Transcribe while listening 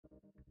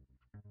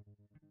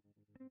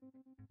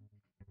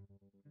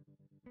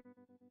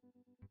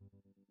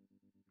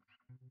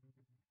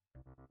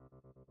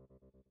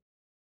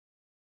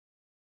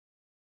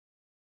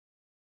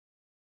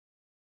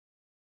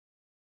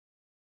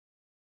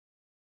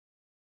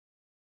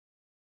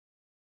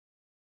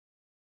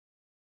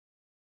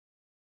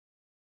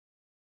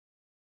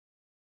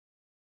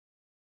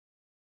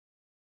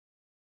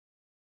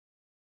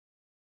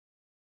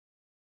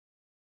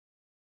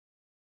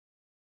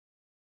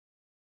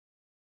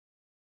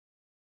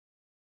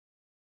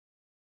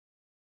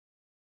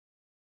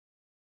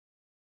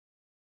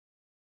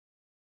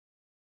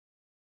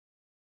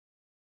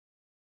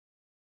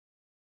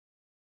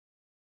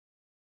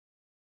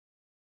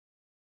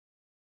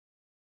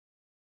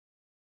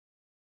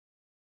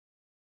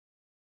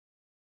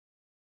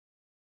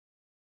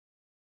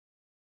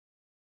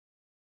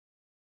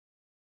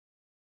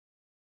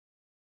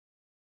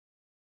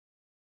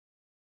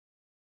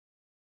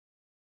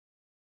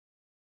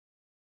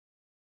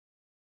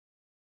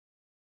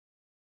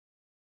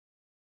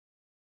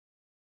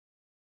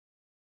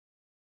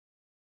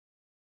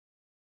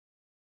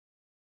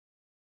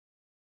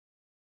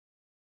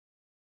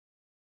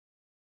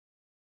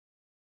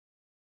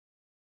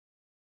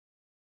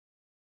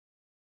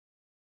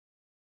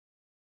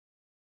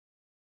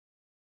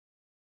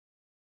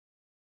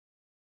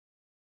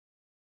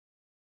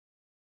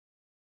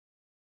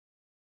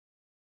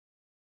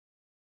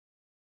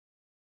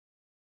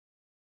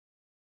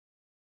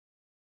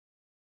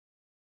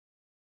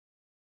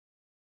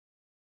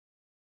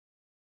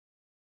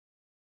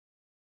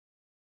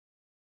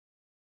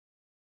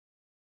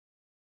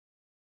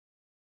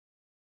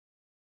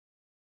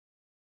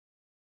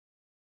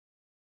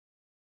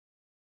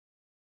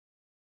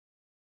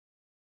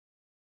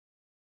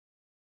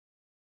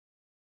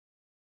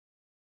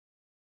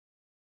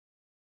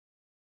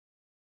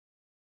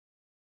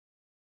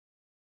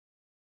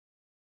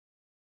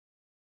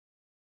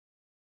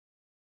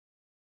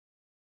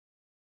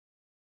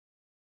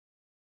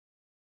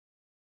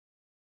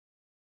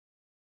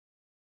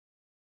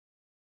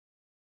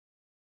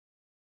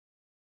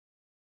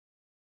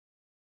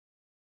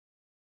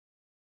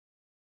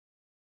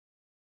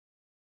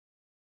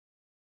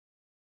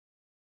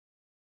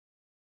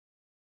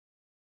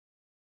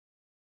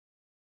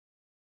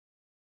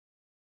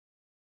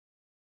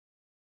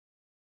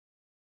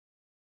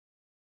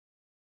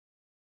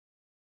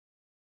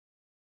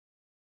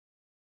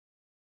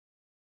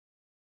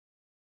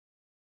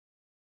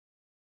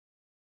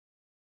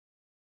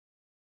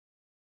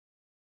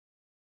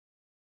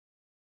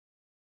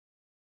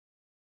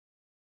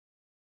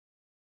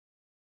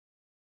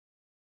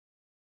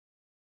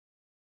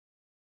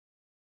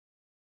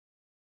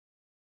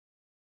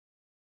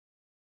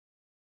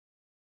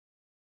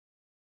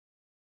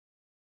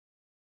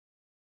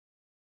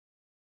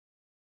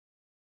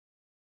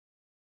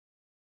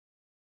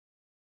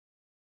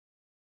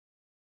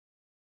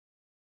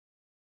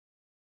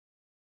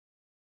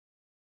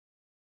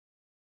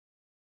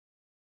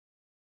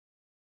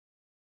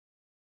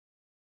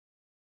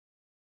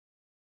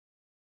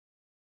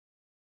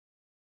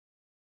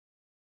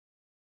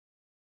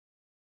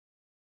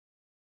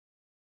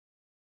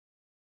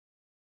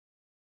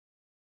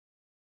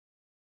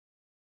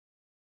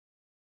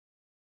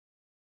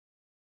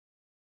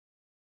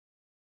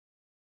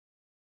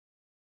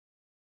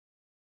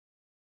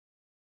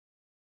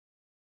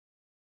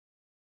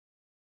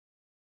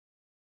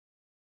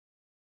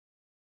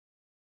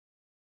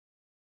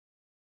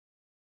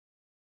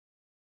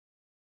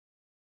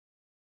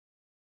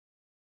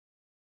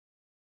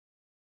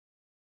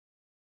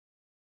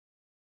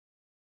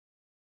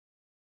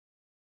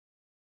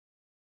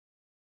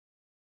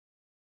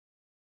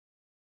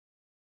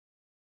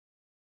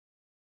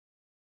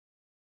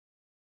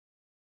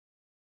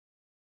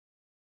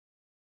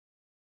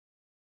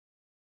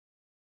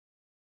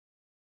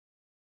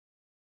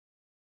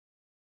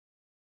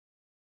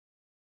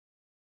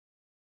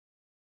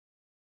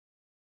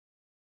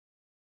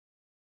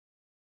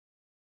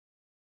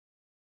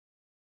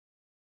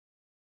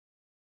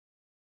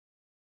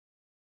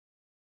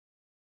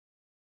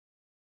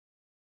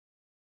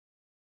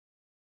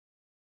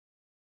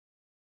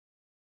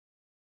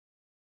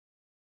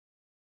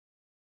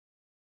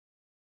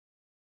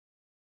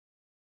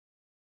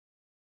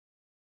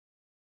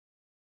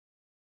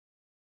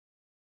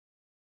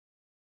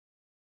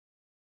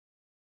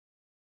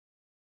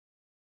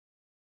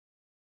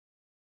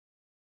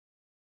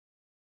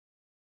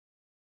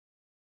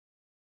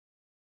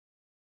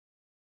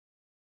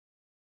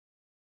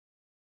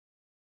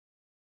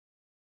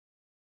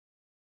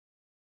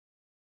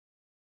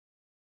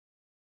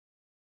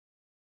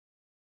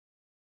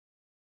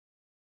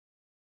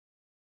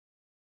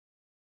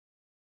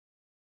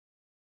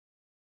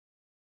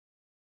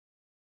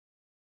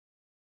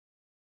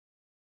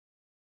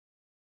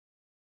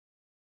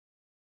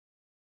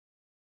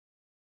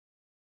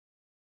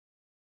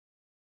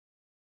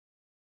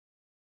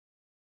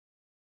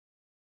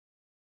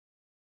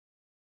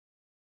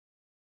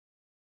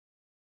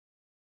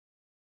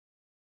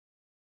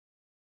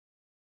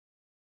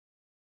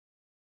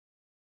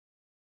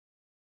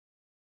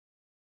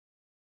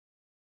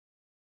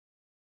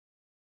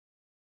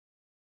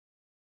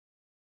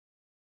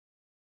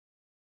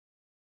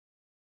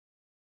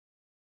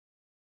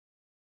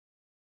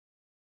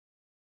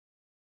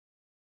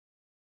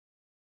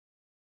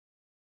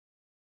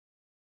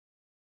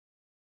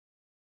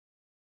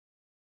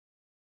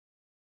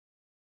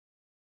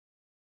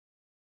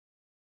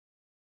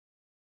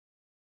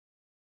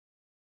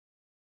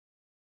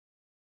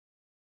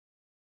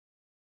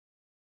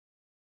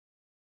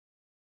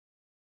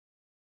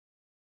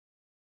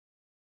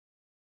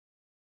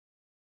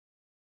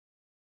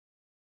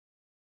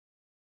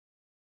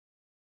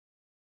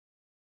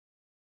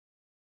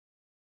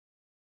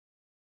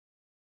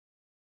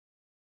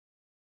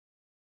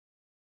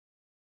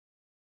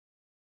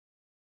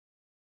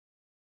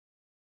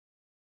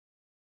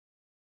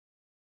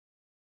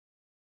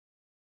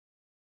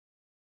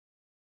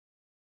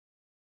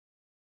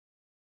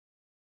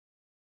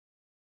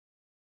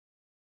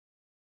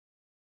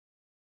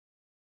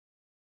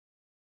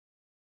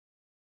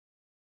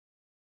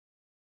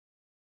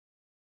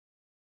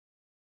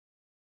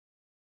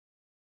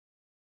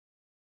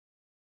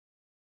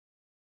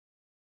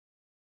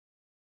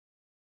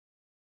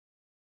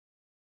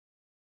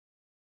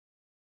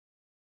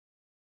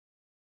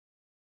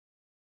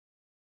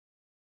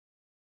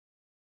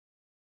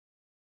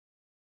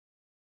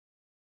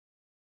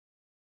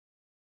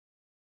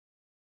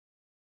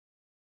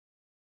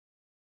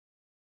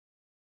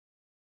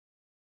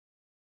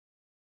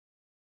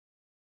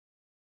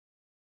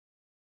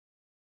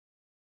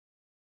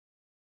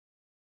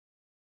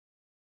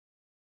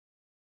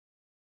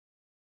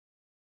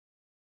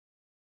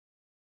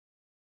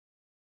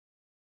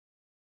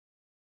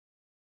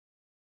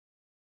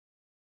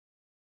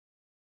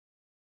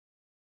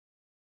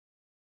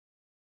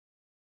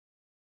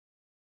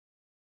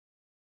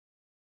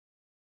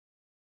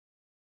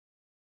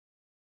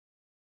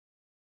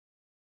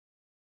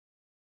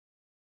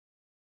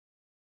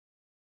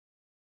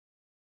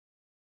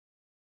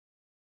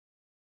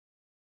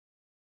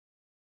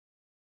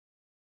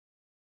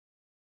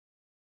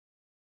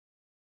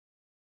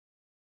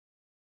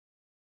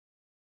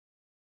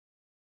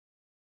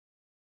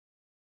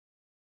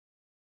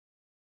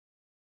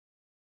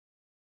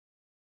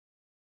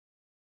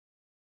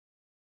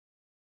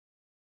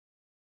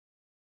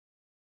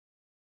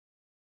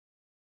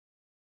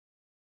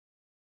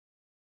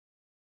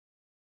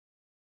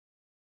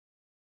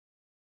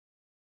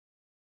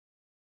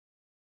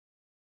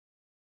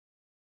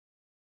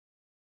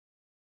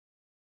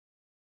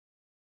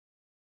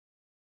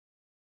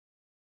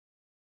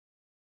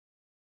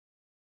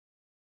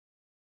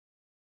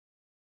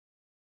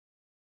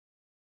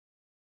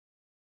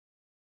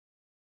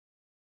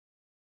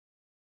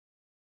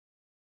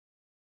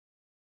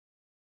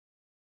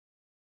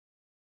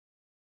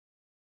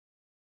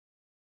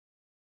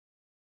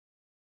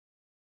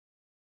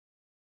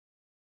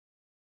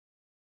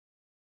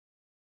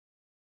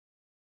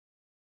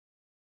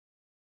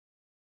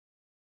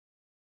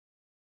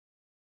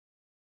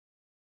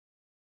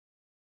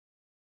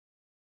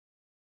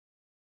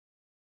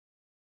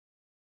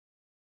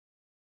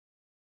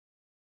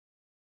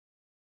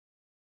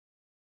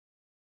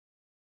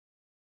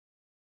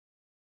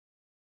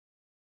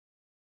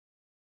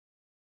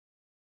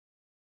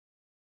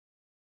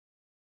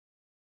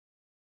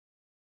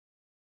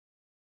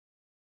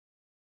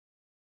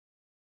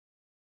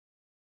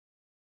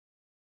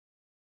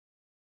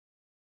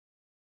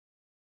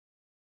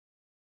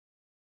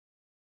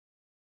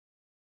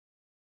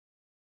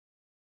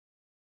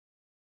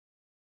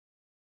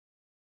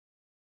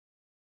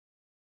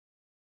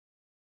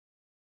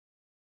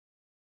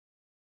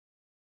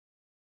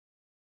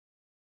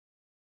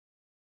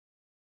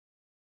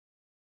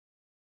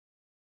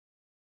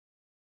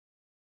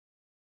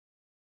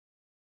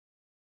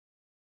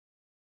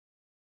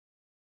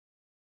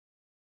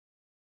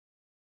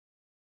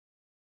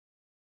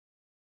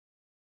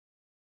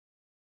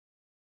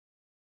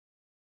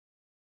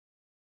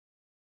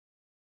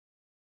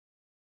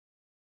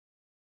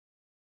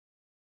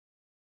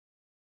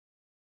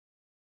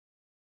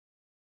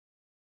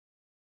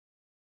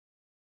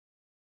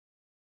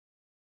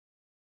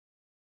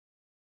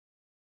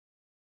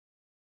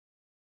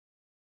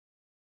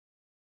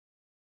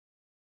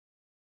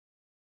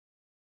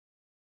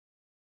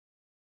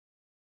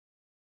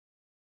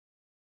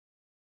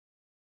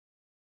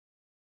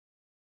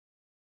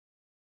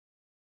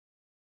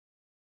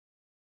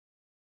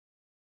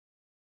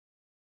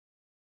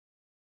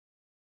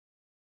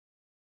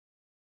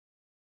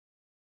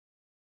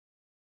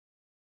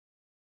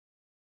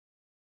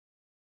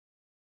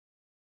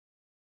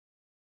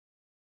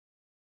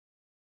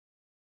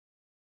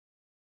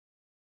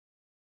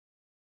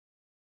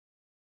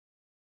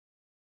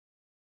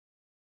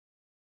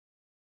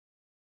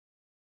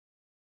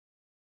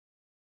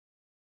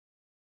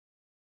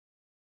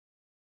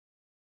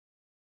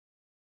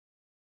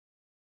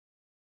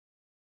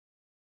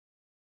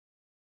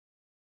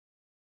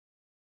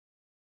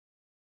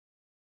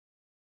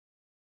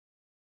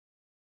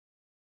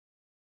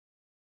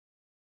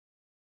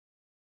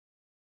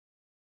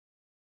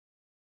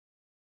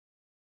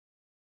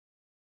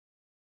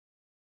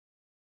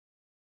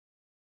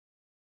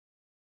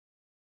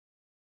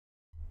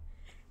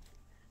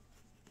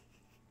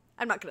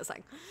I'm not gonna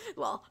sing.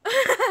 Well,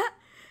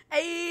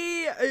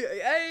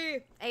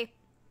 hey.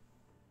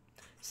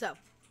 So,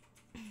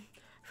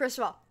 first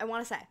of all, I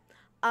want to say,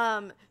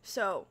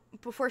 so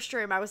before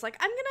stream, I was like,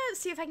 I'm gonna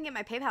see if I can get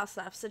my PayPal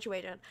stuff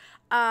situated.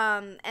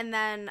 And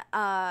then,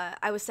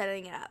 I was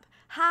setting it up.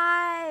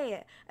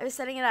 I was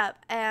setting it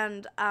up,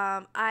 and,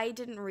 I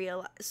didn't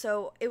realize,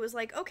 so it was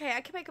like, okay,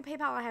 I can make a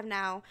PayPal I have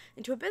now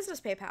into a business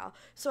PayPal.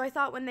 So I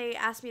thought when they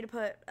asked me to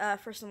put,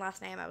 first and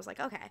last name, I was like,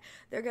 okay,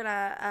 they're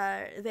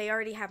gonna, they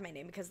already have my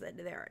name because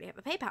they already have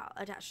a PayPal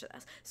attached to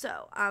this.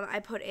 So, I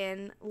put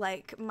in,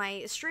 like,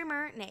 my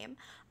streamer name,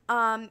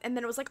 and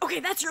then it was like, okay,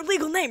 that's your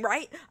legal name,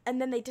 right?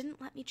 And then they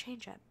didn't let me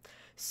change it.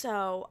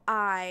 So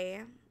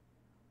I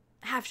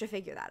have to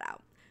figure that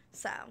out.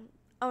 So,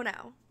 oh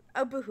no.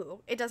 Oh,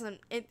 boo-hoo. It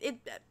doesn't,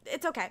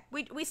 it's okay.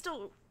 We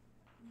still,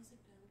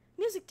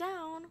 music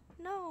down.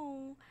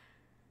 No.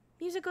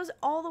 Music goes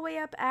all the way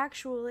up,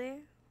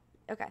 actually.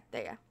 Okay,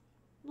 there you go.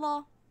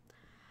 Lol.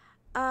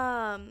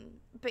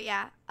 But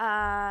yeah,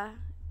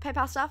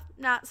 PayPal stuff,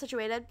 not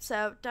situated,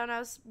 so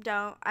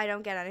I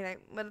don't get anything,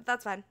 but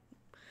that's fine.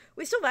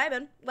 We still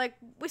vibing, like,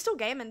 we still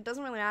gaming,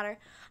 doesn't really matter.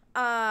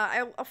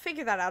 I'll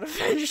figure that out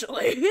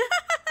eventually.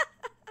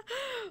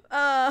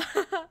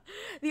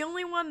 The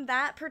only one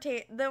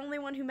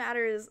who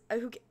matters,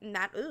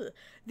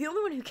 the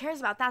only one who cares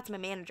about that's my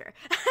manager.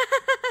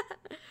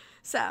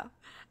 So,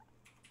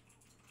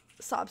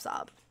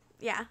 sob.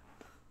 Yeah.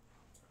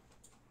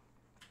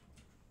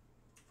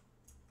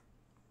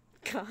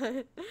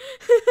 God.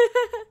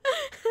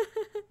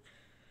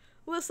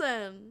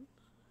 Listen.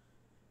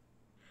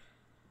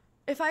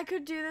 If I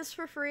could do this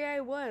for free,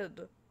 I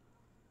would.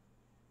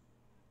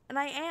 And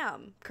I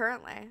am,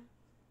 currently.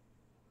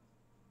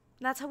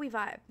 That's how we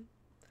vibe.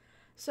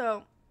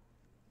 So,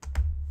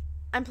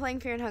 I'm playing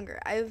Fear and Hunger.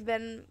 I've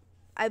been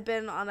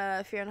on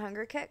a Fear and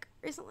Hunger kick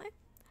recently.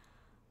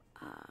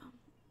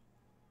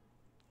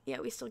 Yeah,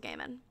 we still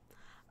gaming.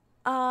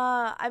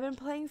 I've been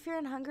playing Fear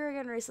and Hunger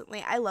again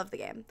recently. I love the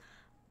game.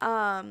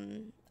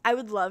 I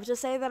would love to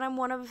say that I'm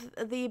one of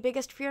the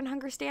biggest Fear and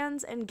Hunger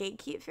stans and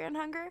gatekeep Fear and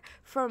Hunger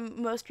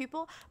from most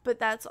people, but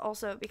that's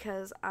also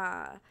because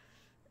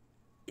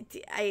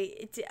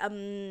it's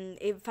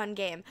a fun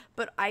game,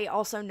 but I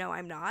also know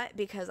I'm not,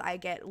 because I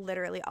get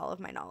literally all of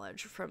my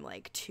knowledge from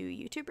like 2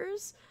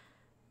 YouTubers.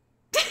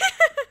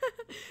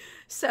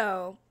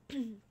 So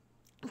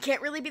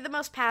can't really be the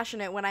most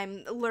passionate when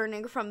I'm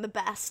learning from the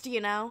best, you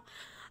know?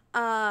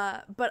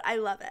 But I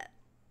love it.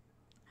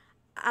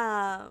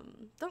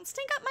 Don't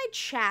stink up my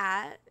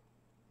chat.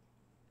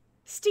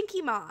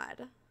 Stinky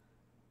mod.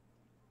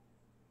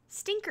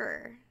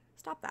 Stinker.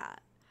 Stop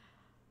that.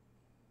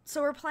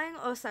 So we're playing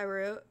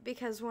Osai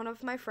because one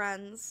of my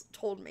friends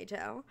told me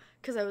to,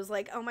 because I was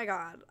like, oh my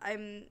god,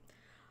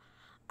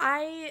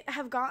 I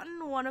have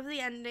gotten one of the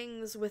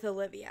endings with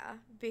Olivia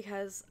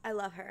because I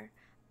love her.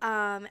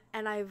 And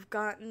I've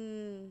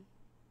gotten,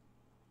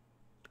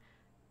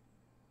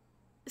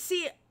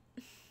 see,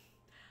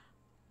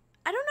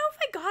 I don't know if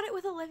I got it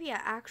with Olivia,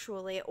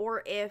 actually,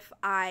 or if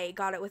I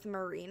got it with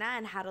Marina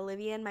and had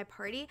Olivia in my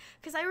party,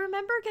 because I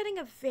remember getting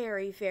a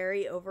very,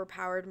 very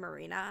overpowered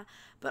Marina,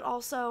 but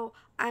also,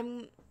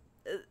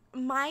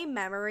 my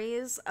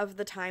memories of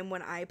the time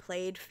when I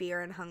played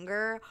Fear and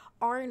Hunger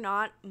are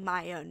not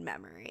my own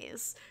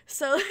memories.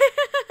 So,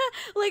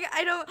 like,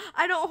 I don't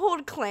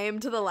hold claim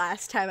to the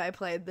last time I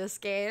played this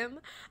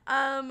game.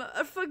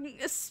 Fucking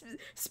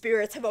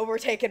spirits have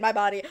overtaken my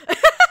body.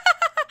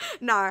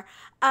 Nah,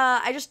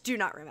 I just do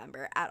not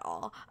remember at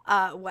all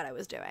what I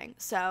was doing.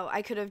 So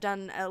I could have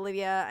done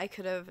Olivia, I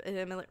could have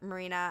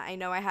Marina. I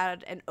know I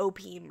had an OP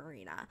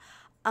Marina,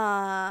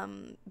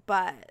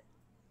 but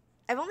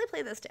I've only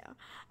played this 2.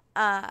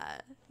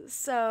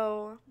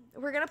 So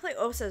we're gonna play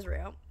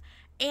Osazuru,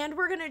 and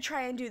we're gonna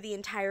try and do the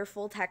entire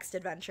full text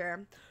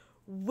adventure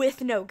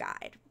with no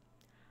guide.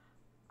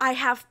 I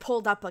have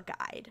pulled up a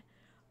guide.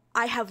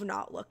 I have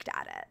not looked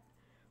at it,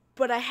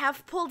 but I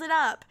have pulled it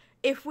up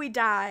if we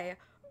die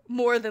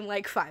more than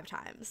like 5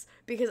 times,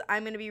 because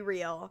I'm gonna be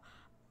real.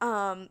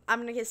 I'm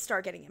gonna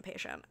start getting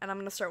impatient, and I'm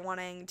gonna start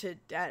wanting to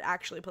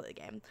actually play the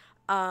game.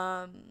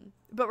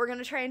 But we're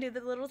gonna try and do the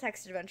little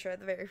text adventure at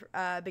the very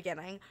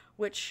beginning,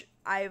 which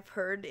I've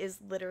heard is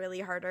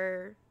literally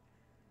harder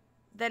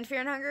than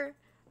Fear and Hunger.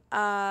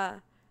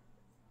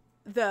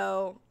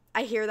 Though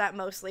I hear that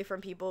mostly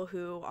from people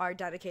who are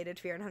dedicated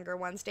Fear and Hunger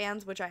 1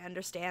 stans, which I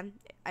understand.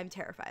 I'm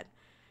terrified.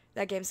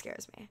 That game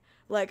scares me.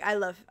 Like, I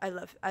love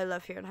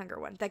Fear and Hunger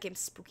 1. That game's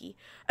spooky.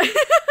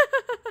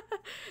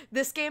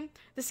 This game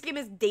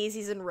is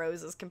daisies and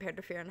roses compared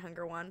to Fear and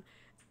Hunger 1.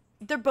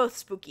 They're both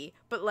spooky,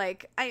 but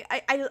like,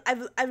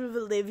 I've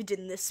lived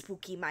in this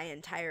spooky my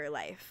entire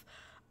life.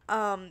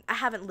 I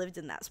haven't lived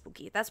in that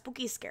spooky. That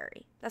spooky's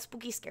scary. That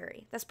spooky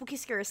scary. That spooky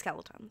scary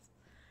skeletons.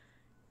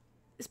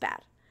 It's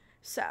bad.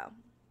 So,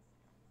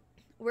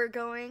 we're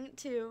going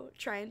to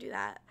try and do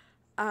that.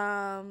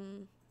 Other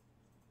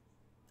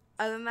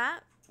than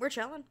that, we're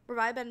chilling. We're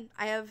vibing.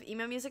 I have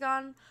emo music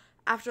on.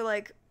 After,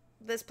 like,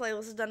 this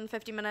playlist is done in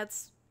 50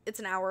 minutes, it's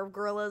an hour of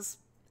Gorillaz,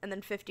 and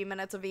then 50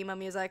 minutes of emo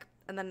music,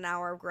 and then an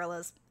hour of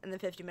gorillas, and then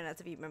 50 minutes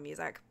of emo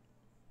music.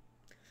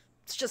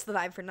 It's just the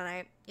vibe for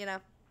tonight, you know?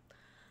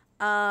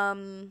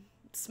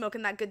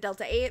 Smoking that good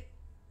Delta 8.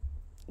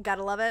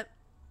 Gotta love it.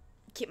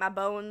 Keep my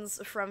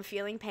bones from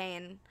feeling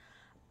pain.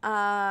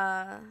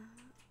 And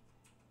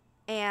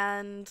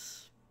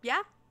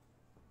yeah.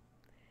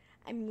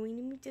 I'm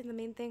going to do the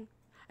main thing.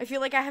 I feel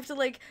like I have to,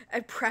 like,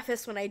 I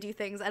preface when I do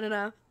things. I don't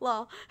know.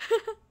 Lol.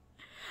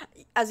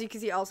 As you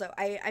can see, also,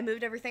 I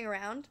moved everything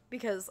around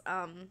because,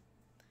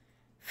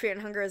 Fear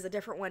and Hunger is a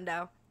different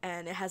window,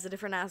 and it has a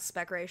different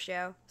aspect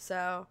ratio,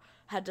 so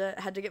had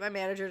to get my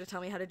manager to tell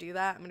me how to do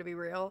that. I'm gonna be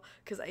real,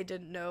 because I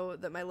didn't know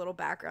that my little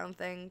background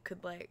thing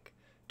could, like,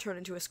 turn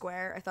into a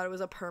square. I thought it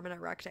was a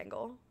permanent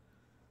rectangle.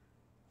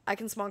 I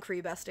can smunk for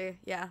you, bestie.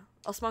 Yeah,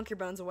 I'll smunk your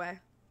bones away.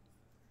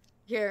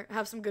 Here,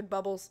 have some good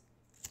bubbles.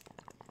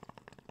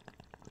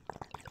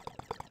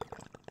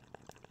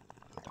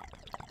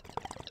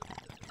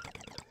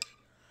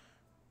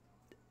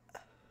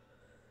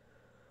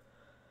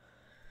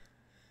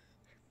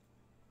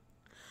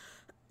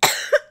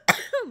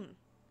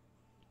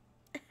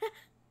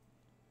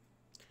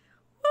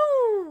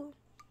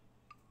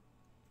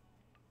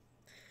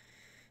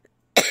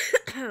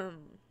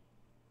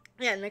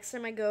 Yeah, next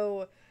time I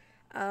go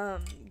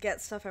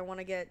get stuff, I want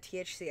to get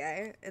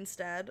THCA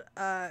instead,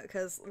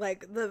 because,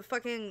 like, the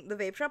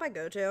vape shop I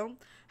go to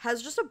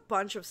has just a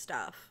bunch of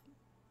stuff.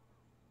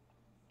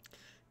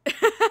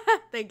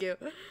 Thank you.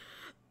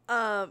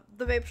 The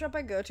vape shop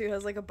I go to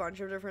has, like, a bunch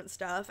of different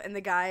stuff, and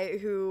the guy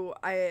who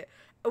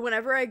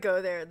whenever I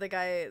go there, the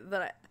guy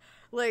that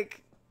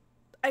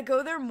I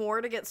go there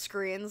more to get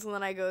screens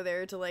than I go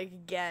there to,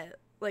 like, get,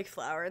 like,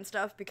 flour and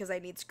stuff, because I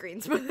need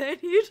screens more than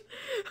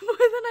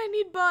I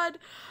need bud.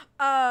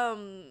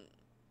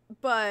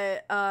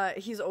 But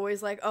he's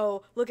always like,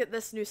 oh, look at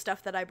this new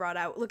stuff that I brought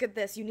out. Look at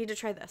this. You need to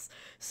try this.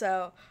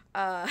 So,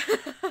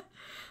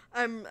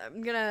 I'm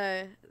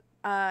gonna,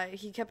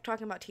 he kept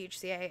talking about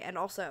THCA, and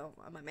also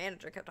my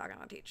manager kept talking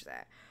about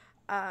THCA.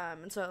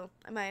 And so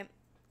I'm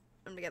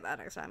gonna get that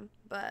next time,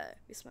 but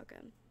be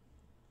smoking.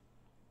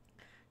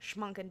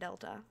 Schmunkin'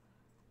 Delta.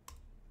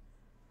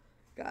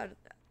 God,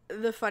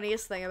 the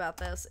funniest thing about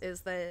this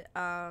is that,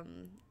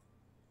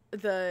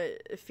 the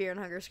Fear and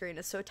Hunger screen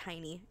is so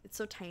tiny. It's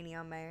so tiny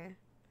on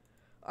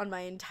my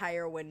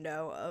entire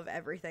window of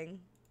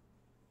everything.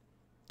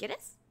 Get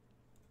it?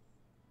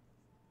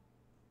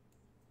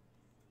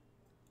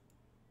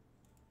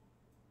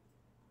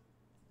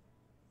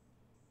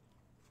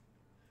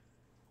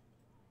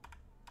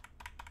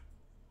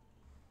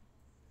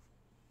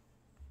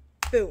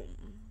 Boom.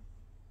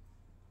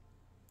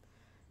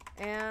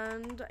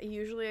 And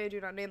usually I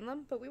do not name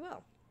them, but we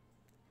will.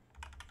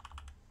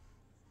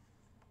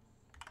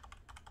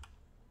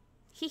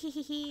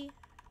 Hee.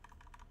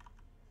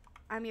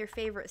 I'm your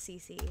favorite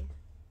CC.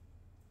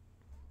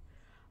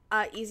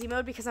 Easy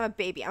mode because I'm a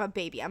baby. I'm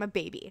a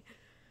baby.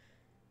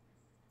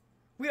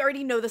 We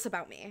already know this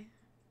about me.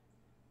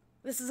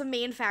 This is a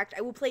main fact.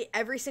 I will play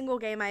every single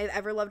game I have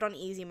ever loved on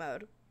easy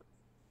mode.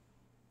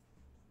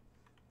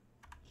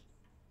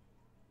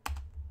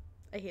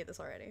 I hate this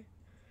already.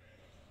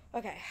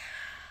 Okay.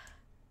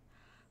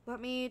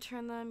 Let me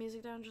turn the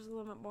music down just a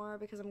little bit more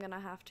because I'm gonna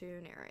have to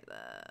narrate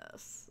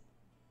this.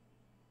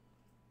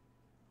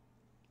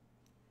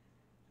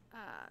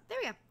 There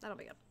we go. That'll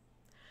be good.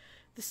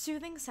 The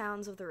soothing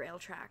sounds of the rail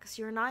tracks.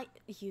 You're not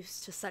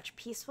used to such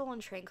peaceful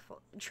and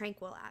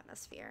tranquil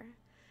atmosphere.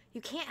 You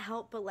can't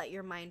help but let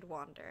your mind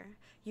wander.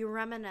 You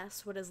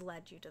reminisce what has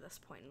led you to this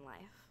point in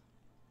life.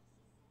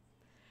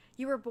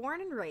 You were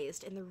born and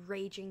raised in the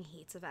raging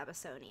heats of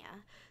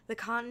Abyssinia, the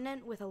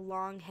continent with a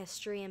long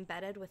history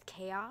embedded with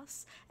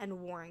chaos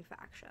and warring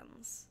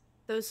factions.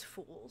 Those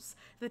fools,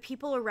 the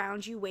people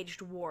around you,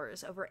 waged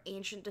wars over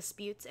ancient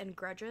disputes and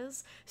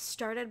grudges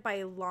started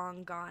by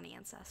long-gone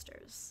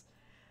ancestors.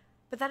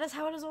 But that is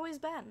how it has always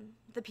been.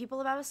 The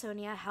people of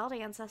Abyssinia held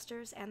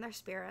ancestors and their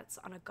spirits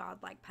on a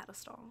godlike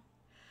pedestal.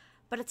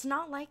 But it's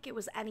not like it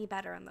was any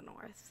better in the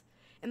north.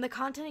 In the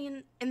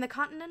continent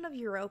of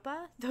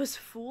Europa, those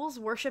fools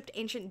worshipped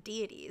ancient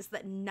deities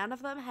that none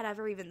of them had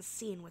ever even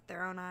seen with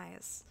their own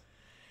eyes.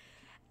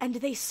 And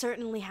they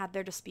certainly had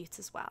their disputes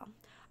as well.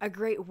 A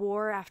great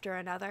war after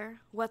another.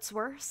 What's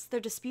worse,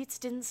 their disputes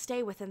didn't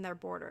stay within their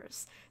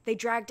borders. They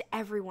dragged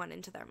everyone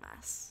into their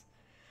mess.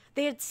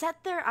 They had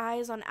set their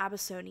eyes on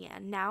Abyssinia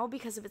now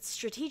because of its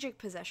strategic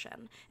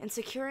position in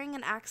securing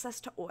an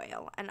access to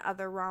oil and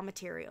other raw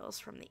materials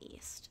from the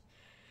east.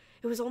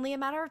 It was only a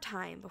matter of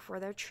time before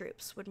their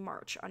troops would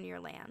march on your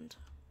land.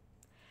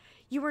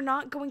 You were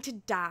not going to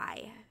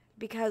die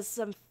because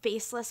some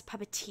faceless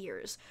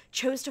puppeteers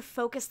chose to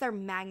focus their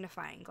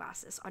magnifying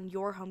glasses on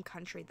your home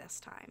country this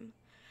time.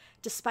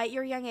 Despite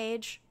your young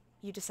age,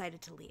 you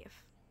decided to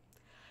leave.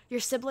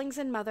 Your siblings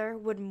and mother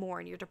would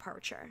mourn your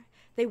departure.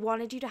 They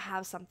wanted you to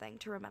have something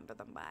to remember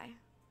them by.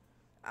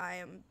 I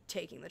am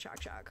taking the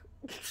chalk.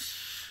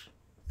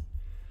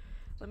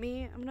 I'm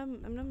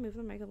gonna move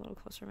the mic a little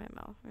closer to my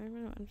mouth. There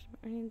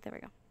we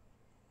go.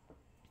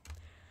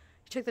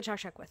 You took the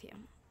chalk with you.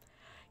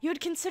 You had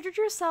considered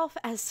yourself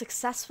as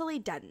successfully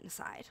dead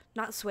inside,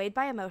 not swayed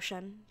by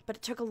emotion, but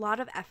it took a lot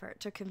of effort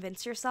to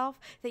convince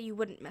yourself that you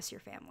wouldn't miss your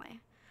family.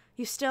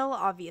 You still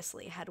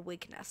obviously had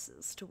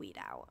weaknesses to weed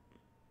out.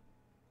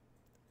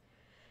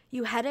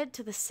 You headed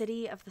to the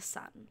city of the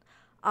sun,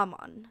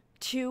 Amon,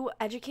 to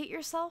educate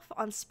yourself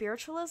on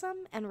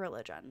spiritualism and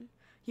religion.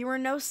 You were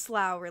no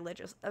slough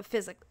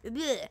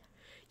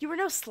You were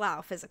no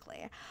slough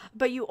physically,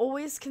 but you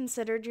always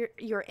considered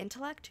your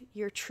intellect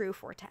your true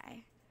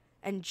forte.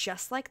 And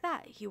just like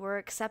that, you were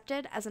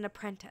accepted as an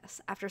apprentice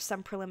after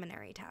some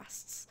preliminary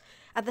tests.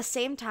 At the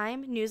same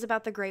time, news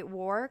about the Great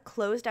War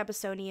closed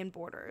Abysonian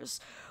borders,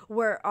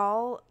 were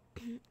all...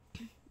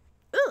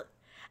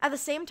 At the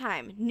same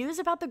time, news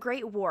about the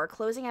Great War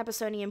closing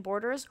Abysonian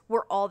borders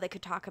were all they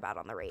could talk about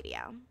on the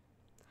radio.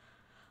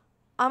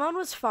 Amon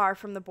was far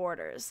from the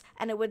borders,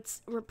 and it would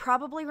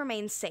probably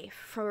remain safe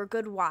for a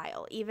good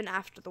while, even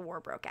after the war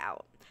broke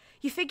out.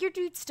 You figured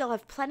you'd still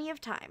have plenty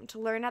of time to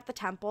learn at the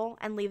temple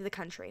and leave the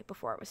country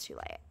before it was too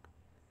late.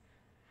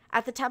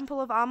 At the Temple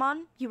of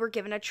Amon, you were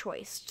given a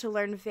choice to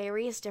learn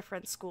various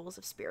different schools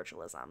of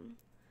spiritualism.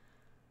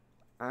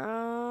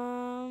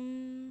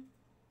 I'm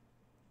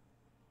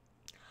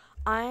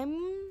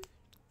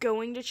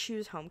going to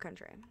choose home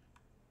country.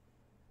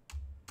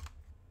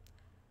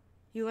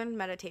 You learned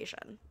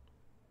meditation.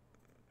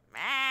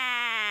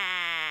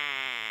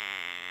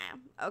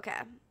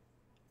 Okay.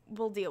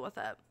 We'll deal with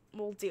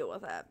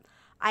it.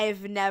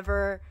 I've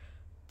never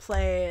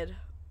played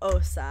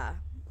Osa.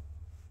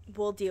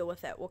 We'll deal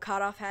with it. We'll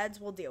cut off heads.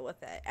 We'll deal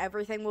with it.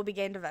 Everything will be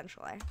gained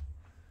eventually.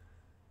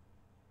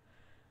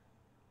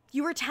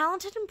 You were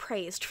talented and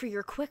praised for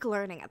your quick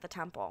learning at the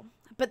temple,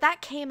 but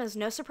that came as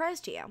no surprise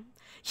to you.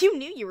 You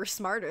knew you were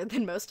smarter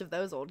than most of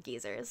those old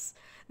geezers.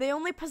 They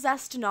only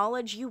possessed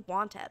knowledge you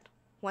wanted.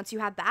 Once you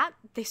had that,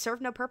 they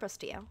served no purpose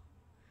to you.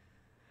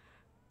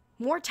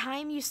 More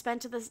time you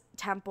spent at the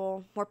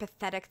temple, more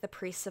pathetic the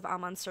priests of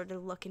Amon started to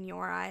look in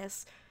your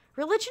eyes.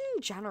 Religion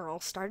in general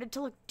started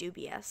to look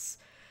dubious.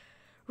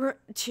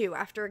 Too,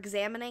 after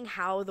examining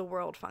how the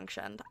world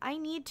functioned. I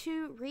need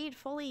to read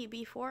fully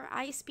before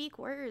I speak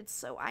words,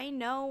 so I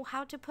know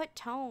how to put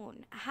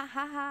tone. Ha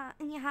ha ha,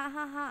 ha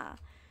ha ha.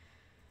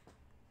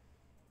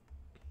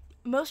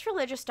 Most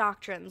religious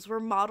doctrines were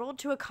modeled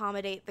to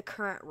accommodate the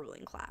current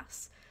ruling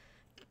class.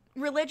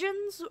 Religion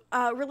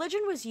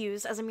was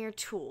used as a mere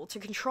tool to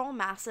control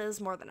masses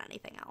more than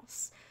anything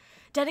else.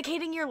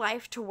 Dedicating your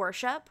life to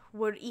worship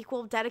would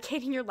equal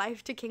dedicating your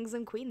life to kings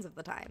and queens of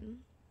the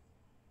time.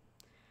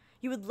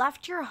 You had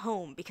left your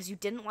home because you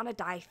didn't want to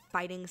die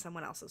fighting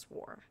someone else's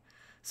war.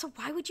 So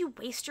why would you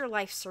waste your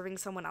life serving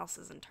someone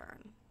else's in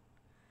turn?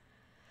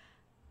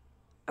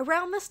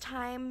 Around this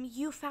time,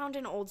 you found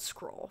an old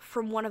scroll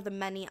from one of the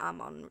many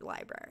Amon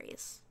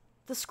libraries.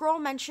 The scroll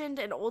mentioned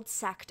an old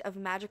sect of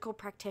magical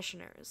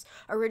practitioners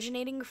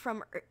originating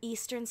from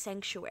eastern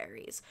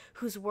sanctuaries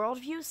whose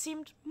worldview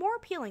seemed more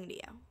appealing to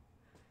you.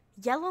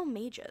 Yellow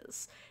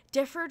mages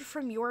differed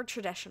from your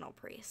traditional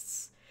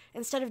priests.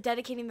 Instead of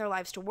dedicating their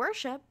lives to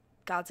worship,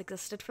 gods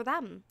existed for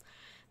them.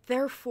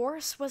 Their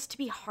force was to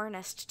be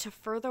harnessed to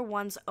further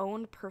one's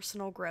own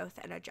personal growth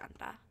and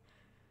agenda.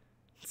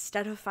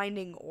 Instead of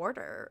finding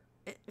order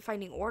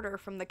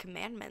from the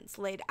commandments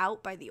laid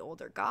out by the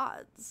older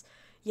gods,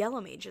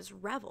 yellow mages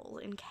revel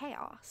in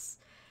chaos.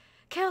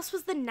 Chaos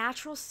was the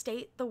natural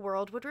state the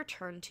world would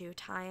return to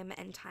time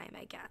and time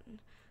again.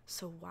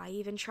 So why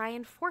even try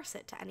and force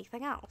it to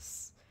anything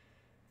else?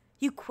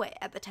 You quit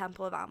at the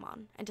Temple of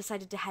Amon and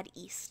decided to head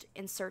east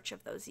in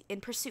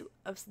pursuit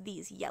of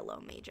these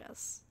yellow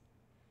mages.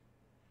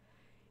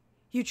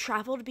 You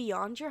traveled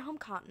beyond your home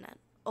continent,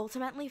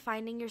 ultimately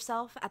finding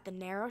yourself at the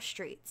narrow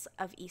streets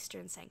of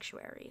eastern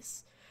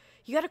sanctuaries.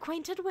 You got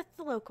acquainted with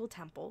the local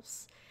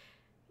temples.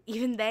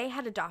 Even they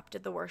had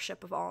adopted the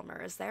worship of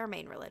Almer as their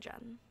main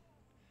religion.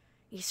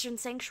 Eastern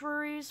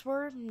sanctuaries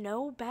were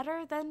no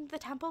better than the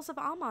temples of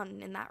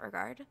Amon in that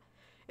regard.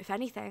 If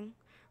anything,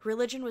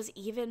 religion was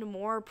even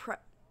more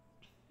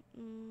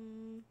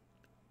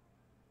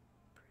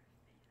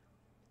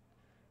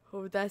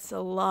Oh, that's a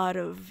lot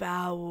of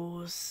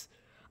vowels.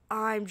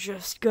 I'm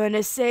just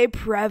gonna say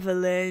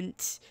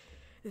prevalent.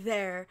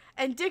 There,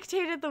 and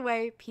dictated the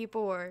way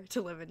people were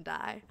to live and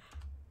die.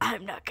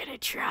 I'm not gonna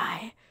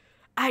try.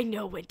 I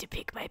know when to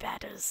pick my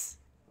battles.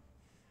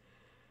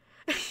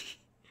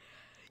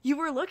 You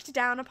were looked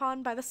down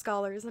upon by the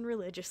scholars and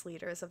religious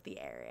leaders of the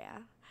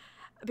area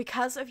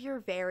because of your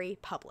very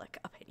public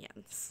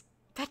opinions.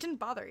 That didn't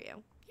bother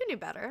you. You knew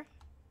better.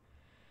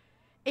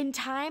 In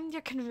time,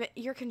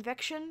 your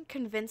conviction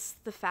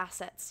convinced the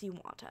facets you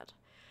wanted.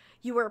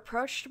 You were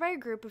approached by a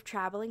group of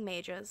traveling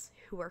mages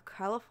who wore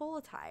colorful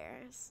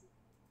attires.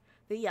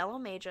 The yellow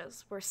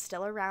mages were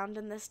still around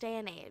in this day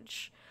and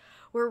age,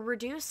 were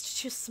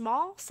reduced to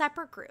small,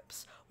 separate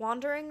groups,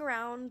 wandering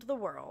around the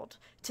world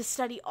to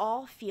study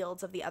all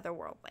fields of the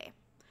otherworldly.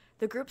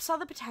 The group saw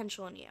the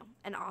potential in you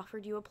and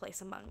offered you a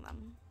place among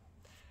them.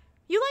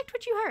 You liked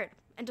what you heard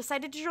and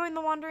decided to join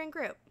the wandering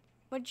group.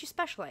 What did you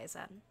specialize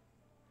in?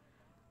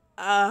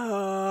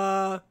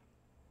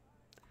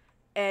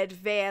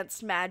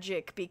 advanced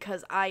magic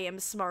because I am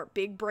smart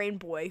big brain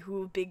boy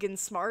who big and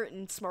smart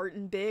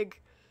and big.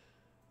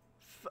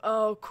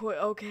 Oh,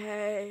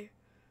 okay.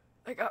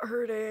 I got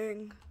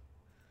hurting.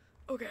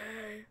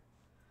 Okay.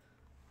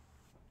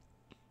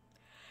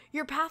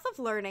 Your path of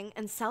learning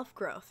and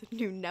self-growth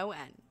knew no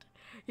end.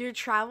 Your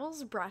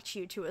travels brought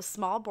you to a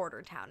small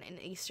border town in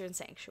eastern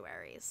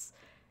sanctuaries.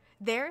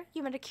 There,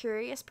 you met a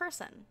curious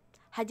person,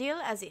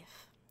 Hadil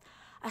Azif,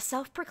 a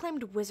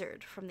self-proclaimed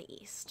wizard from the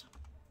east.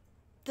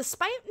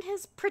 Despite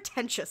his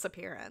pretentious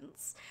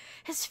appearance,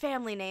 his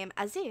family name,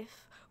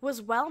 Azif,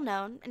 was well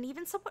known and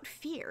even somewhat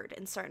feared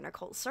in certain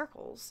occult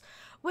circles,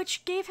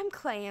 which give his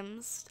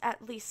claims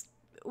at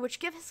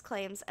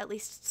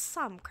least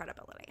some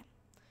credibility.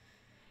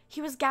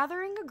 He was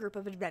gathering a group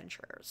of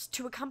adventurers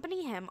to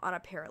accompany him on a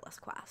perilous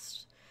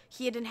quest.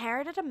 He had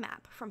inherited a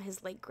map from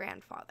his late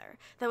grandfather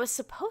that was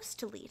supposed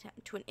to lead him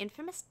to an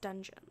infamous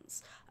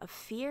dungeons of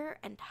fear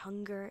and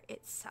hunger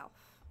itself.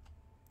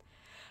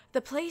 The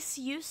place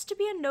used to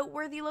be a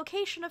noteworthy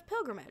location of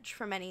pilgrimage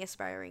for many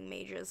aspiring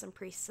mages and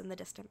priests in the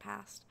distant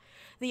past.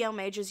 The young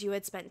mages you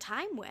had spent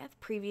time with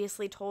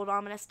previously told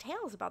ominous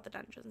tales about the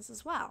dungeons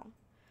as well.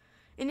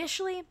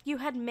 Initially, you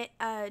had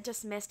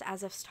dismissed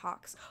Azif's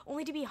talks,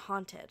 only to be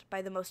haunted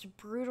by the most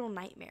brutal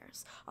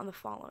nightmares on the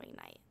following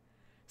night.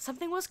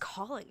 Something was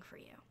calling for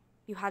you.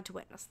 You had to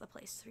witness the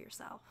place for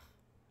yourself.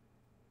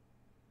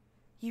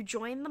 You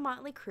joined the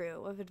motley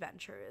crew of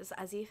adventurers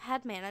Azif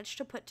had managed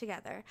to put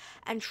together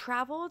and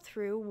traveled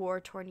through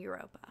war-torn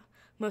Europa.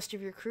 Most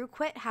of your crew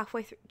quit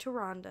halfway to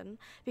Rondon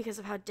because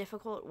of how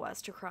difficult it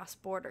was to cross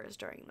borders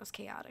during those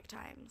chaotic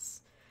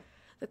times.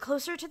 The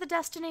closer to the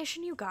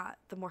destination you got,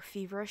 the more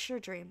feverish your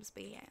dreams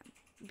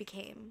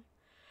became.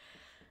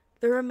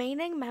 The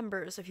remaining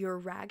members of your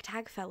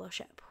ragtag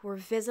fellowship were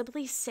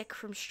visibly sick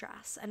from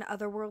stress and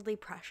otherworldly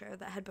pressure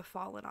that had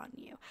befallen on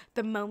you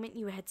the moment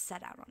you had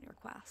set out on your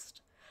quest.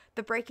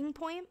 The breaking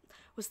point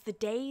was the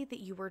day that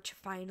you were to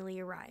finally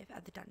arrive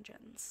at the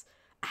dungeons.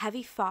 A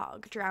heavy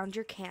fog drowned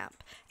your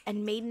camp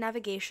and made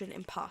navigation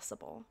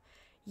impossible.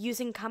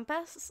 Using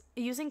compass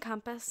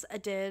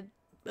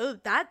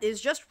that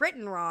is just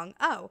written wrong.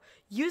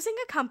 Using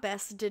a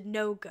compass did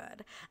no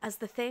good, as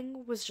the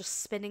thing was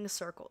just spinning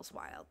circles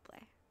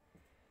wildly.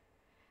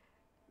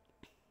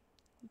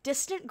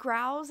 Distant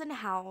growls and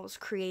howls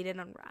created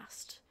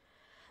unrest.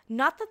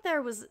 Not that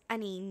there was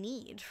any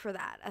need for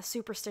that, as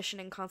superstition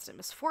and constant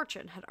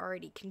misfortune had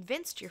already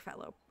convinced your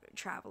fellow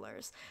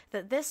travelers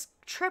that this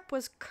trip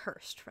was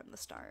cursed from the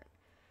start.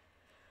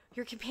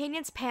 Your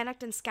companions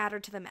panicked and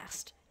scattered to the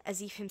mist.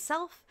 Azif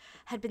himself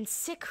had been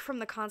sick from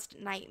the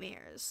constant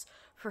nightmares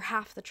for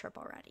half the trip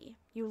already.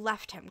 You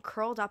left him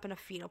curled up in a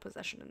fetal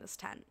position in his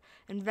tent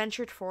and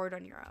ventured forward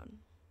on your own.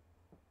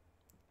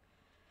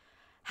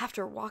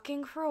 After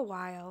walking for a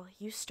while,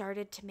 you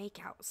started to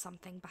make out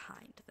something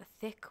behind the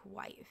thick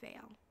white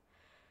veil.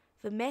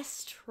 The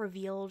mist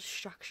revealed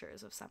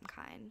structures of some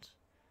kind.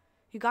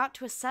 You got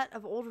to a set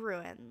of old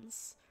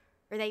ruins,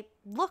 or they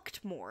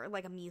looked more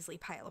like a measly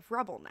pile of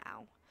rubble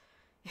now.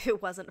 If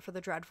it wasn't for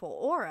the dreadful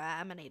aura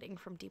emanating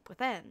from deep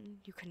within,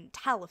 you couldn't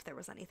tell if there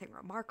was anything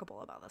remarkable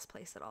about this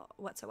place at all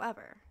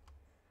whatsoever.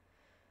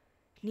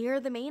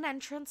 Near the main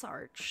entrance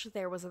arch,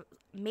 there was a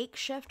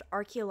makeshift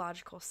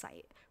archaeological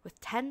site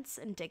with tents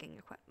and digging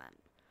equipment.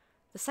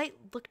 The site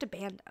looked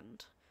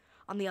abandoned.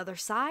 On the other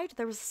side,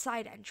 there was a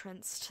side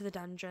entrance to the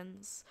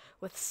dungeons,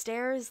 with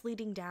stairs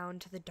leading down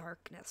to the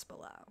darkness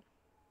below.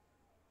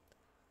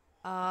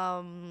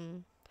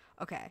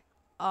 Okay.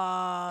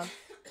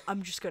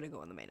 I'm just gonna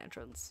go in the main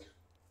entrance.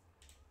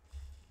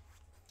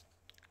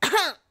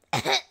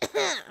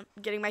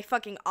 Getting my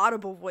fucking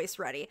audible voice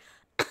ready.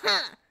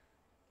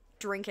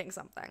 Drinking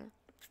something.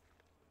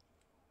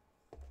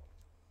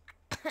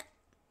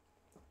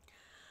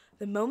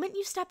 The moment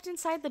you stepped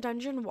inside the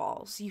dungeon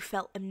walls, you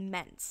felt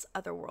immense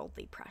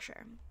otherworldly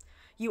pressure.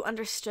 You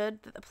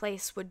understood that the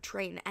place would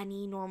drain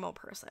any normal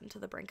person to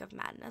the brink of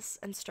madness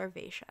and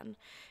starvation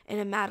in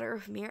a matter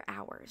of mere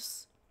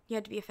hours. You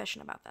had to be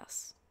efficient about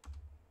this.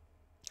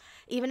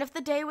 Even if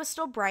the day was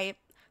still bright,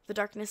 the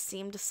darkness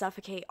seemed to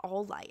suffocate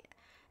all light,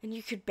 and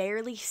you could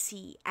barely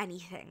see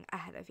anything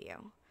ahead of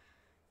you.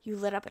 You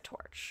lit up a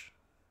torch.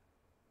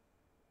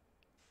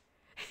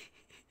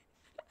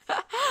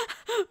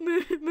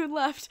 Moon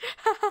left.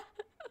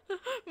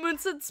 Moon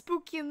said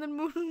spooky, and then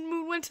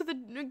Moon went to the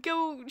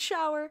go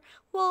shower.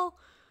 Well,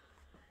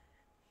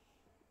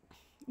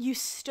 you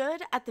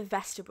stood at the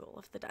vestibule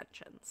of the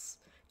dungeons.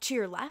 To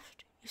your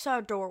left, you saw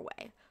a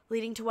doorway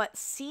leading to what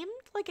seemed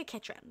like a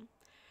kitchen.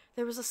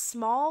 There was a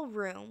small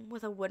room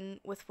with old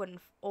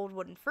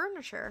wooden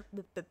furniture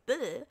in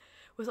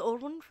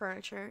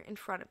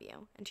front of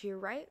you, and to your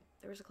right,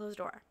 there was a closed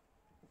door.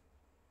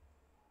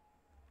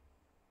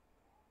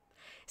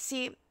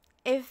 See,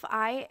 if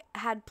I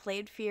had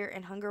played Fear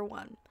and Hunger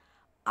 1,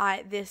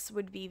 this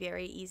would be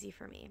very easy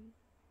for me.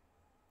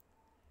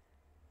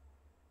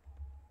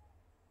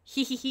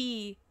 Hee hee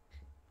hee.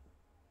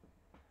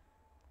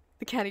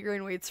 The Caddy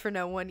Crowe waits for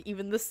no one.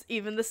 Even the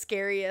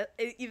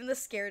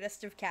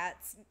scaredest of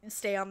cats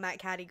stay on that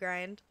catty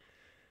grind.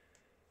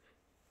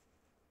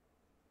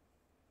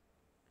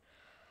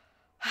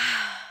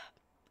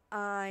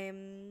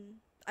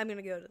 I'm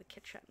gonna go to the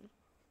kitchen.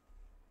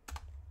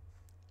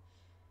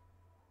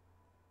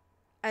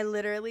 I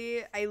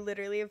literally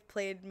have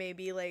played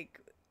maybe like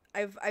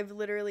I've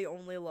literally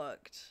only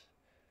looked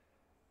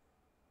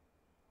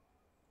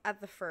at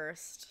the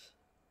first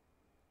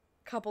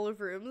couple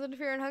of rooms in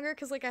Fear and Hunger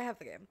because like I have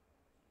the game.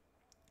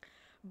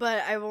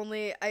 But I've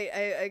only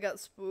I got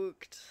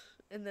spooked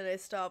and then I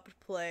stopped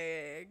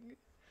playing.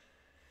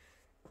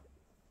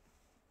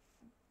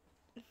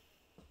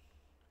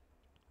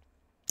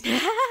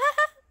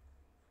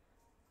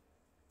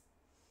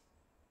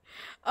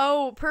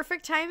 Oh,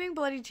 perfect timing,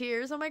 bloody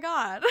tears. Oh my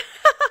god.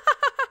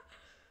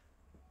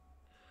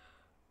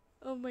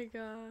 Oh my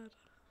god.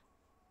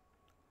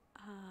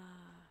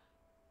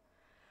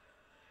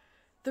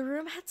 The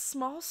room had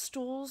small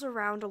stools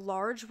around a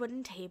large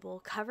wooden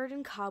table covered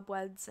in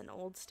cobwebs and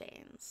old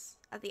stains.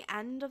 At the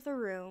end of the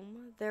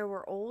room, there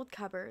were old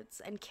cupboards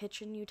and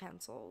kitchen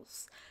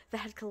utensils that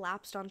had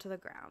collapsed onto the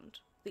ground.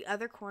 The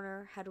other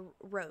corner had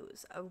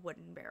rows of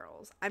wooden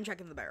barrels. I'm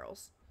checking the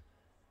barrels.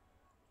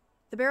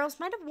 The barrels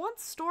might have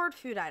once stored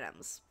food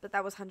items, but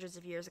that was hundreds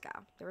of years ago.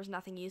 There was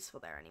nothing useful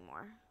there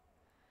anymore.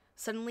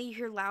 Suddenly, you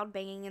hear loud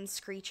banging and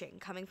screeching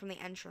coming from the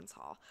entrance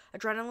hall.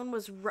 Adrenaline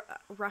was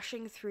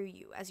rushing through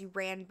you as you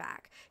ran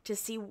back to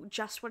see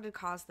just what had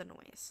caused the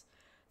noise.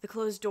 The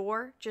closed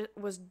door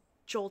was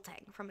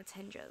jolting from its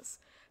hinges.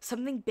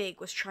 Something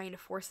big was trying to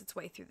force its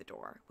way through the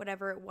door,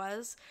 whatever it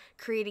was,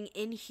 creating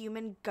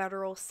inhuman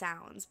guttural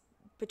sounds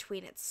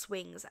between its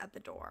swings at the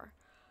door.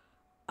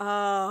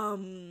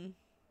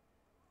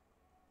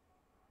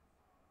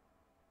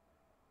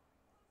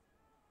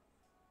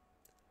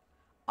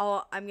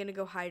 I'm gonna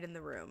go hide in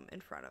the room in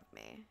front of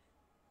me.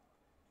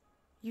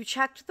 You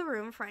checked the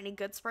room for any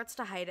good spots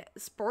to hide in.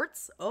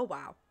 Sports? Oh,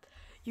 wow.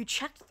 You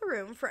checked the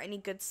room for any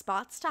good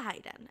spots to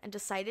hide in and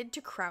decided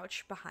to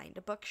crouch behind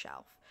a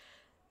bookshelf.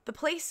 The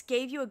place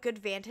gave you a good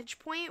vantage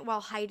point while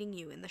hiding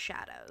you in the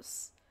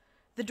shadows.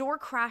 The door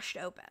crashed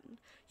open.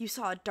 You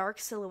saw a dark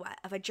silhouette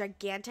of a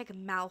gigantic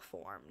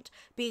malformed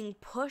being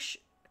pushed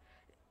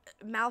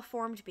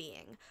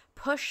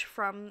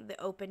from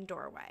the open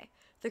doorway.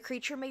 The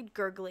creature made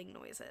gurgling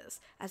noises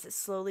as it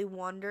slowly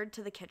wandered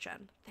to the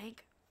kitchen.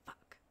 Thank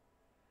fuck.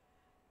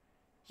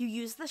 You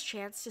used this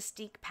chance to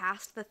sneak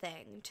past the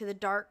thing to the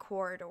dark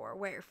corridor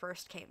where it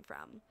first came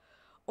from.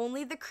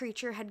 Only the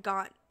creature had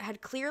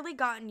clearly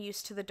gotten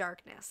used to the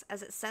darkness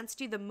as it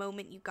sensed you the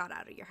moment you got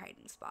out of your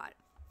hiding spot.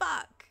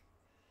 Fuck.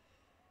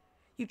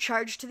 You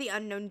charged to the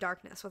unknown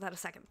darkness without a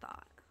second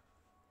thought.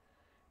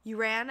 You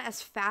ran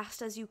as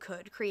fast as you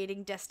could,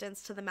 creating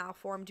distance to the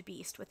malformed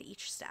beast with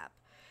each step.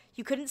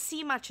 You couldn't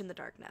see much in the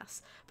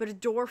darkness, but a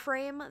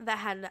doorframe that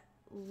had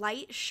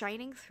light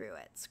shining through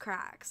its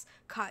cracks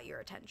caught your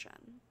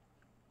attention.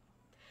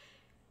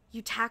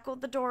 You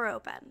tackled the door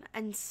open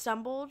and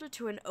stumbled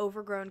to an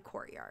overgrown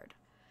courtyard.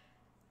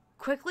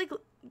 Quickly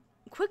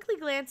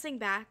glancing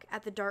back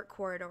at the dark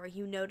corridor,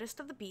 you noticed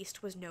that the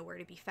beast was nowhere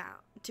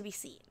to be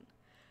seen.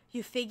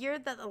 You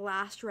figured that the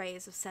last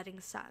rays of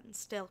setting sun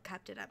still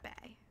kept it at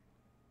bay.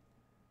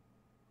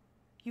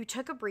 You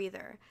took a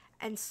breather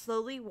and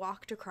slowly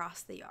walked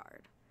across the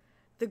yard.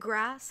 The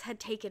grass had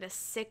taken a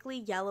sickly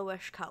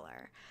yellowish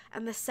color,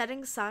 and the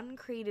setting sun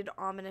created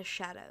ominous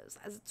shadows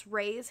as its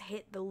rays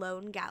hit the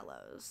lone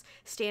gallows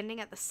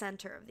standing at the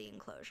center of the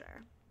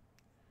enclosure.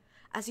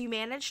 As you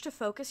managed to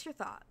focus your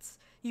thoughts,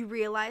 you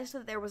realized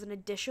that there was an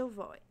additional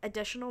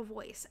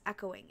voice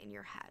echoing in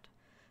your head.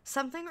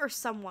 Something or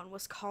someone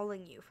was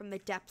calling you from the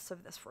depths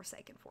of this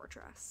forsaken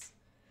fortress.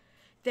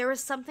 There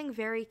was something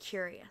very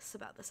curious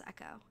about this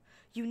echo.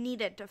 You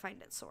needed to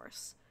find its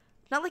source.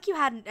 Not like you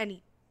had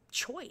any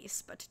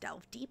choice but to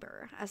delve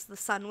deeper as the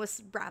sun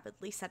was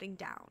rapidly setting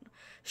down,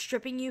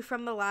 stripping you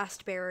from the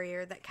last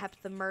barrier that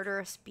kept the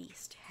murderous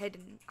beast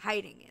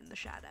hiding in the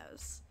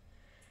shadows.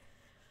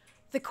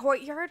 The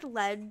courtyard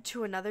led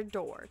to another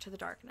door to the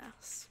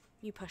darkness.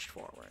 You pushed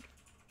forward.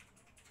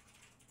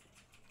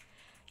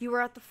 You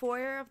were at the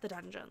foyer of the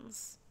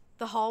dungeons.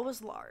 The hall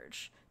was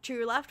large. To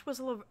your left was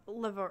a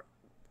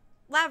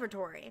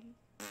lavatory.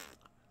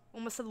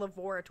 Almost said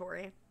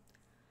laboratory.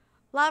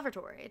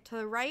 Lavatory. To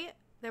the right,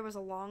 there was a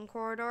long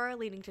corridor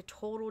leading to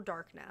total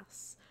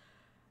darkness.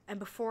 And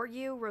before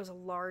you rose a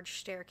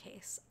large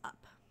staircase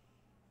up.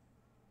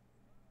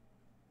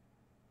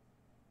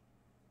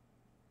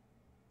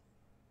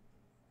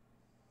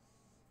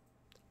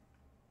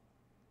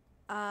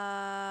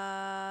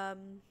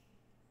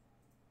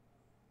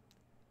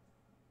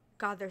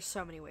 God, there's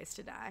so many ways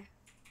to die.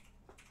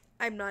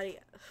 I'm not even...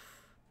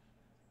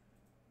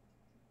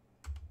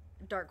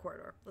 Dark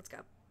corridor. Let's go.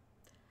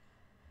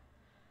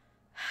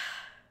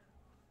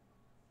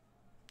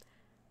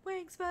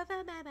 Wings for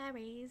the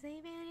memories,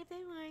 even if they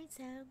weren't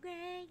so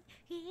great.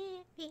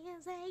 It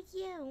feels like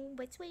you,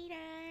 but sweeter.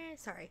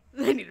 Sorry,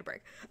 I need a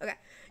break. Okay.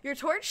 Your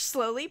torch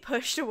slowly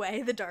pushed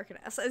away the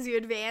darkness as you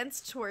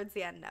advanced towards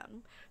the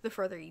unknown. The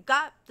further you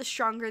got, the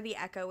stronger the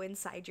echo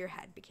inside your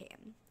head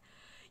became.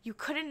 You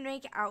couldn't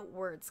make out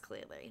words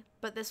clearly,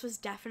 but this was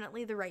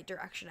definitely the right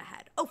direction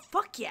ahead. Oh,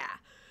 fuck yeah!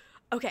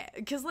 Okay,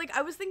 because, like,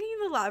 I was thinking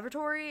the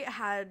lavatory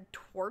had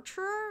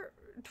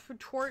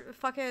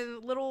fucking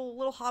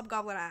little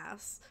hobgoblin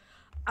ass.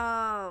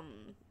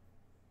 And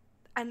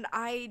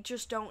I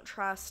just don't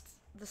trust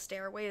the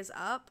stairways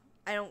up.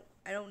 I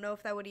don't know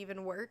if that would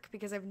even work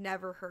because I've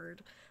never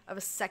heard of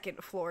a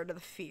second floor to the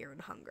fear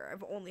and hunger.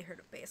 I've only heard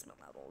of basement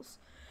levels.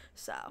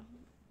 So,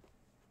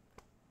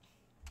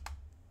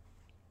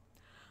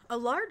 a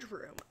large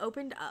room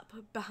opened up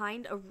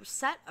behind a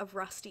set of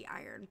rusty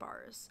iron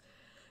bars.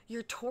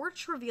 Your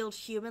torch revealed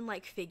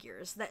human-like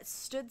figures that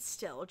stood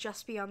still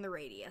just beyond the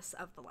radius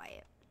of the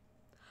light.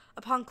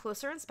 Upon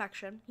closer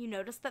inspection, you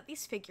noticed that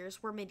these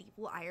figures were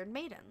medieval iron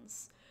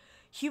maidens.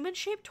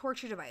 Human-shaped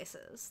torture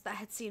devices that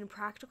had seen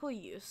practical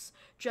use,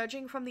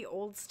 judging from the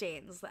old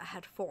stains that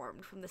had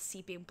formed from the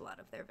seeping blood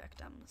of their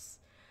victims.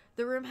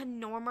 The room had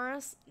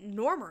numerous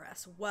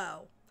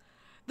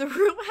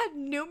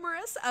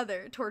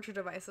other torture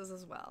devices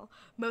as well.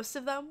 Most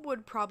of them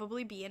would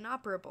probably be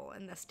inoperable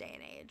in this day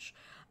and age.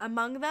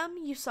 Among them,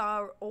 you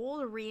saw an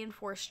old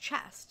reinforced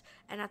chest,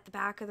 and at the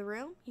back of the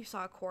room, you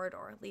saw a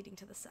corridor leading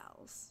to the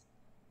cells.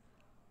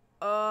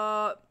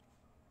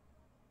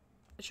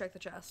 Check the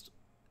chest.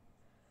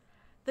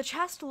 The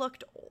chest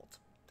looked old.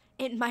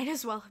 It might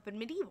as well have been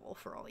medieval,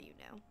 for all you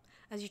knew.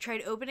 As you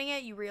tried opening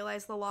it, you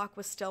realized the lock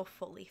was still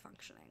fully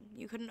functioning.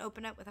 You couldn't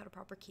open it without a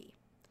proper key.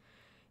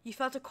 You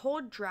felt a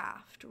cold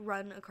draft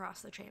run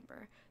across the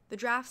chamber. The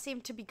draft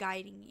seemed to be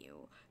guiding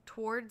you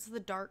towards the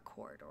dark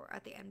corridor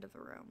at the end of the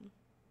room.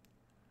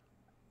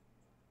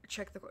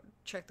 Check the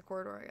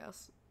corridor, I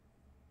guess.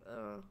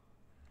 I'm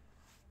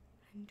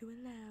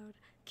doing loud.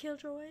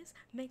 Killjoys,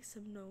 make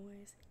some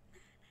noise.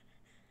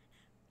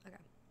 Okay.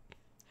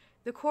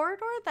 The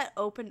corridor that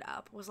opened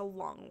up was a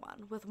long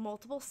one, with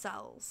multiple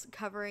cells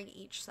covering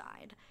each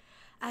side.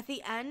 At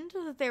the end,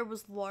 there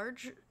was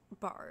large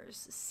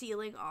bars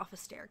sealing off a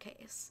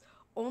staircase.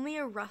 Only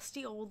a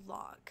rusty old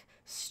log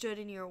stood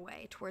in your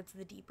way towards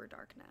the deeper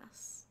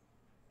darkness.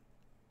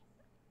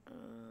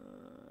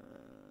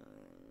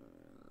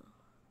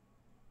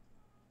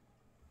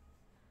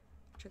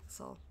 Check this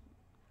all.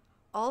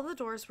 All the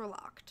doors were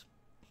locked.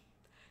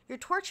 Your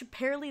torch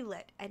barely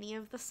lit any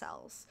of the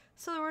cells,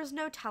 so there was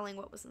no telling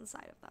what was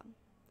inside of them.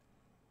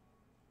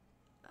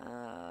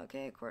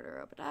 Okay,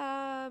 corridor open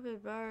up,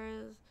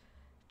 bars.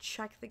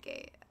 Check the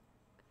gate.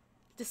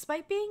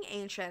 Despite being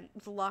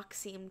ancient, the lock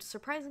seemed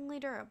surprisingly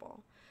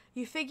durable.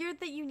 You figured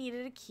that you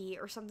needed a key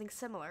or something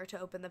similar to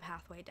open the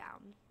pathway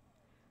down.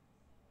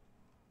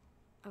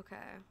 Okay.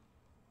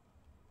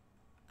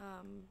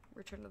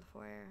 Return to the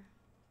foyer.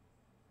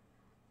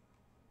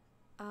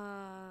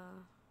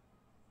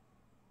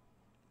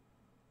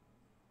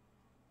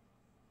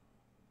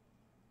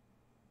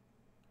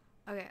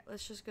 Okay,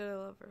 let's just go to the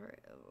laboratory.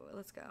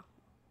 Let's go.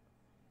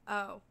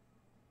 Oh.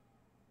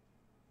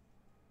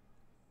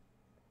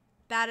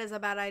 That is a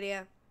bad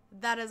idea.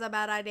 That is a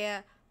bad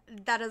idea.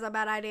 That is a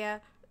bad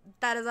idea.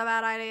 That is a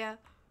bad idea.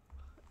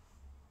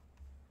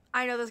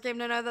 I know this game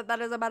to know that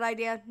that is a bad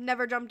idea.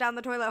 Never jump down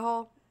the toilet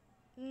hole.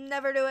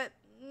 Never do it.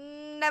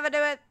 Never do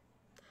it.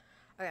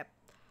 Okay.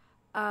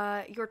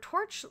 Your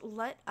torch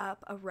lit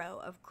up a row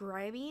of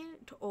grimy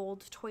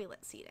old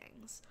toilet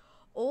seatings.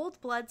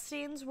 Old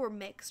bloodstains were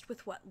mixed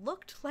with what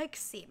looked like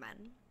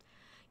semen.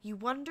 You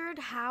wondered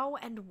how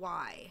and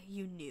why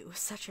you knew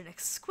such an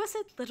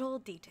exquisite little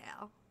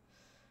detail.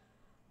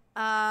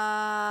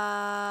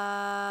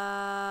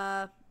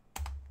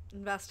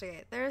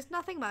 Investigate. There is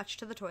nothing much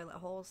to the toilet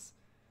holes.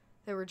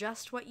 They were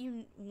just what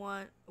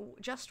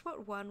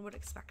one would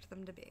expect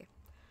them to be.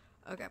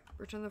 Okay,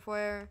 return to the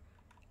foyer.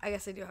 I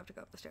guess I do have to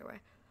go up the stairway.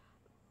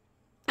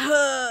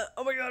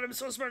 Oh my god, I'm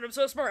so smart, I'm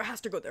so smart. It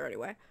has to go there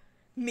anyway.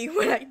 Me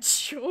when I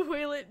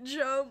toilet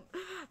jump.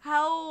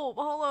 Help,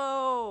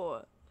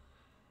 hello.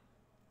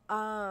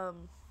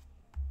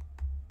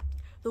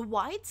 The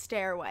wide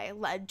stairway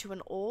led to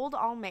an old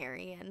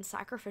Almerian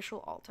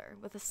sacrificial altar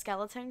with a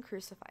skeleton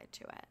crucified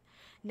to it.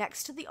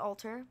 Next to the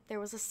altar, there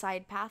was a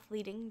side path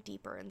leading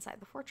deeper inside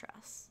the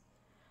fortress.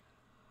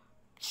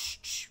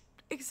 Shh,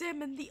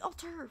 examine the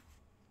altar.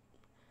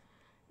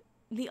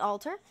 The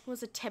altar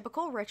was a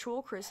typical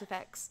ritual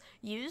crucifix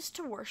used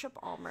to worship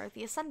Almer,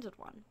 the Ascended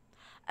One.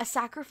 A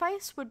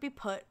sacrifice would be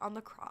put on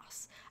the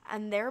cross,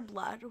 and their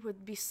blood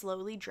would be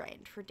slowly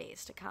drained for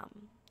days to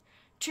come.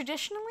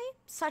 Traditionally,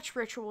 such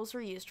rituals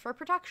were used for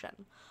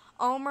protection.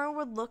 Almer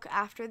would look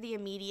after the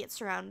immediate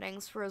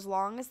surroundings for as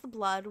long as the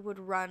blood would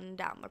run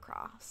down the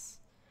cross.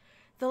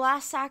 The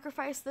last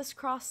sacrifice this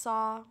cross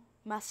saw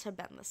must have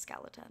been the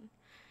skeleton.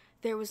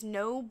 There was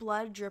no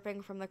blood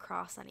dripping from the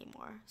cross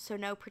anymore, so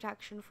no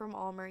protection from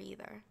Almer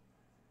either.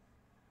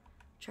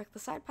 Check the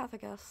side path, I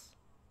guess.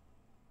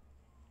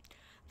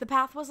 The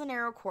path was a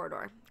narrow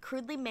corridor,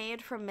 crudely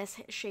made from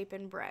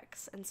misshapen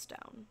bricks and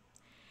stone.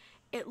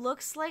 It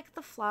looks like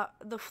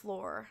the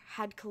floor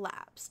had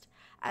collapsed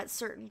at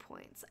certain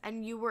points,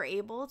 and you were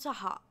able to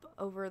hop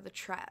over the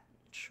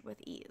trench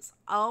with ease.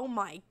 Oh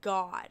my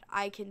god,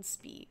 I can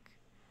speak.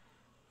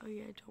 Oh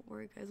yeah, don't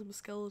worry guys, I'm a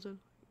skeleton.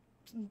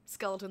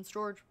 Skeleton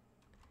storage.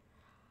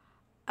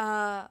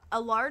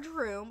 A large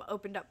room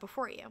opened up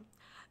before you.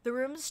 The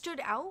room stood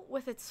out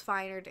with its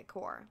finer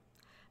decor.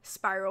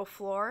 Spiral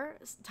floor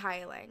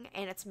tiling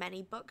and its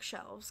many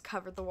bookshelves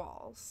covered the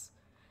walls.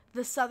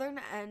 The southern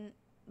end,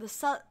 the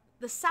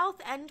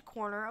south end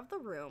corner of the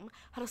room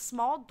had a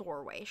small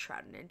doorway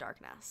shrouded in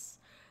darkness.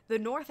 The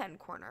north end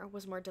corner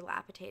was more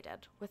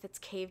dilapidated, with its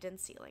caved-in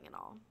ceiling and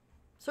all.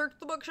 Search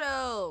the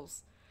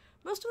bookshelves.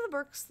 Most of the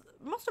books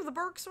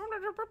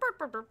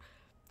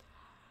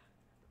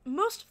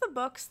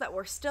that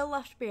were still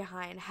left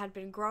behind had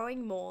been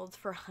growing mold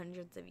for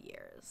hundreds of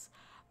years,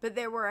 but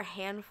there were a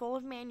handful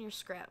of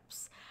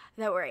manuscripts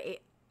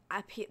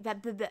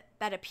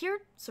that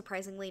appeared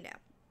surprisingly new.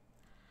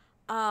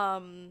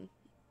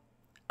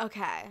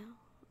 Okay.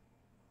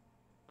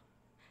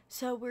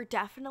 So we're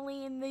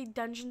definitely in the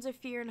Dungeons of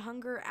Fear and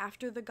Hunger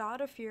after the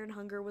God of Fear and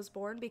Hunger was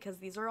born, because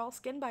these are all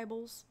skin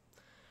Bibles.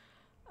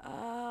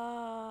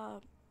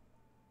 I'll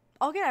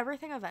get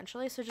everything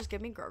eventually, so just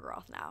give me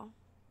Grogroth now.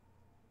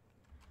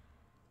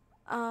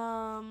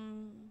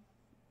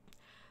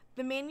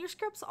 The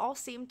manuscripts all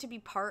seemed to be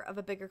part of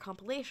a bigger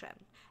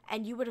compilation,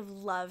 and you would have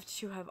loved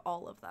to have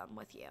all of them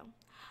with you.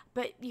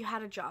 But you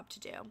had a job to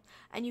do,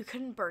 and you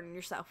couldn't burden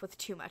yourself with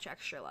too much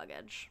extra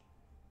luggage.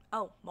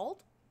 Oh,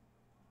 mold?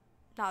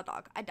 Nah,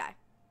 dog, I'd die.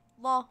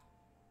 Lol.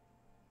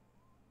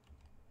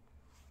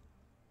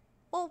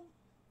 Well,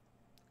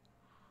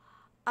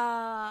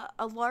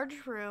 a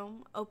large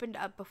room opened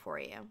up before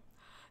you.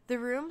 The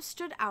room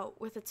stood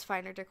out with its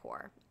finer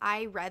decor.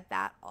 I read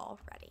that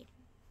already.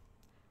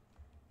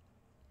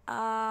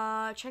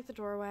 Check the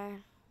doorway.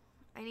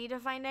 I need to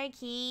find a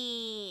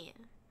key.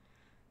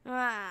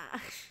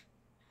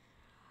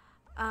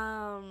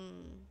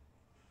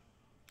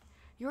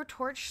 Your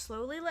torch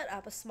slowly lit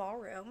up a small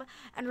room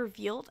and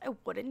revealed a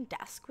wooden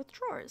desk with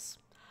drawers.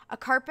 A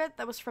carpet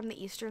that was from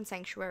the Eastern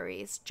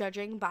sanctuaries,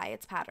 judging by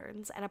its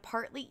patterns, and a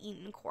partly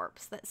eaten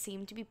corpse that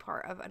seemed to be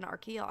part of an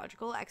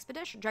archaeological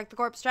expedition. Check the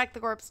corpse, check the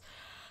corpse.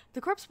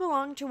 The corpse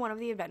belonged to one of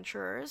the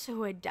adventurers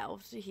who had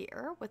delved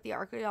here with the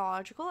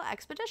archaeological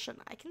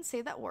expedition. I can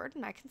say that word,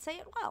 and I can say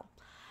it well.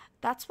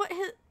 That's what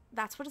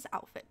his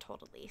outfit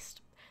told, at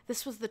least.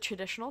 This was the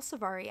traditional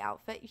Savari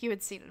outfit you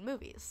had seen in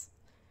movies.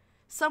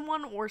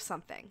 Someone or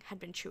something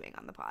had been chewing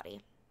on the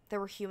body. There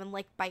were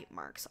human-like bite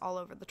marks all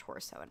over the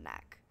torso and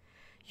neck.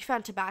 You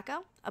found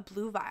tobacco, a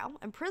blue vial,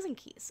 and prison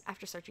keys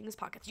after searching his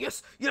pockets.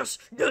 Yes, yes,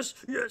 yes,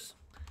 yes.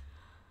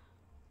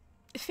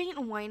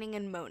 Faint whining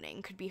and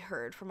moaning could be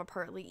heard from the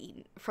partly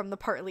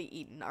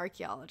eaten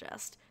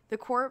archaeologist. The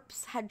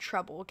corpse had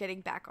trouble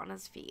getting back on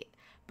his feet,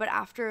 but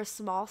after a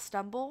small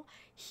stumble,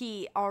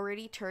 he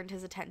already turned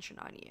his attention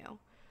on you.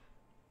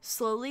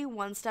 Slowly,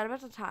 one step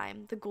at a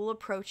time, the ghoul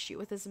approached you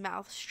with his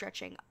mouth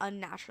stretching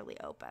unnaturally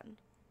open.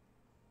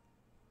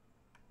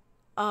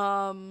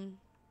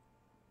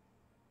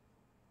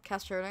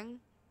 Cast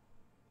hurting?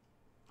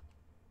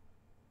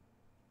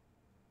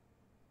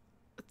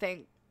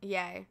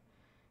 Yay.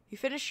 You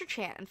finished your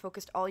chant and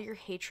focused all your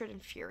hatred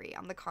and fury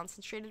on the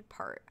concentrated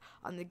part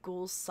on the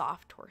ghoul's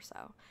soft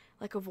torso.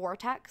 Like a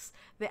vortex,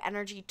 the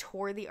energy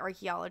tore the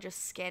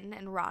archaeologist's skin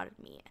and rotted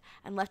meat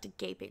and left a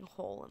gaping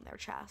hole in their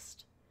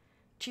chest.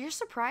 To your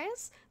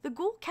surprise, the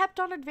ghoul kept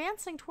on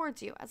advancing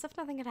towards you as if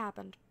nothing had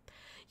happened.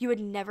 You had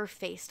never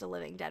faced a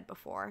living dead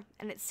before,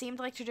 and it seemed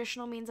like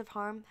traditional means of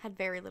harm had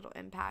very little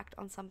impact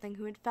on something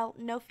who had felt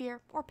no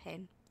fear or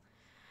pain.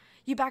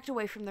 You backed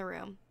away from the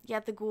room,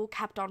 yet the ghoul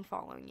kept on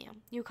following you.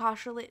 You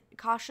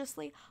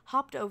cautiously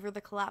hopped over the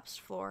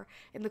collapsed floor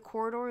in the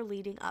corridor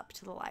leading up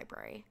to the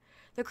library.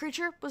 The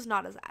creature was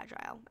not as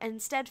agile, and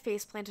instead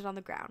face-planted on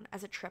the ground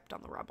as it tripped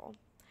on the rubble.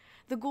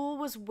 The ghoul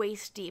was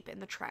waist-deep in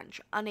the trench,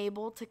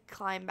 unable to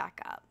climb back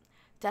up.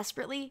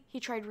 Desperately, he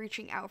tried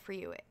reaching out for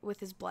you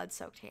with his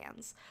blood-soaked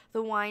hands.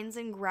 The whines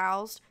and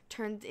growls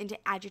turned into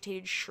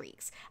agitated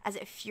shrieks as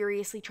it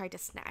furiously tried to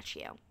snatch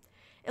you.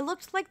 It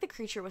looked like the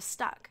creature was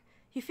stuck.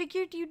 You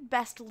figured you'd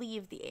best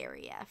leave the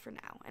area for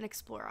now and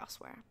explore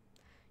elsewhere.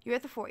 You're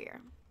at the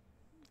foyer.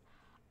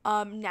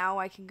 Now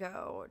I can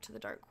go to the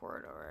dark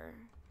corridor.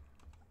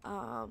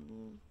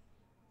 Nothing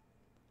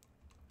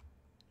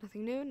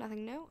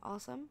new.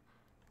 Awesome.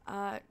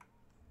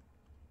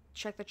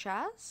 Check the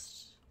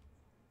chest.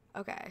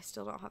 Okay, I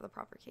still don't have the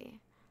proper key.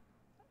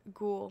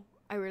 Ghoul,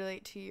 I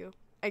relate to you.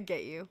 I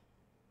get you.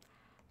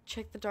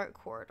 Check the dark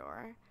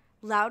corridor.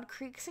 Loud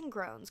creaks and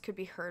groans could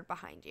be heard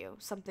behind you.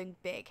 Something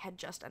big had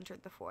just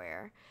entered the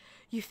foyer.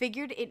 You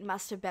figured it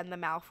must have been the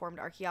malformed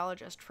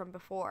archaeologist from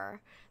before.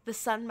 The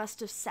sun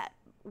must have set,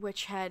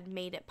 which had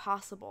made it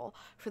possible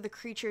for the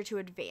creature to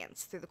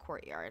advance through the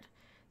courtyard.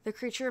 The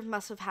creature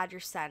must have had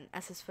your scent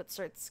as his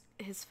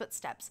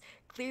footsteps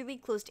clearly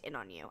closed in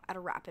on you at a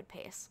rapid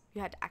pace.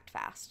 You had to act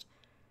fast.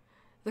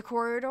 The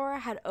corridor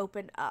had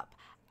opened up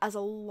as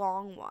a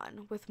long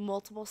one with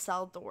multiple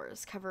cell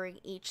doors covering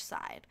each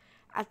side.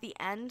 At the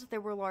end, there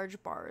were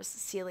large bars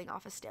sealing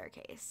off a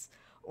staircase.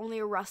 Only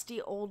a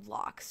rusty old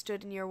lock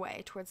stood in your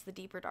way towards the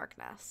deeper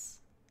darkness.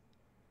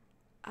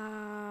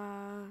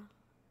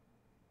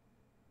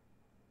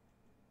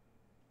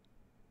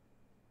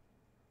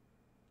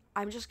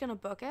 I'm just gonna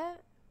book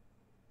it.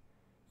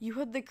 You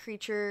heard the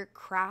creature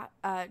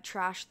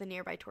trash the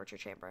nearby torture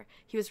chamber.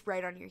 He was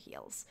right on your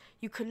heels.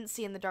 You couldn't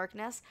see in the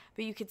darkness,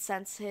 but you could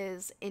sense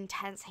his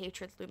intense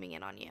hatred looming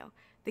in on you.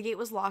 The gate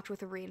was locked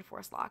with a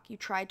reinforced lock. You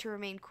tried to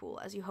remain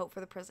cool as you hoped for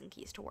the prison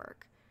keys to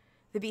work.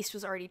 The beast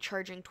was already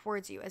charging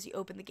towards you as you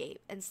opened the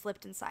gate and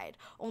slipped inside,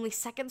 only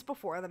seconds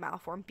before the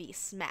malformed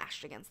beast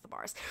smashed against the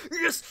bars.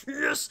 Yes,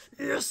 yes,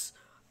 yes!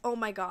 Oh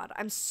my god,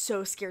 I'm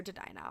so scared to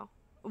die now.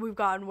 We've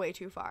gone way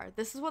too far.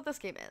 This is what this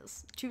game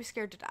is. Too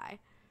scared to die.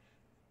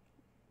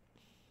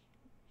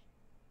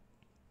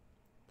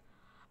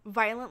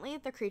 Violently,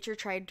 the creature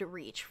tried to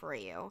reach for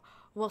you,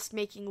 whilst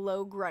making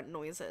low grunt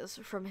noises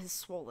from his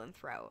swollen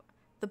throat.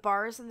 The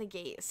bars and the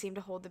gate seemed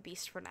to hold the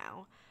beast for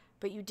now,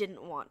 but you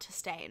didn't want to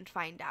stay and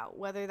find out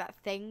whether that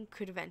thing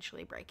could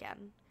eventually break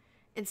in.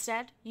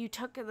 Instead, you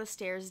took the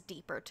stairs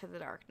deeper to the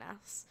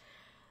darkness.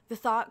 The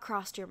thought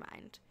crossed your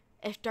mind.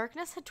 If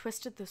darkness had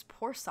twisted those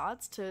poor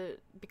sods to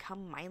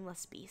become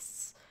mindless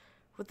beasts,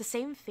 would the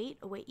same fate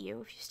await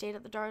you if you stayed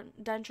at the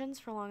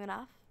dungeons for long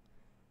enough?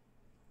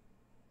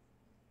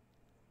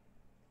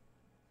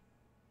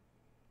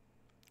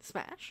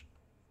 Smash.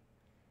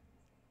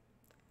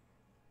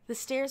 The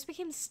stairs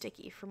became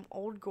sticky from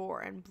old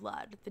gore and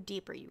blood the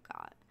deeper you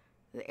got.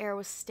 The air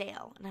was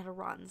stale and had a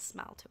rotten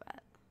smell to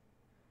it.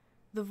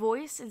 The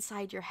voice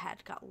inside your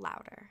head got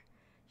louder.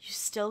 You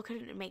still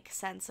couldn't make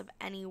sense of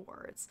any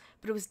words,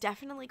 but it was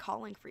definitely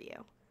calling for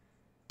you.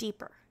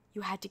 Deeper.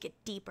 You had to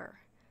get deeper.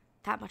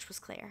 That much was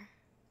clear.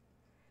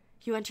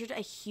 You entered a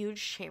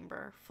huge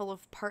chamber full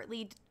of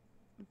partly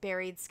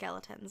buried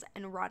skeletons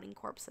and rotting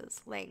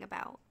corpses laying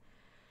about.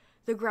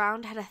 The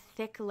ground had a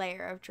thick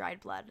layer of dried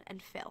blood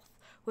and filth,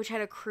 which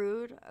had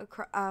accrued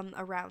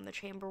around the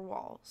chamber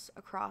walls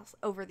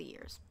over the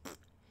years.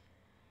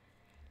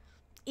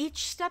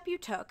 Each step you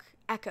took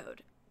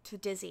echoed to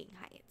dizzying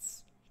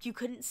heights. You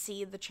couldn't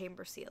see the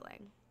chamber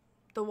ceiling.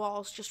 The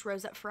walls just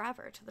rose up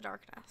forever to the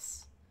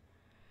darkness.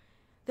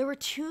 There were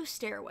 2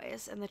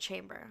 stairways in the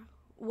chamber.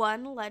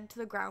 One led to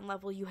the ground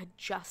level you had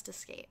just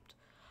escaped,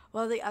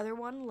 while the other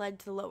one led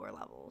to the lower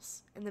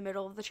levels. In the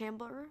middle of the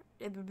chamber,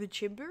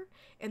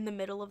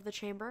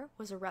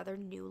 was a rather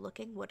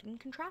new-looking wooden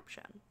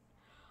contraption.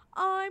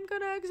 I'm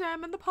gonna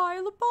examine the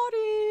pile of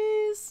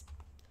bodies.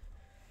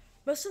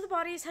 Most of the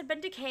bodies had been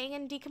decaying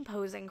and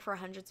decomposing for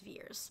hundreds of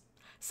years.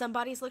 Some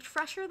bodies looked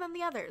fresher than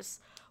the others,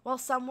 while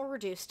some were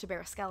reduced to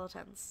bare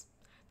skeletons.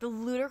 The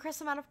ludicrous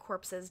amount of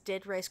corpses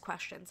did raise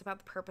questions about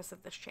the purpose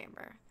of this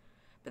chamber.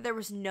 But there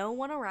was no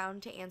one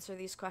around to answer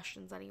these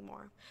questions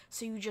anymore,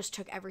 so you just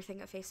took everything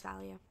at face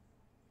value.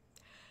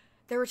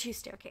 There were 2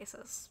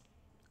 staircases.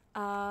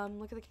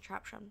 Look at the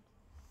contraption.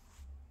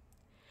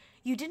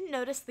 You didn't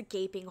notice the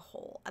gaping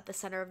hole at the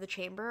center of the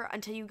chamber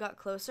until you got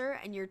closer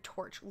and your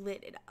torch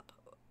lit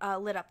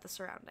up the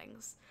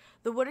surroundings.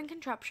 The wooden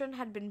contraption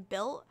had been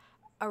built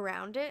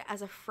around it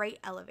as a freight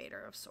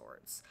elevator of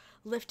sorts,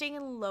 lifting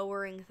and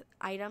lowering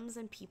items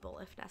and people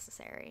if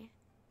necessary.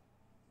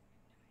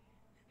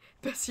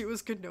 Bessie, it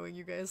was good knowing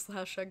you guys,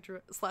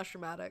 slash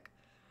dramatic.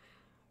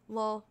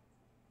 Lol.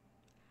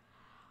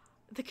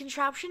 The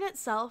contraption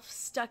itself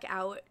stuck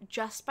out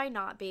just by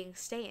not being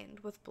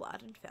stained with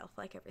blood and filth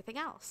like everything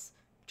else.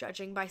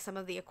 Judging by some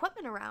of the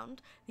equipment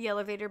around, the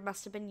elevator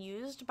must have been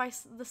used by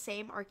the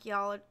same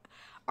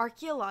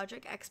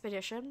archaeologic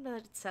expedition that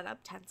had set up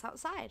tents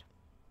outside.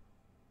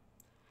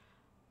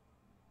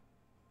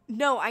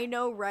 No, I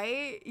know,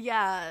 right?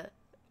 Yeah.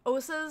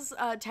 Osa's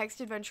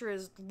text adventure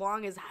is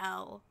long as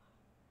hell.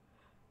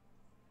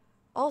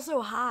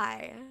 Also,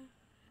 hi.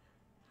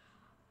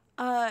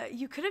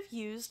 You could have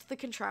used the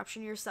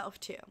contraption yourself,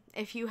 too,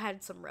 if you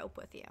had some rope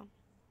with you.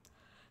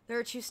 There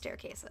are 2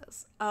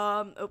 staircases.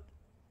 Yeah,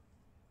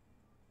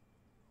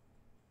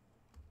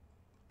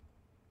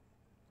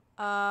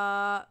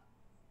 I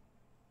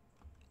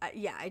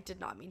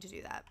did not mean to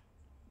do that.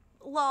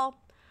 Lol.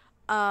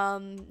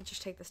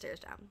 Just take the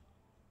stairs down.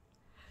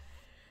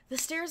 The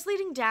stairs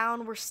leading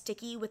down were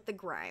sticky with the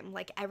grime,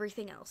 like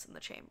everything else in the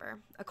chamber.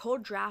 A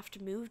cold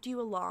draft moved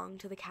you along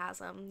to the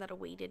chasm that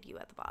awaited you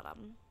at the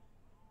bottom.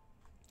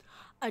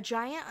 A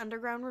giant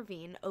underground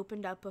ravine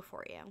opened up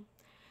before you.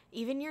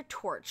 Even your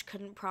torch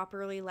couldn't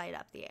properly light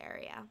up the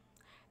area.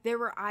 There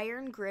were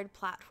iron grid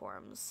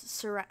platforms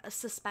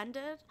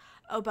suspended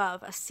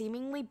above a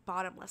seemingly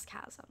bottomless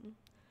chasm.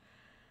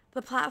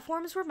 The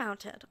platforms were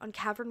mounted on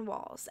cavern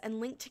walls and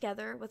linked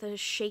together with a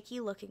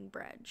shaky-looking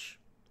bridge.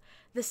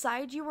 The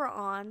side you were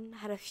on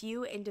had a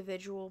few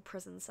individual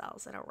prison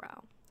cells in a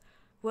row.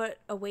 What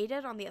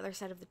awaited on the other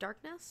side of the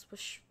darkness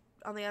was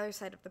on the other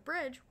side of the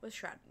bridge was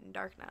shrouded in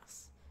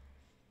darkness.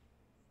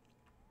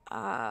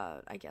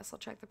 I guess I'll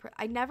check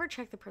I never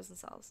check the prison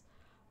cells.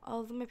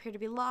 All of them appear to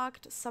be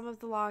locked. Some of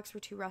the locks were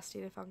too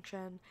rusty to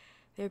function.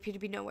 There appear to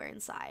be nowhere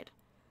inside.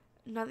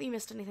 Not that you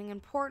missed anything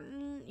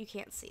important, you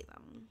can't see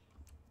them.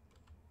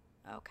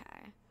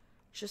 Okay.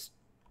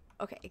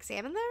 Okay,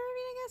 examine the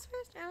ravine, I guess,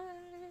 first.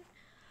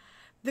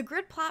 The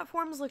grid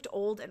platforms looked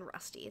old and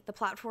rusty. The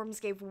platforms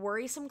gave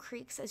worrisome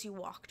creaks as you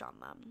walked on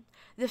them.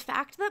 The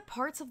fact that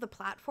parts of the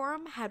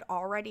platform had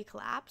already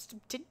collapsed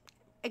didn't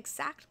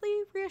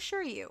exactly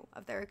reassure you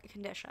of their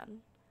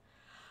condition.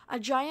 A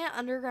giant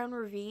underground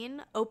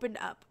ravine opened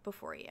up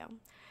before you.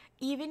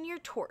 Even your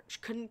torch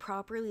couldn't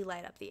properly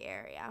light up the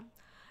area.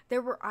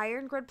 There were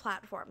iron grid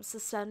platforms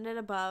suspended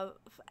above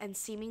and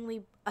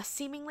seemingly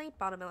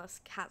bottomless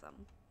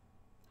chasm.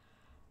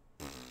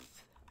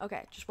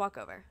 Okay, just walk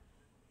over.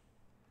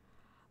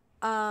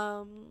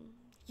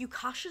 You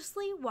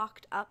cautiously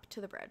walked up to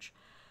the bridge.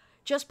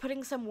 Just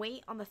putting some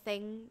weight on the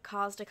thing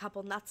caused a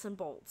couple nuts and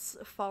bolts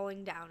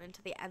falling down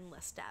into the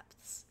endless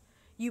depths.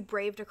 You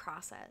braved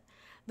across it.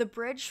 The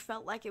bridge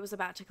felt like it was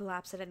about to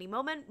collapse at any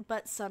moment,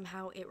 but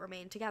somehow it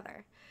remained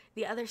together.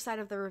 The other side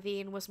of the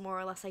ravine was more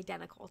or less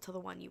identical to the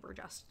one you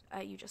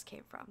just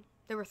came from.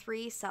 There were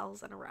 3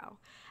 cells in a row.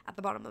 At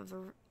the bottom of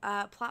the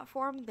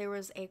platform, there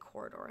was a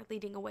corridor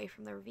leading away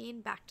from the ravine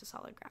back to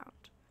solid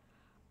ground.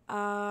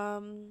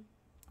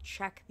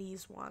 Check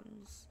these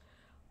ones.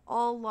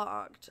 All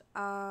logged.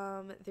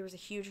 There was a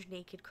huge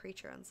naked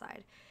creature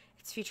inside.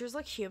 Its features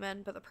look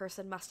human, but the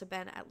person must have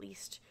been at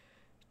least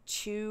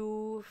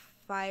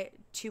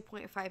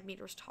 2.5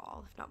 meters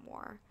tall, if not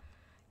more.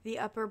 The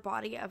upper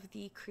body of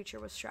the creature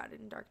was shrouded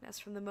in darkness.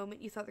 From the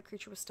moment you thought the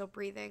creature was still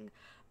breathing,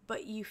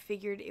 but you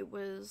figured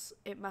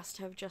it must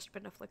have just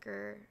been a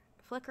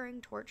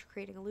flickering torch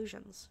creating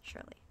illusions,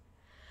 surely.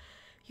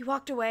 You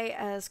walked away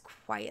as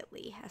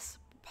quietly as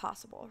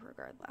possible,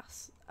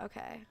 regardless.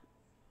 Okay.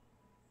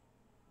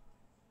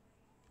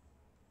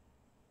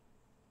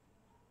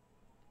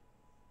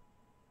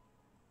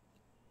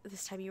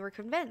 This time you were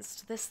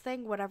convinced. This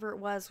thing, whatever it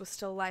was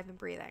still alive and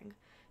breathing.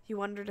 You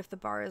wondered if the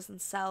bars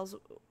and cells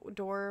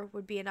door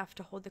would be enough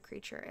to hold the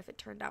creature if it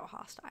turned out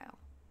hostile.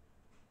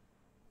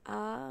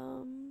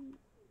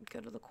 Go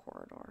to the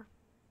corridor.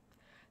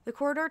 The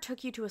corridor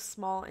took you to a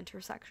small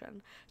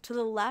intersection. To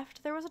the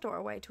left, there was a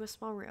doorway to a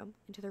small room,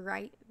 and to the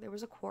right, there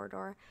was a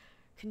corridor,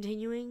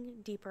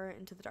 continuing deeper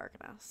into the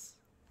darkness.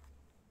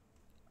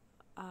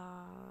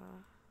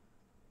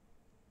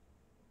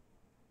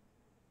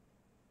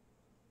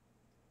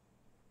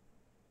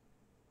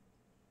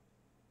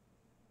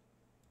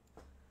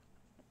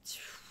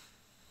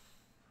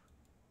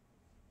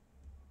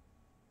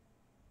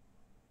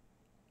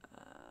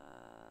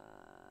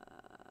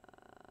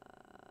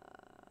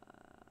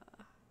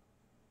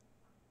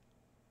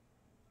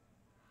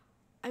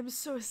 I'm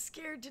so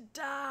scared to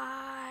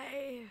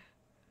die.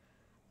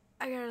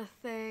 I gotta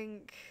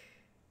think.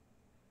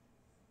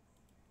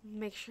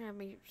 Make sure I have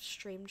my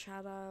stream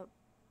chat up.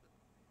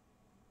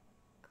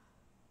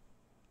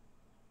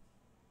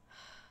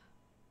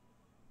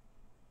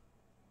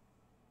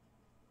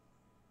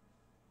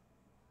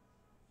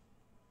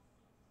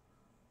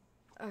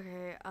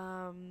 Okay,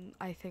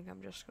 I think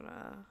I'm just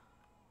gonna...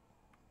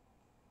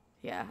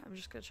 Yeah, I'm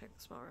just gonna check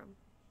the small room.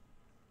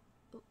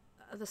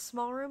 The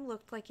small room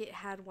looked like it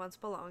had once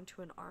belonged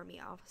to an army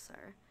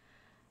officer.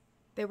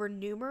 There were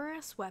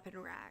numerous weapon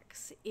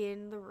racks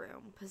in the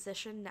room,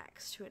 positioned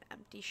next to an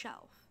empty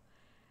shelf.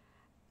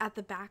 At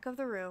the back of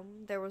the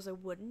room, there was a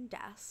wooden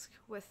desk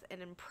with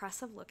an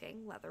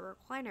impressive-looking leather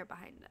recliner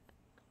behind it.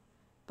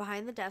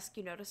 Behind the desk,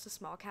 you noticed a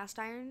small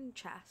cast-iron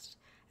chest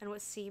and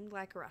what seemed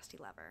like a rusty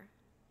lever.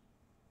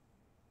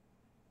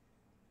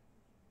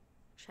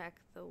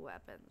 Check the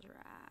weapons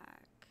rack.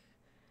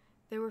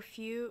 There were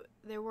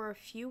a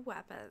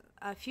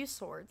few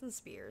swords and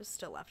spears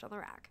still left on the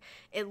rack.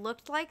 It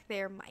looked like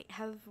there might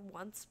have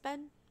once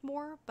been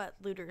more, but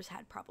looters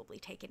had probably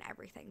taken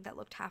everything that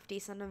looked half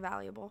decent and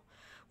valuable.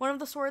 One of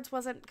the swords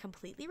wasn't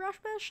completely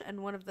rushbish,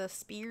 and one of the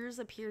spears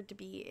appeared to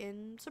be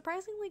in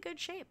surprisingly good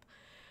shape.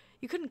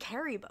 You couldn't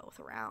carry both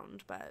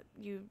around, but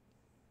you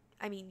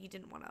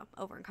didn't want to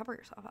over-encumber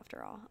yourself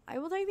after all. I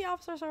will take the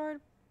officer's sword.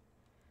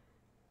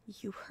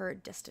 You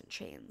heard distant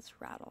chains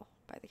rattle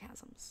by the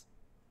chasms.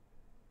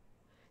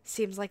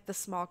 Seems like the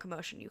small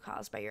commotion you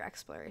caused by your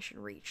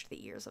exploration reached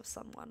the ears of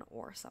someone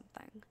or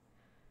something.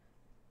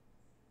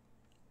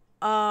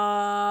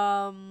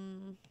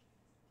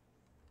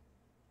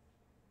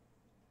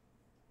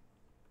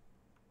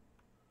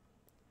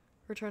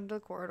 Return to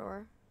the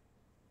corridor.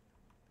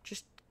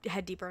 Just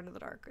head deeper into the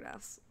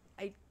darkness.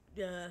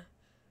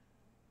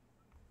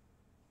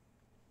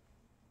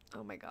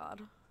 Oh my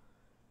god.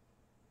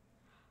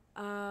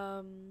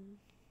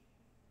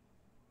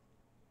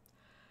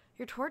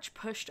 Your torch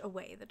pushed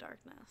away the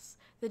darkness.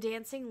 The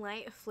dancing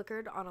light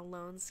flickered on a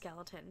lone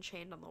skeleton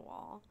chained on the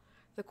wall.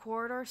 The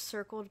corridor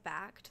circled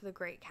back to the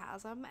great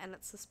chasm and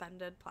its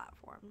suspended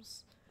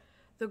platforms.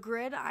 The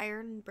grid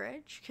iron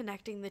bridge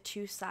connecting the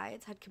two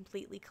sides had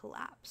completely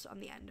collapsed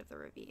on the end of the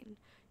ravine.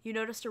 You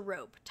noticed a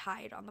rope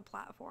tied on the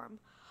platform.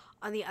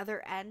 On the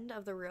other end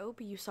of the rope,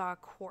 you saw a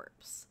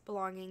corpse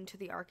belonging to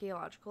the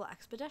archaeological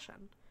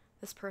expedition.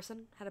 This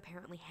person had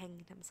apparently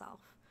hanged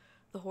himself.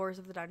 The horrors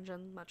of the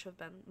dungeon must have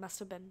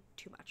been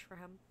too much for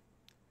him.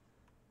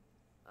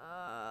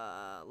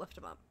 Lift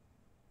him up.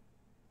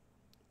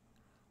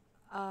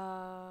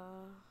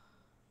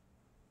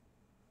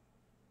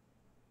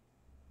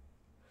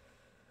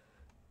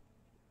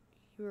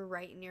 You were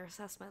right in your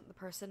assessment. The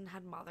person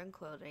had modern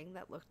clothing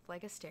that looked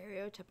like a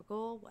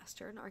stereotypical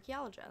Western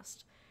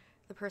archaeologist.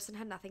 The person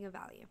had nothing of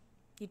value.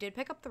 You did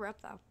pick up the rope,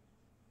 though.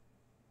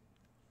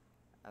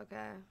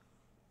 Okay.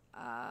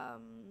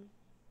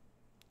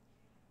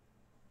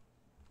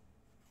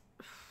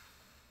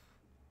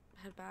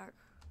 Head back.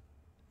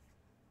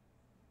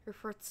 Your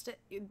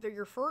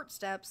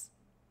footsteps.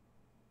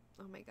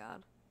 Oh my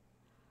god.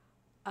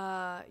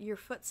 Your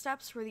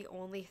footsteps were the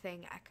only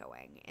thing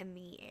echoing in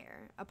the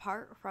air,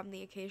 apart from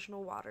the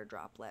occasional water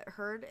droplet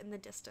heard in the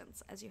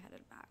distance as you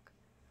headed back.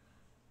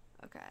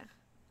 Okay.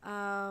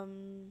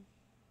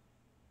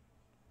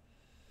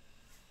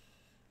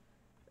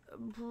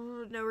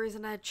 No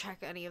reason to check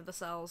any of the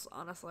cells,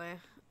 honestly.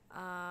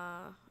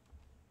 Go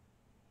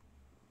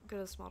to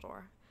the small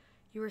door.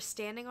 You were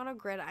standing on a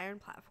gridiron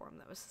platform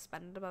that was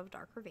suspended above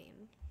dark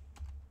ravine.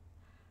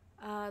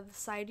 The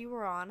side you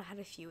were on had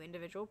a few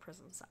individual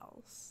prison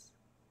cells.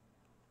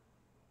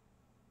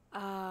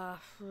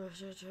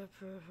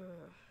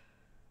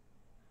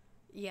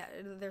 Yeah,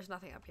 there's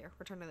nothing up here.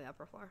 Return to the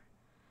upper floor.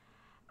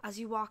 As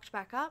you walked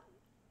back up,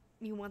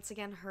 you once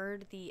again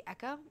heard the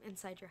echo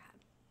inside your head.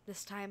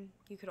 This time,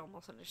 you could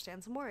almost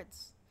understand some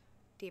words.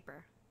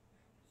 Deeper.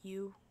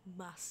 You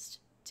must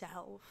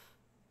delve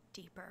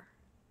deeper.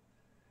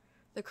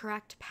 The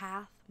correct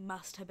path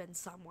must have been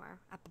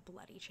somewhere at the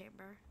bloody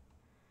chamber.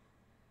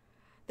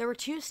 There were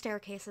 2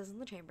 staircases in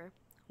the chamber.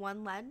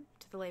 One led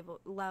to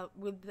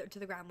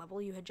the ground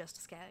level you had just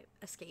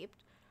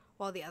escaped,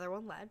 while the other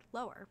one led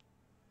lower.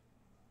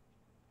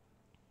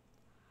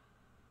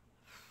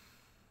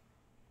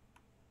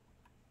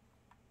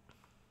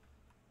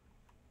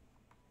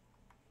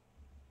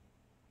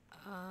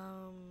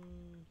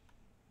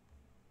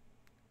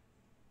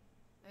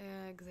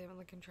 Examine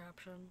the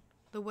contraption.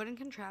 The wooden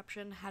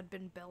contraption had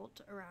been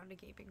built around a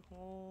gaping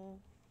hole.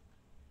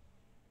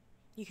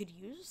 You could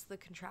use the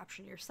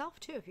contraption yourself,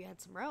 too, if you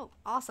had some rope.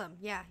 Awesome.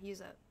 Yeah,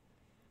 use it.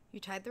 You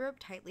tied the rope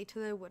tightly to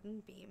the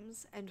wooden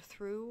beams and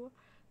threw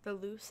the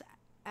loose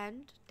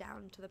end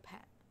down to the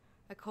pit.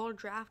 A cold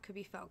draft could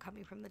be felt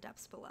coming from the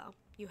depths below.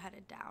 You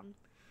headed down.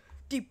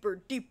 Deeper,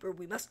 deeper,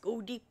 we must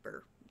go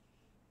deeper.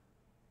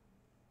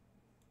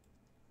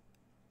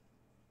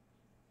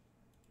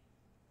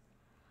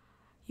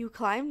 You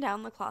climbed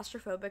down the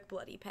claustrophobic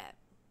bloody pit.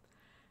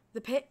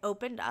 The pit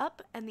opened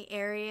up, and the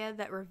area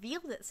that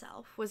revealed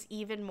itself was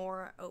even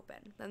more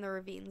open than the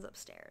ravines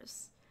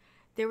upstairs.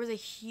 There was a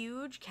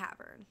huge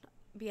cavern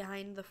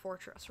behind the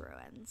fortress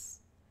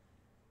ruins.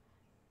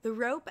 The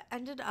rope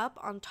ended up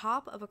on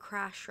top of a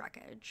crashed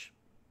wreckage.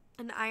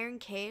 An iron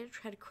cage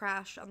had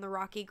crashed on the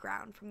rocky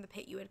ground from the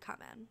pit you had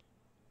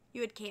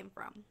came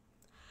from.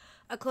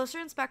 A closer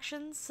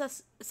inspection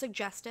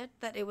suggested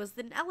that it was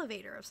an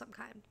elevator of some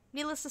kind.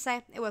 Needless to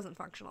say, it wasn't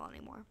functional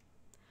anymore.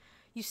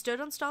 You stood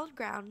on solid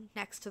ground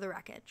next to the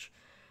wreckage.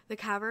 The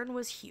cavern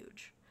was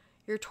huge.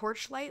 Your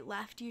torchlight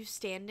left you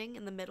standing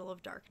in the middle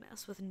of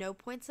darkness, with no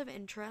points of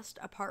interest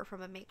apart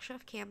from a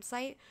makeshift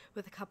campsite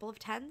with a couple of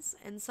tents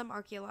and some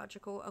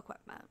archaeological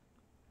equipment.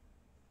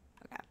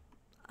 Okay.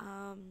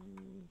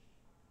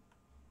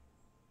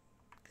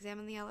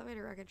 Examine the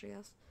elevator wreckage, I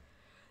guess.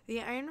 The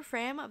iron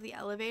frame of the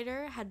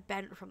elevator had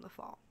bent from the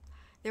fall.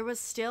 There was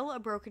still a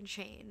broken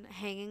chain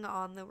hanging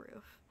on the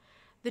roof.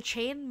 The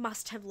chain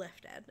must have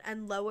lifted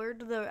and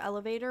lowered the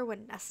elevator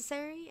when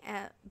necessary,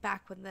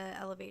 back when the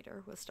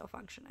elevator was still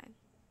functioning.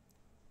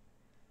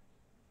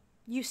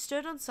 You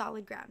stood on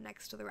solid ground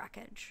next to the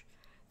wreckage.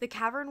 The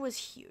cavern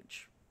was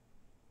huge.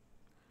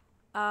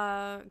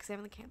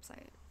 Examine the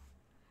campsite.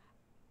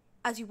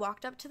 As you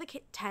walked up to the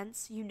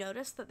tents, you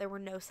noticed that there were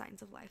no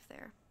signs of life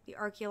there. The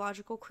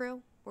archaeological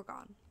crew were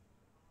gone.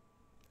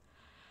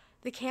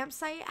 The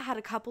campsite had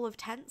a couple of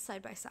tents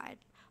side by side,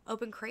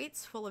 open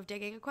crates full of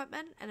digging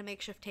equipment, and a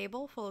makeshift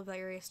table full of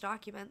various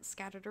documents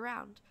scattered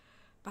around.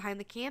 Behind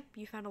the camp,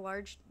 you found a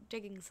large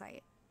digging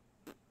site.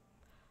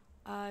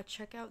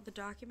 Check out the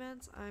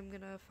documents. I'm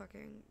gonna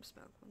fucking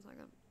smoke 1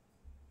 second.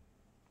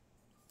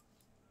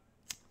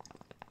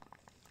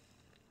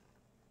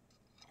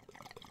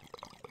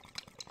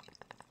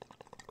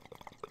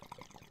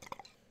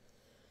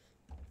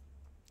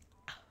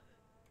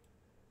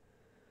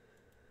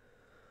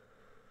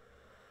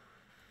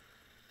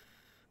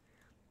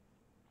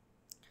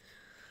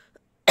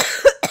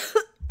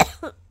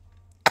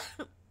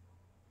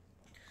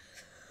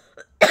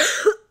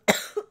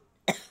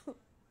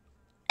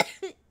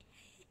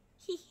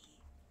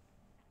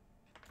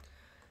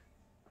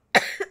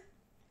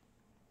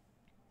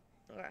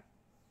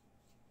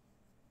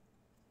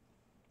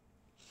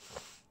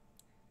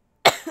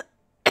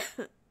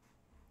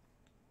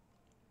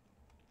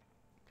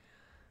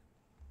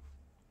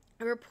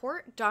 A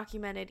report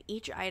documented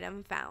each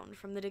item found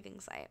from the digging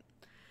site.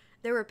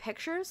 There were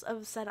pictures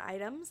of said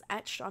items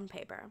etched on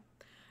paper.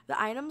 The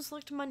items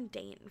looked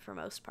mundane for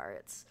most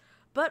parts,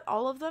 but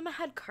all of them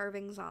had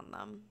carvings on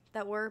them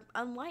that were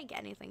unlike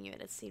anything you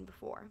had seen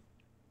before.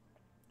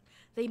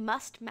 They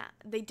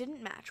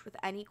didn't match with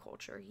any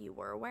culture you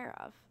were aware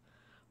of.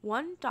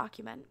 One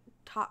document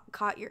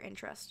caught your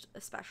interest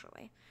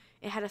especially.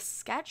 It had a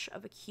sketch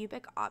of a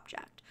cubic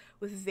object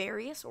with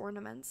various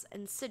ornaments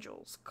and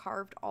sigils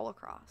carved all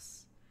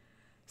across.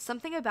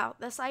 Something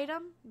about this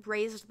item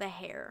raised the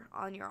hair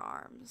on your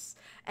arms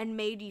and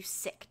made you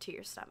sick to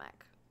your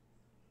stomach.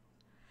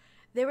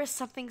 There was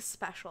something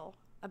special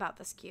about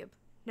this cube,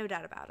 no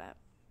doubt about it.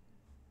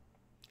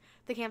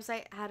 The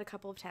campsite had a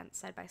couple of tents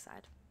side by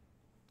side.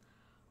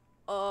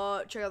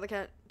 Check out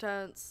the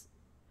tents.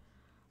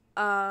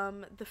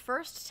 The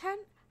first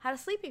tent had a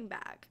sleeping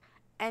bag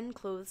and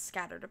clothes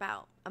scattered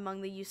about.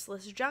 Among the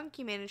useless junk,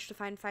 you managed to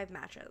find 5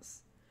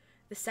 matches.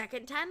 The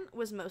second tent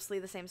was mostly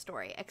the same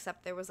story,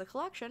 except there was a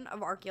collection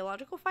of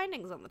archaeological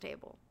findings on the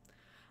table.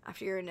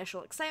 After your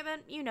initial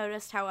excitement, you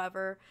noticed,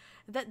 however,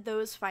 that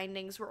those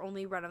findings were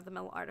only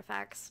run-of-the-mill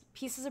artifacts,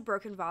 pieces of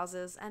broken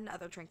vases, and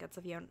other trinkets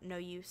of no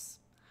use.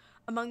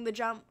 Among the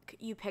junk,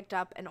 you picked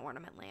up an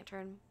ornament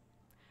lantern.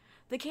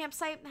 The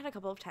campsite had a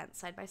couple of tents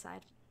side by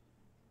side.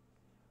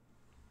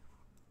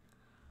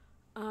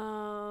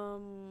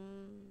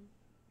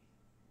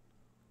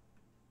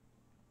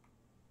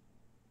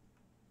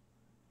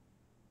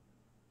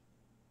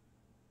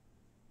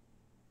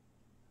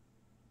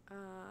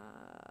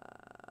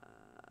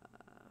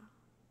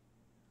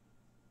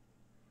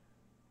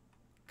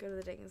 Go to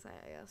the digging site,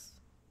 I guess.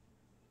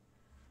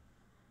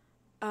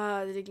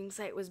 The digging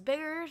site was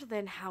bigger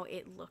than how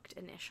it looked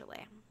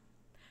initially.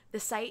 The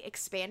site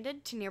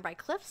expanded to nearby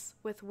cliffs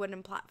with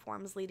wooden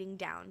platforms leading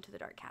down to the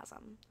dark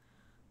chasm.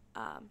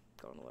 Go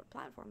on the wooden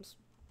platforms.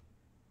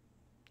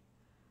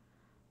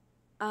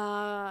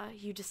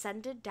 You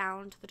descended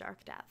down to the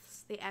dark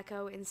depths. The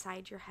echo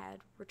inside your head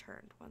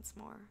returned once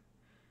more.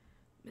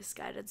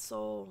 Misguided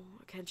soul,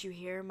 can't you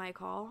hear my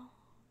call?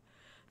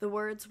 The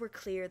words were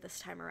clear this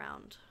time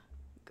around.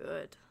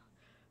 Good.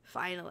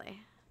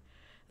 Finally.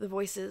 The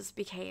voices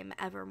became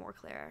ever more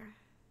clear.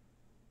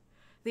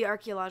 The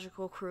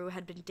archaeological crew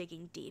had been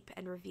digging deep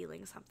and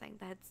revealing something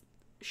that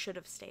should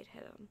have stayed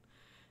hidden.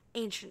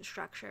 Ancient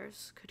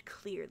structures could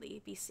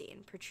clearly be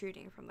seen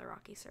protruding from the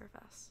rocky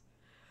surface.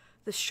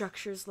 The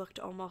structures looked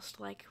almost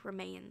like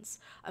remains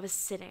of a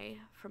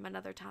city from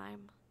another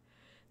time.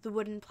 The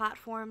wooden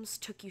platforms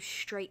took you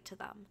straight to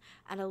them,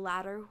 and a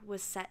ladder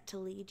was set to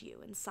lead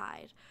you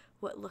inside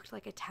what looked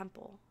like a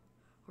temple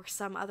or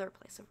some other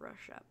place of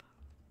worship.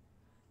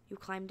 You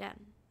climbed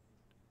in.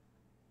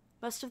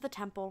 Most of the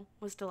temple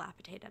was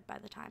dilapidated by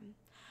the time,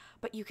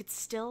 but you could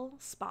still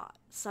spot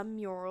some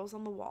murals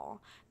on the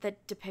wall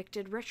that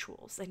depicted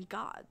rituals and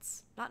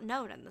gods not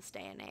known in this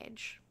day and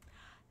age.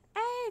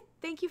 Hey,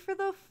 thank you for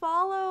the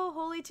follow,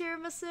 Holy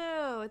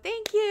Tiramisu.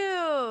 Thank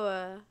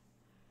you.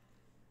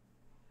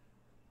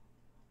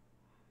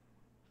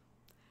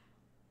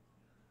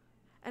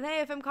 And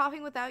hey, if I'm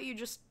coughing without you,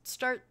 just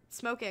start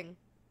smoking.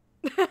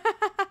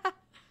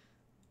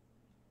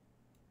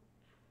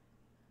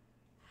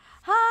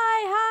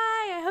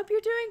 Hi, I hope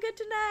you're doing good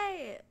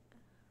tonight.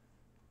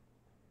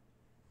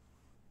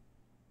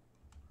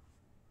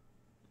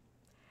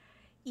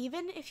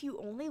 Even if you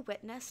only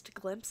witnessed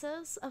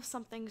glimpses of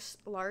something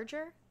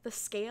larger, the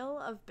scale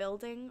of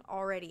building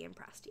already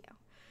impressed you.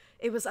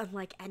 It was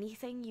unlike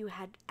anything you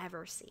had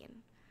ever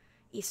seen.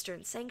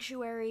 Eastern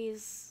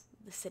sanctuaries,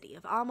 the city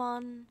of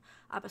Ammon,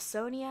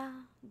 Abyssonia,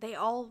 they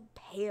all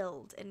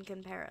paled in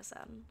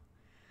comparison.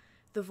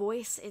 The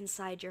voice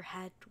inside your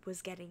head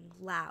was getting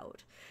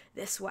loud.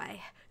 This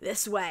way,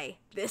 this way,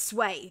 this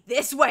way,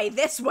 this way,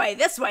 this way,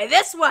 this way,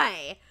 this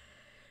way!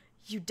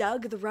 You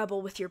dug the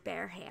rubble with your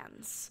bare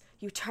hands.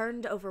 You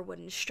turned over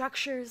wooden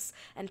structures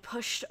and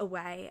pushed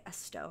away a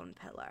stone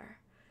pillar.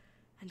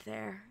 And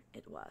there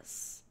it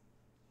was.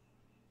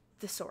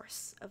 The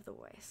source of the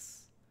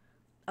voice.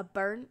 A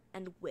burnt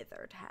and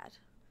withered head.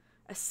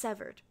 A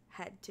severed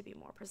head, to be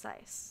more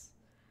precise.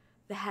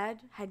 The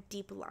head had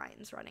deep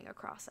lines running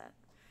across it.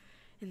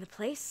 In the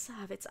place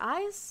of its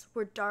eyes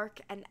were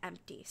dark and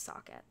empty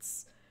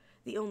sockets.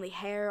 The only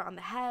hair on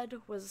the head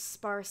was a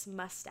sparse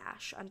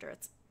mustache under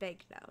its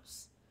big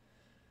nose.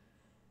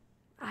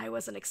 I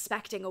wasn't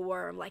expecting a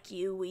worm like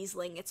you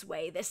weaseling its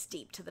way this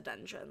deep to the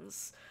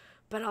dungeons,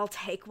 but I'll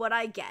take what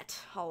I get.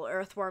 All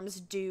earthworms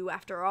do,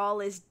 after all,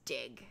 is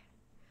dig.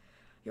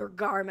 Your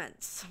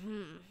garments,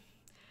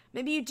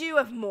 Maybe you do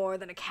have more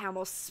than a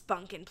camel's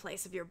spunk in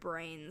place of your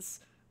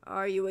brains.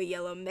 Are you a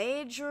yellow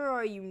mage, or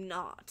are you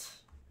not?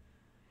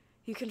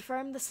 You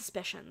confirmed the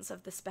suspicions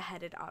of this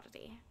beheaded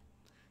oddity.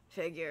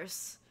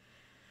 Figures.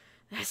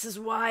 This is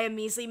why a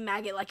measly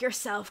maggot like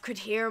yourself could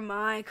hear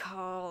my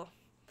call.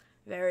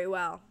 Very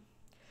well.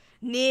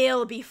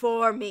 Kneel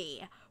before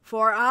me,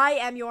 for I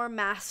am your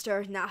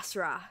master,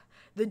 Nasra,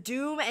 the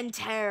doom and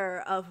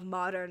terror of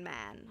modern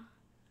man.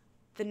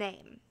 The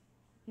name,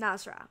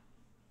 Nasra.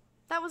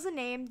 That was a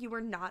name you were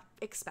not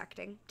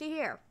expecting to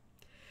hear.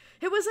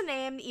 It was a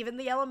name even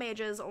the Yellow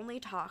Mages only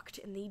talked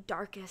in the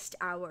darkest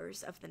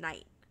hours of the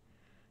night.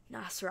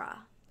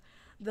 Nasra,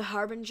 the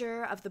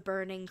harbinger of the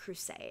burning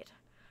crusade.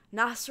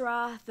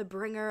 Nasra, the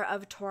bringer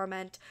of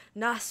torment.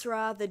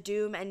 Nasra, the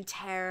doom and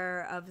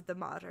terror of the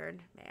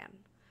modern man.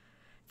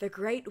 The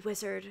great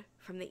wizard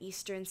from the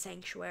eastern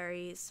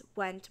sanctuaries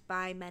went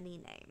by many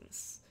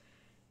names.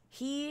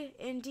 He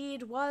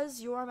indeed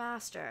was your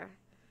master,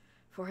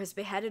 for this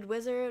beheaded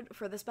wizard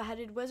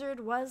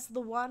was the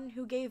one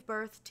who gave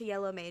birth to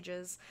yellow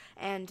mages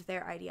and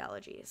their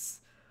ideologies.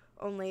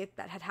 Only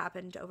that had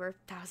happened over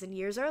 1,000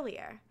 years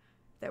earlier.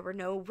 There were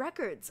no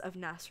records of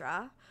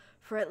Nasra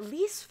for at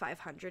least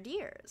 500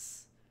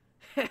 years.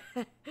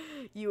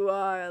 You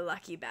are a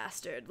lucky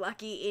bastard,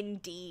 lucky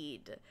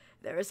indeed.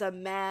 There is a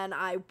man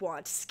I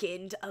want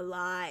skinned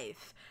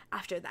alive.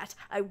 After that,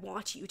 I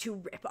want you to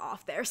rip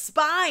off their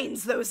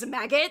spines, those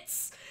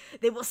maggots.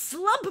 They will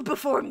slump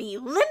before me,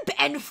 limp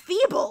and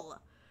feeble.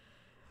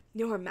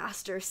 Your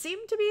master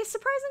seemed to be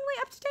surprisingly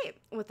up to date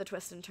with the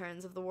twists and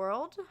turns of the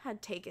world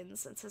had taken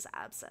since his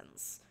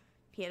absence.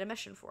 He had a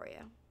mission for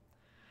you.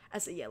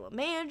 As a yellow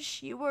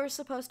mage, you were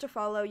supposed to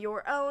follow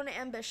your own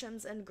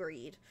ambitions and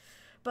greed.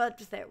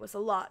 But there was a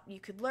lot you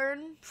could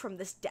learn from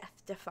this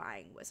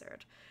death-defying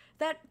wizard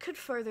that could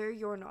further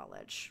your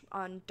knowledge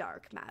on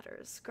dark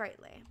matters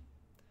greatly.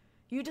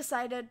 You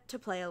decided to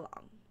play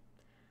along.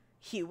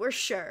 You were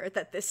sure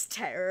that this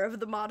terror of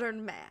the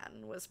modern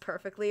man was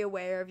perfectly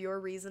aware of your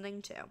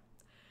reasoning too.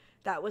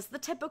 That was the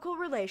typical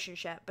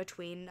relationship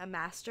between a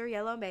master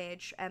yellow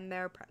mage and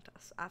their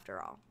apprentice,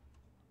 after all.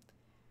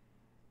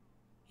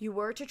 You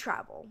were to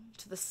travel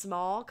to the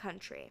small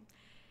country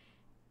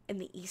in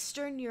the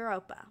Eastern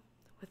Europa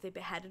with a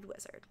beheaded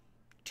wizard,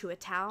 to a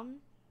town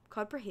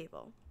called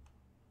Prehevel.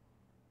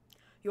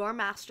 Your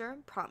master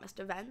promised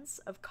events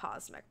of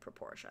cosmic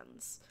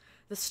proportions.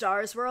 The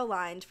stars were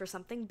aligned for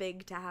something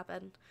big to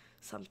happen,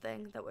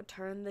 something that would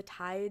turn the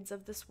tides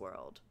of this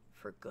world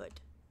for good.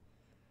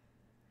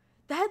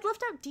 The head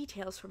left out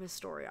details from his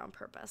story on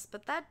purpose,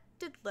 but that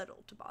did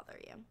little to bother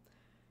you.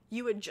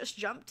 You had just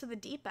jumped to the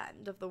deep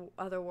end of the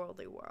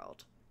otherworldly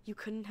world. You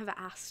couldn't have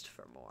asked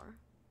for more.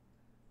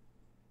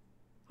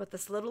 With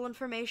this little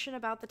information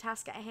about the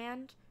task at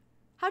hand,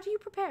 how do you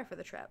prepare for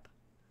the trip?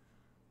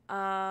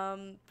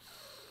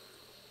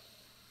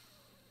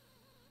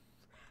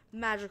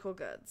 Magical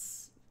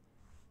goods.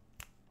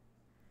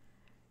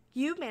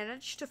 You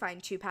managed to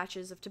find 2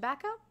 patches of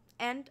tobacco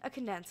and a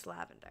condensed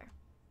lavender.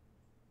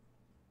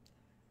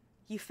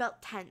 You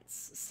felt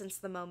tense since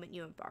the moment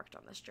you embarked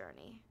on this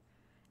journey.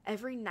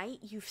 Every night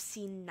you've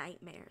seen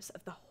nightmares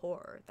of the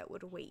horror that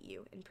would await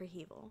you in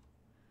Prehevel.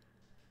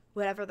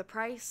 Whatever the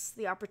price,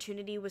 the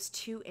opportunity was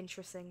too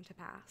interesting to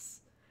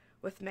pass.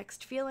 With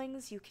mixed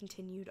feelings, you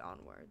continued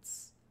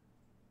onwards.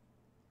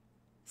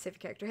 Save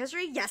character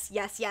history? Yes.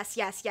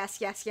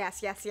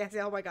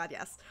 Oh my god,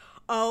 yes.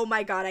 Oh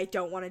my god, I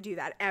don't want to do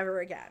that ever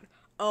again.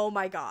 Oh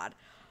my god.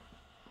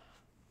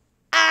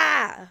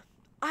 Ah!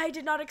 I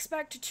did not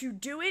expect to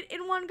do it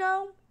in one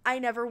go. I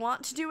never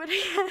want to do it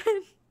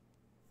again.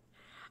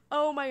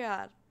 Oh my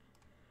god.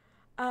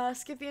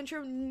 Skip the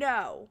intro?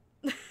 No.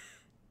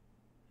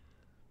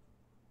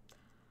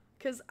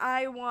 Because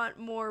I want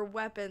more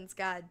weapons,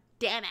 god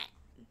damn it.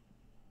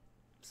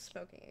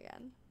 Smoking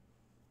again.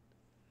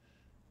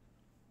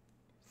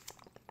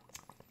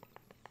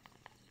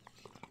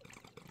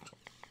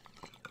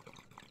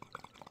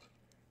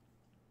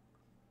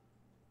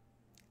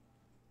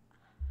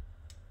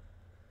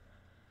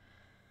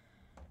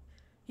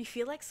 You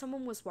feel like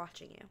someone was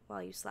watching you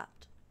while you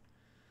slept.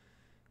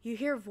 You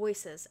hear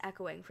voices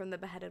echoing from the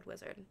beheaded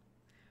wizard.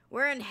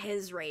 We're in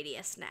his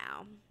radius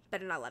now.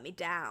 Better not let me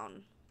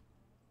down.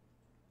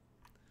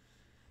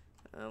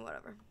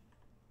 Whatever.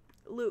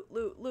 Loot.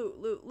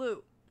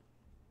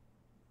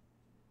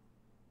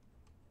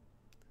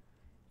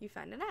 You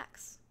find an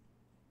axe.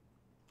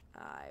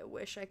 I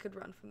wish I could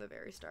run from the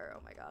very start. Oh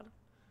my god.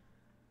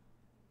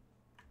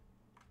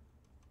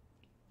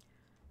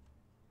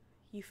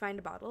 You find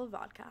a bottle of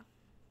vodka.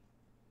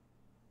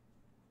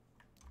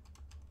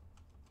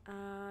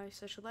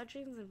 Social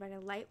legends and find a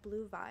light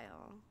blue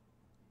vial.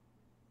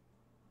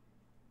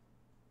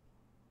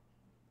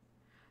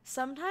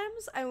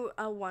 Sometimes I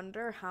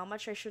wonder how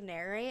much I should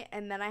narrate,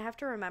 and then I have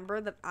to remember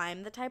that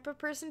I'm the type of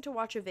person to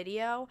watch a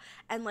video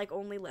and, like,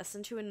 only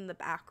listen to it in the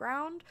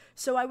background,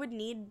 so I would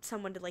need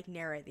someone to, like,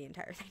 narrate the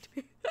entire thing to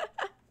me.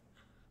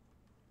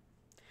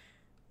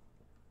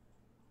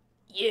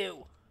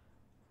 You!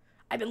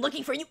 I've been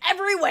looking for you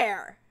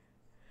everywhere!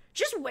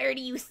 Just where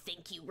do you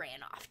think you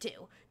ran off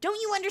to? Don't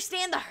you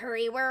understand the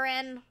hurry we're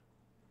in?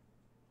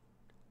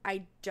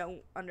 I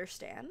don't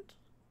understand.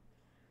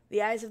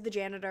 The eyes of the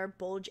janitor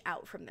bulge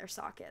out from their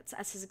sockets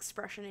as his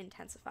expression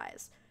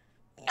intensifies.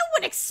 No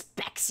one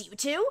expects you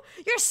to!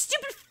 You're a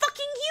stupid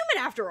fucking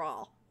human after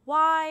all!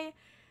 Why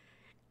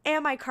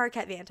am I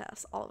Carcat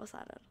Vantas all of a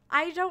sudden?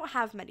 I don't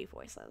have many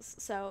voices,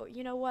 so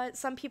you know what?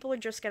 Some people are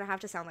just gonna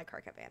have to sound like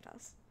Carcat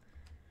Vantas.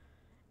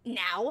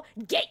 Now,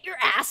 get your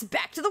ass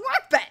back to the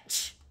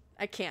workbench!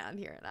 I can't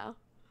hear it now.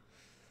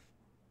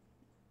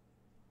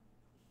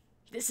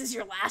 This is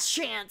your last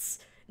chance.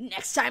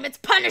 Next time it's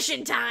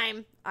punishing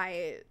time.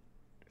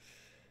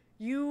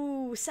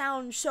 You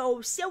sound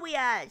so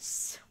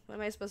serious. What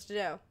am I supposed to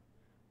do?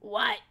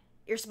 What?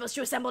 You're supposed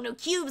to assemble new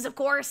cubes, of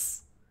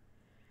course.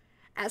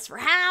 As for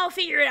how,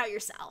 figure it out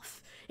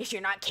yourself. If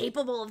you're not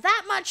capable of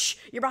that much,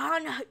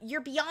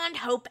 you're beyond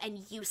hope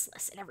and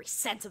useless in every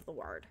sense of the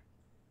word.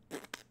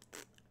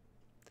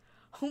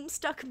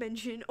 Homestuck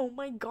mention. Oh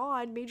my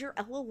god, major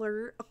L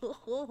alert.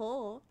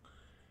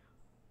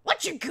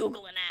 What you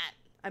Googling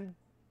at?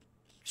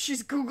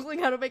 She's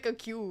Googling how to make a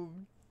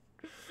cube.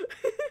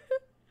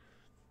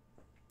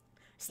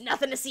 There's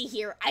nothing to see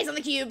here. Eyes on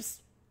the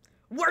cubes.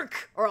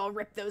 Work, or I'll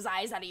rip those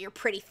eyes out of your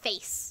pretty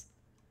face.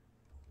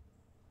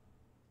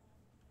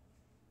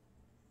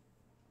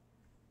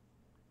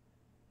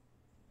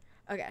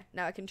 Okay,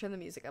 now I can turn the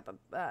music up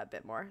a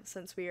bit more,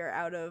 since we are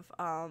out of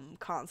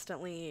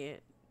constantly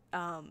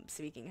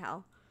speaking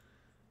hell.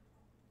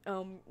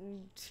 I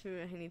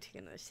need to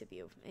get another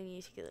sippy. I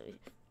need to get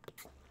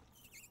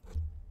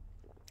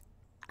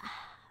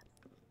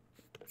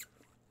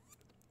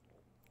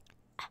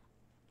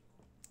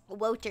a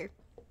water.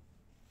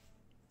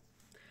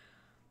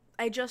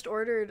 I just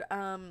ordered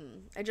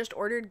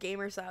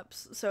Gamer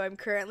Subs, so I'm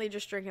currently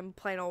just drinking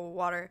plain old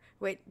water.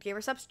 Wait,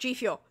 Gamer Subs? G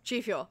Fuel.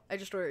 I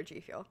just ordered G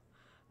Fuel.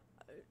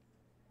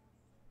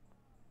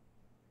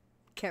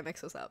 Can't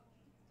mix this up.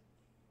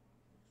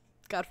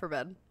 God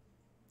forbid.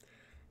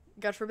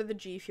 God forbid the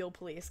G Fuel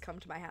police come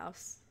to my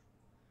house.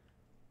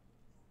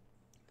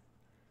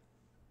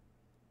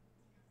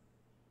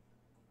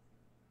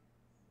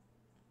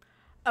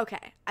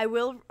 Okay, I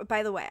will,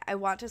 by the way, I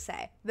want to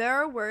say, there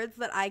are words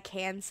that I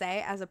can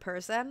say as a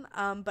person,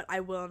 but I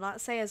will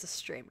not say as a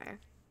streamer.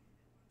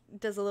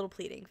 Does a little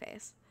pleading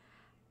face.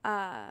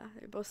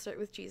 They both start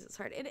with Jesus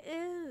hard. It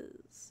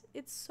is.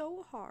 It's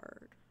so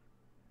hard.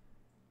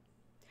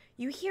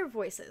 You hear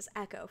voices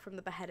echo from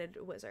the beheaded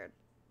wizard.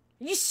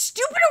 Are you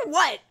stupid or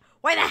what?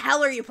 Why the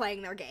hell are you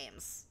playing their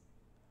games?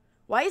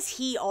 Why is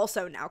he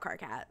also now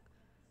Carcat?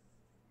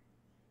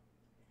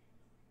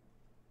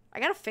 I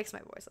gotta fix my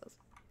voices.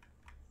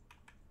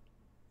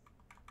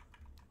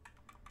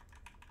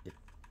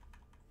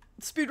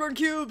 Speedrun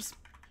cubes!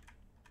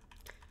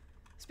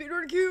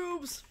 Speedrun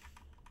cubes!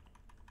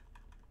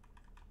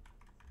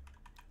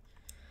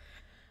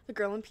 The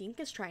girl in pink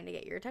is trying to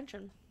get your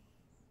attention.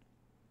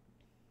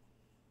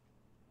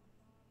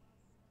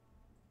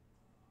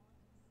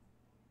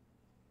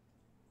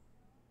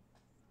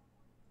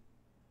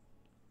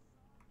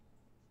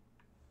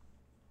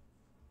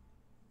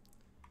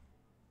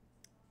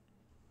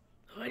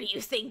 Where do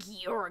you think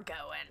you're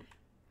going?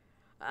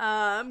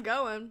 I'm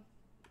going.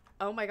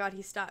 Oh my god,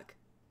 he's stuck.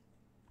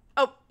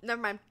 Oh,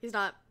 never mind. He's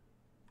not.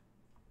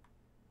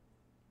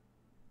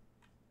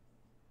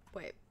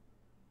 Wait.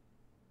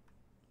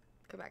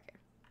 Come back here.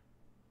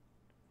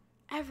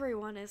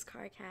 Everyone is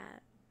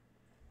Carcat.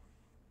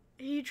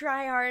 You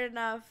try hard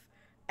enough,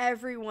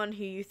 everyone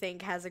who you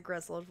think has a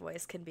grizzled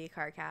voice can be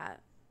Carcat.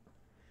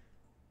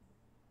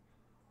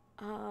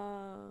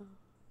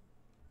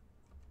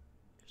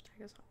 Just take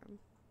his arm.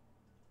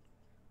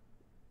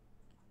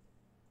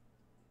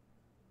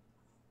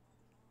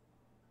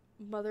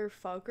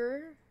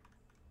 Motherfucker.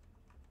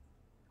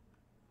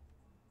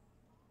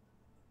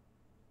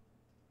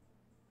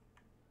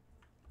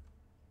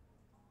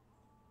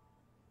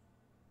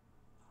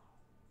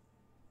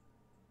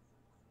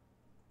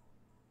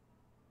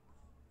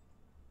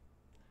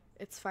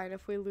 It's fine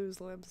if we lose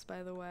limbs,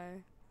 by the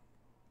way.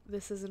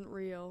 This isn't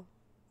real.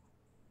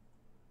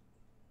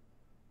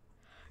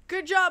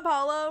 Good job,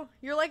 Hollow.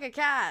 You're like a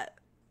cat.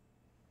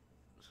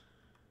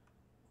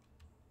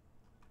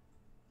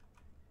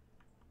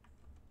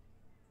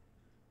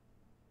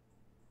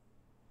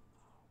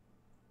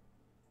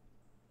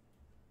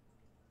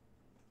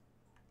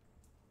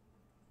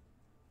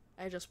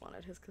 I just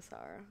wanted his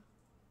Kasara.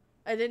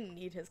 I didn't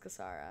need his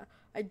Kasara.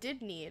 I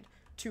did need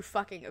to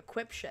fucking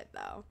equip shit,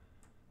 though.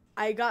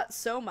 I got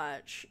so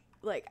much.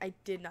 Like, I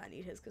did not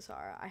need his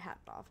Kasara. I had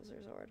an Officer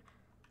Sword.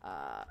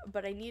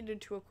 But I needed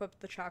to equip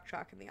the Chalk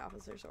and the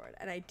Officer Sword.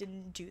 And I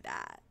didn't do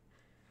that.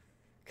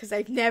 Because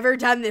I've never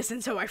done this,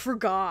 and so I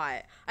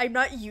forgot. I'm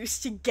not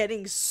used to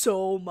getting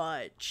so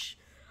much.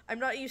 I'm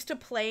not used to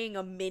playing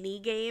a mini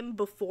game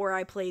before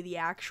I play the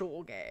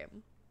actual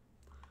game.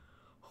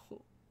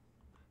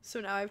 So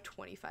now I have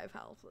 25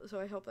 health. So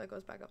I hope that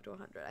goes back up to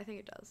 100. I think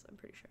it does. I'm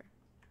pretty sure.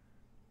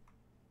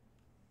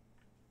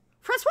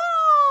 Francois.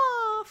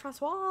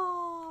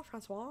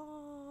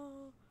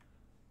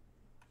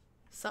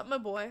 Sup, my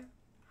boy.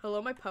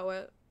 Hello, my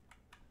poet.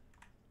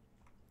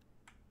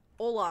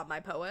 Hola,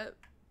 my poet.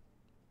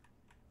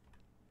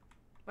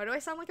 Why do I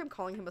sound like I'm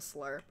calling him a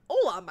slur?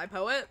 Hola, my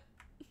poet.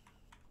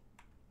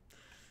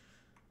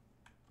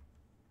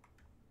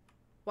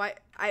 Why?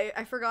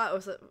 I forgot.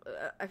 Osa.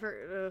 I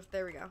forgot.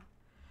 There we go.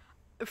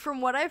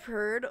 From what I've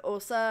heard,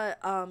 Osa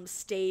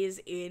stays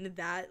in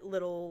that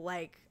little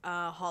like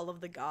Hall of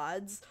the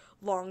Gods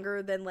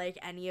longer than like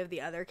any of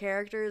the other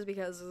characters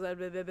because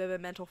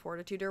of mental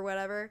fortitude or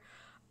whatever.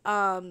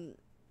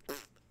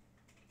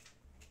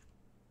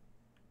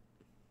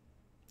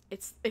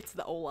 It's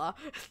the Ola.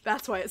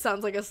 That's why it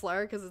sounds like a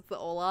slur, because it's the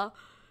Ola.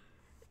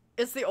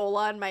 It's the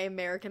Ola in my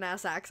American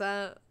ass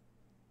accent.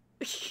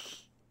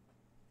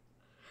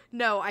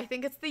 No, I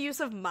think it's the use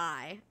of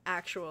my,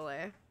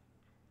 actually.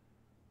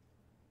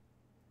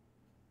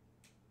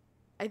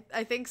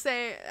 I think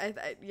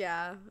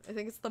yeah, I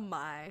think it's the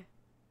my.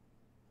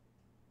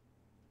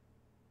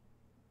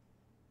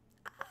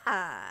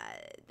 Ah,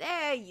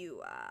 there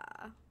you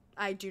are.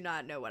 I do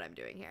not know what I'm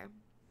doing here.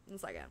 1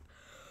 second.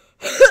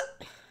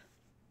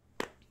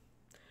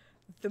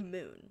 The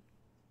moon.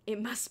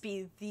 It must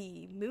be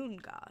the moon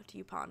god,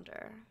 you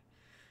ponder.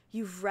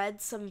 You've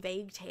read some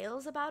vague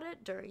tales about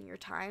it during your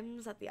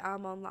times at the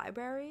Amon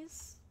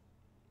libraries.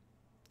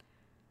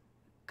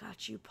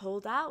 Got you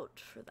pulled out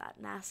for that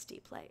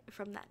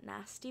from that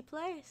nasty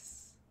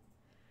place.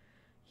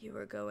 You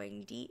were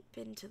going deep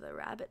into the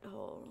rabbit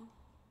hole.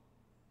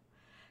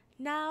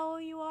 Now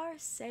you are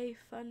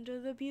safe under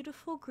the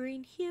beautiful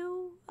green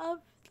hue of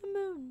the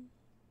moon.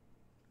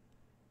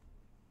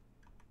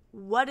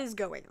 What is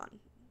going on?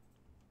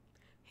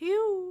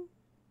 Hue.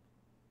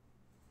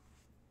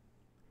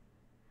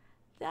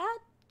 That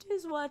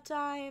is what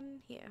I'm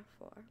here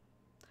for.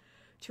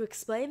 To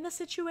explain the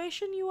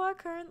situation you are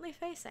currently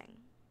facing.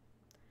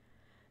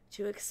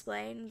 To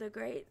explain the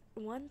great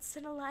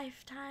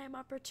once-in-a-lifetime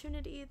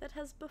opportunity that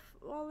has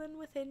befallen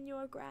within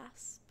your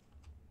grasp.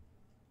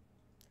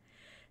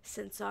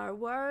 Since our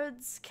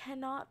words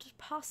cannot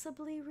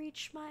possibly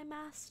reach my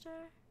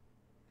master,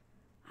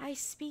 I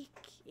speak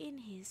in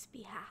his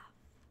behalf.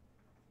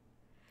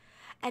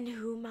 And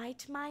who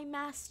might my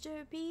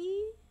master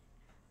be?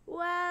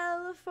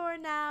 Well, for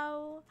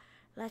now,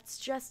 let's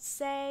just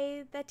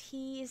say that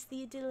he is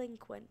the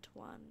delinquent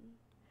one,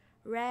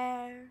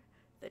 Rare,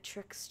 the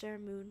trickster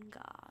moon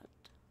god.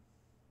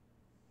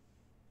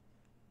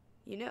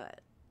 You know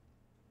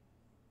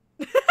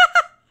it.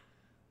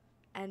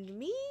 And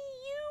me,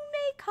 you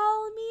may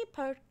call me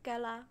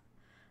Pergola.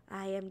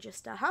 I am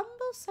just a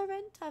humble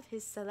servant of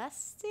his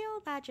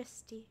celestial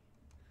majesty.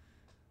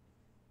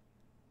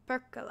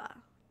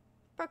 Pergola.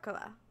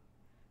 Pergola.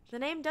 The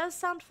name does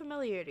sound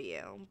familiar to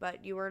you,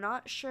 but you are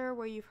not sure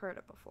where you've heard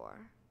it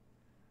before.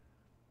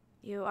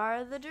 You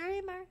are the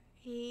dreamer.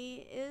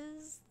 He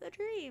is the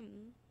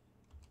dream.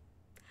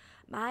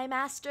 My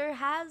master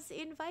has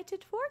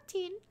invited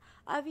 14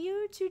 of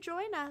you to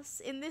join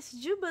us in this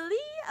jubilee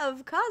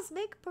of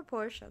cosmic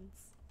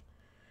proportions.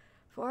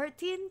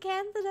 14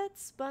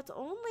 candidates, but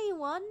only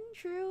one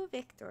true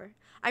victor.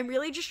 I'm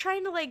really just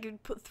trying to,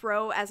 like,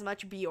 throw as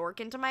much Bjork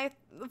into my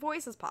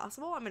voice as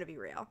possible. I'm gonna be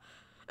real.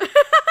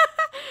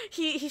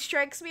 He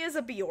strikes me as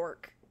a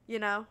Bjork, you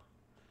know?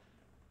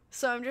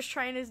 So I'm just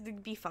trying to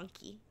be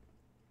funky.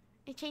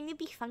 I'm trying to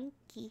be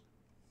funky.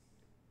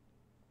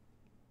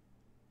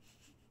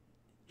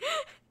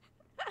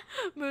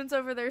 Moon's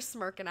over there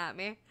smirking at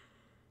me.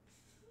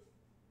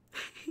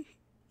 Silly.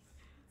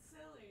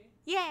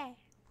 Yeah.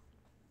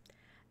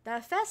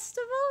 The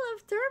festival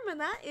of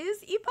Termina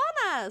is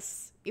upon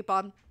us.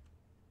 Upon.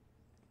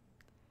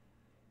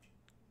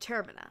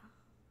 Termina.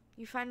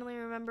 You finally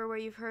remember where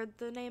you've heard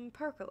the name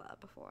Pergola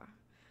before.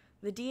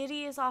 The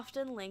deity is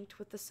often linked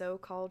with the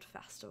so-called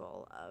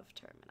festival of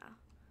Termina.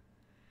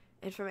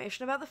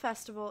 Information about the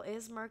festival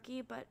is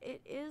murky, but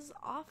it is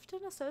often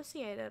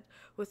associated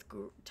with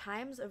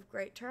times of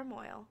great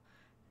turmoil.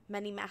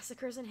 Many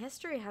massacres in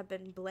history have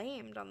been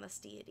blamed on this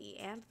deity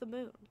and the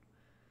moon.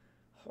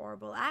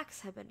 Horrible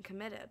acts have been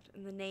committed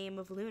in the name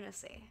of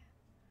lunacy.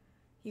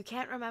 You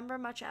can't remember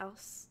much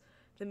else.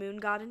 The moon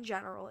god in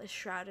general is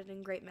shrouded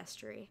in great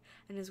mystery,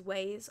 and his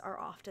ways are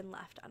often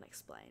left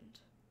unexplained.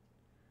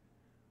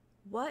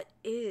 What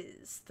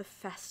is the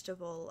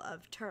festival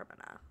of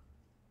Termina?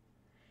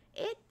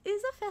 It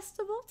is a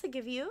festival to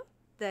give you,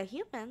 the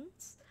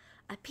humans,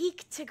 a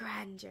peek to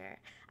grandeur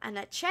and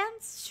a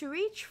chance to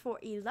reach for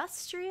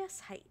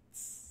illustrious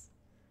heights.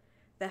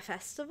 The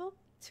festival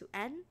to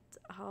end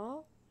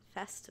all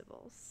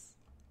festivals.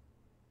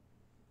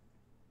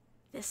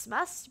 This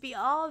must be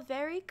all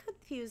very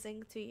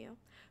confusing to you,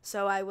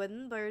 so I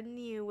wouldn't burden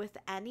you with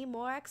any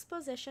more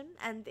exposition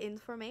and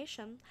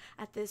information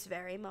at this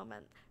very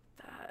moment.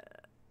 The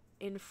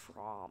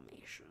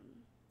information.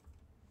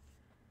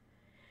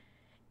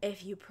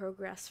 If you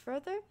progress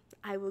further,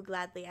 I will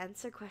gladly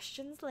answer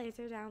questions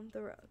later down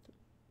the road.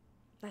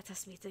 Let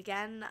us meet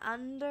again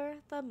under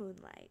the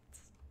moonlight.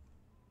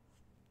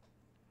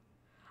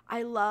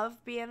 I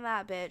love being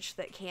that bitch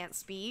that can't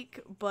speak,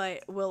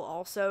 but will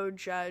also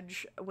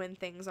judge when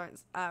things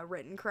aren't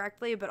written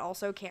correctly, but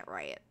also can't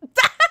write.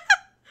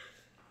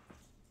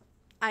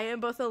 I am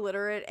both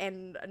illiterate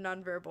and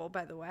nonverbal,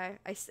 by the way.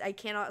 I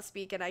cannot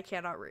speak and I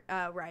cannot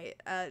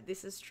write.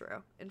 This is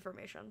true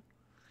information.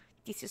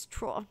 This is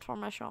true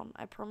information.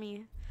 I promise.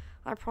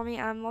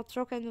 I'm not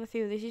joking with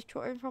you. This is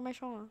true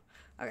information.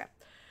 Okay.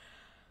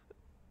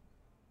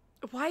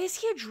 Why is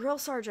he a drill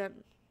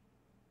sergeant?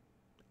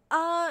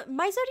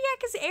 My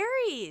zodiac is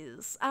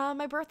Aries.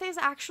 My birthday is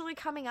actually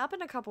coming up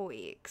in a couple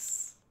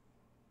weeks.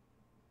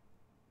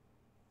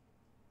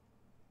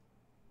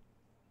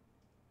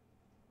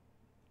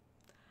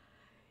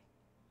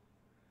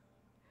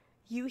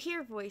 You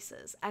hear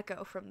voices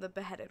echo from the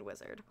beheaded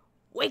wizard.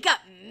 Wake up,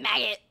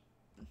 maggot!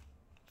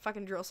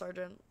 Fucking drill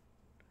sergeant.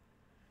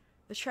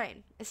 The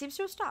train. It seems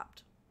to have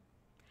stopped.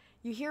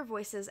 You hear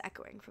voices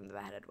echoing from the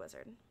beheaded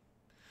wizard.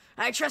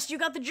 I trust you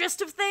got the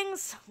gist of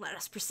things. Let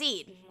us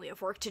proceed. We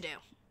have work to do.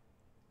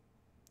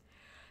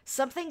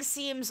 Something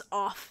seems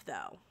off,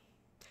 though.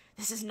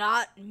 This is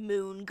not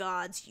Moon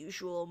God's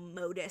usual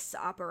modus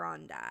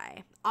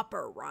operandi.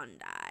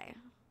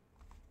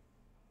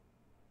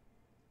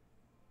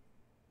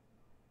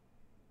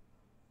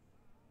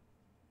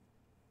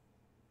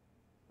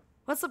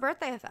 What's the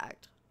birthday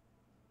effect?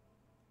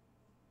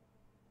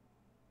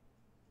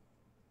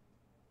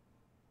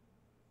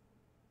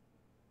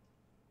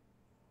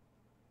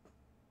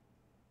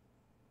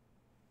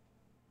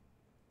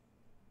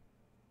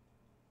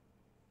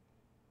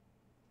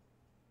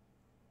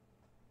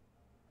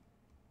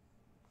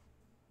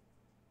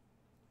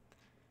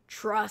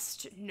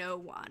 Trust no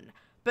one.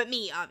 But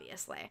me,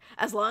 obviously.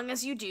 As long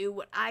as you do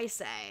what I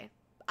say,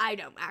 I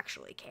don't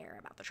actually care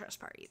about the trust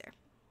part either.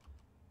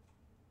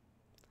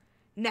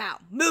 Now,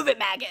 move it,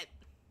 maggot!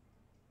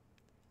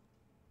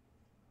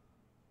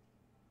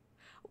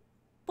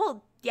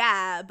 Well,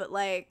 yeah, but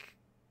like,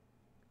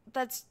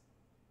 that's...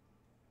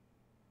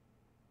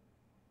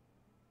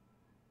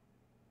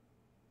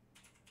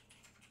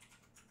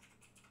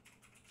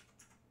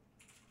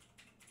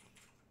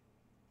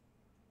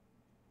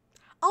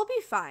 I'll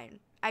be fine.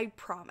 I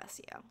promise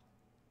you.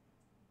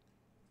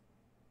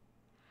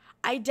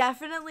 I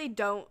definitely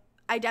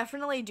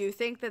do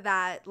think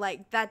that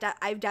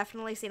I've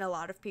definitely seen a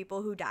lot of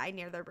people who die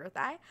near their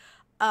birthday.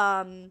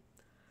 I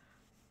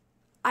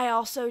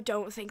also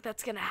don't think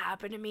that's gonna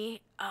happen to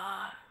me.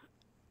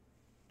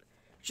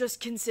 Just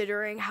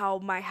considering how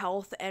my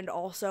health and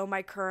also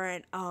my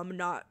current,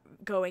 not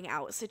going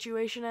out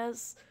situation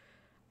is.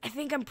 I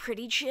think I'm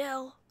pretty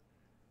chill.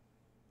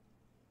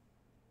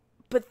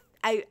 But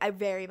I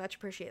very much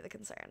appreciate the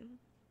concern.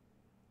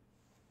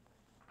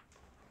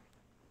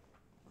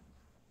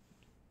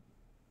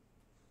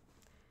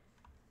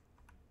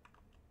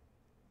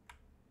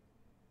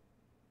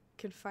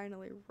 Can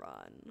finally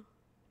run.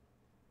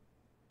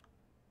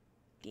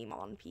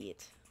 Demon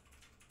Pete.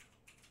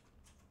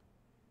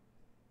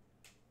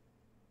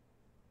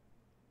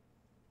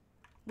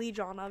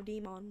 Legion of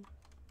Demon.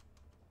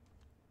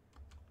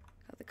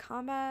 Got the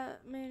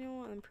combat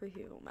manual and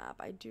pre-heal map.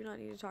 I do not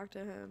need to talk to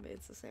him.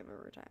 It's the same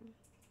every time.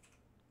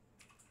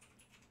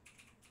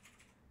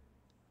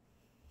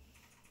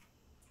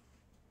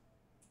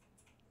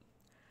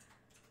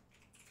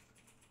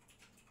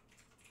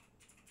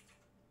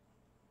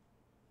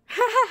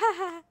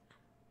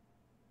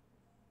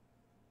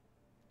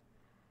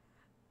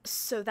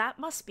 So that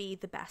must be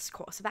the best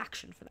course of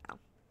action for now.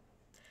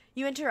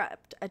 You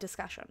interrupt a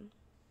discussion.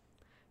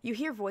 You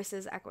hear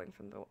voices echoing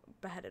from the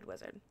beheaded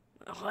wizard.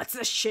 What's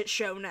the shit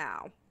show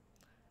now?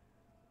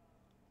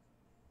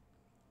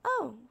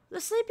 Oh, the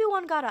sleepy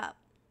one got up.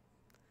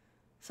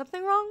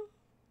 Something wrong?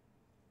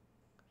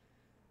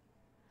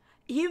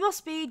 You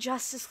must be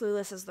just as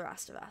clueless as the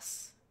rest of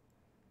us.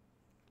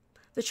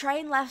 The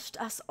train left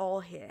us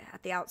all here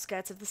at the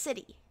outskirts of the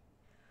city.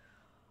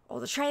 All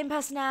the train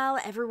personnel,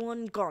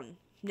 everyone gone.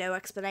 No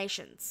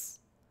explanations.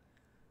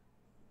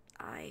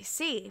 I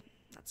see.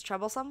 That's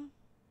troublesome.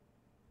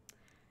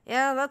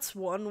 Yeah, that's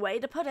one way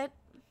to put it.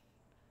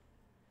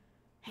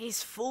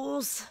 These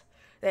fools.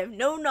 They have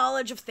no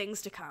knowledge of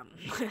things to come.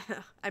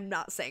 I'm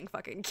not saying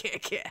fucking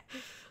kick.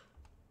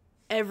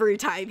 Every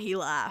time he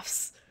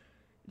laughs.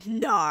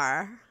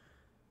 Nar.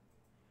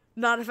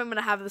 Not if I'm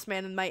gonna have this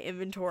man in my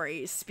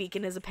inventory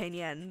speaking his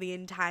opinion the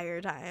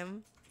entire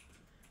time.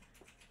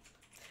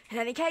 In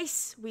any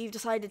case, we've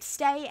decided to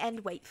stay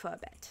and wait for a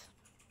bit.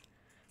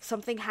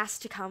 Someone has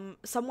to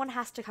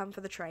come for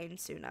the train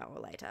sooner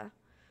or later.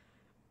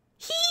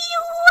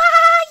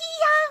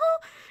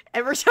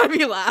 Every time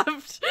he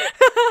laughed.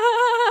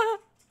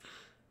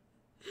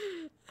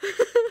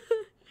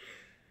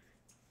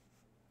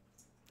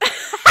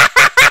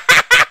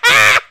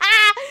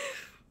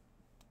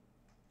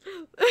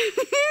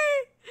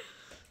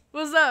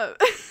 What's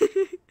up?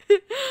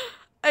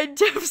 I'd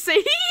just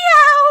say, yeah.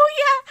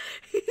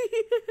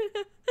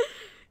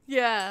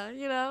 Yeah,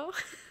 you know?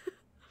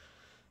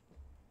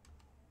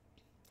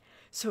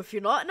 So if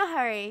you're not in a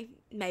hurry,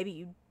 maybe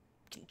you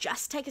can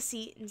just take a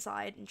seat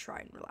inside and try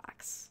and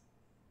relax.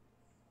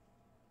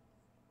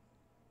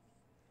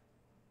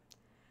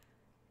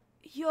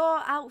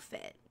 Your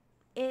outfit,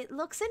 it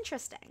looks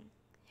interesting.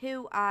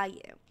 Who are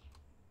you?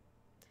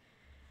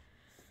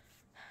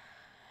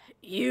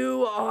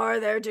 You are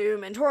their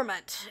doom and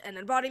torment, an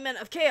embodiment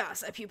of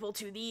chaos, a pupil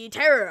to the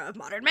terror of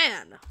modern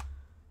man.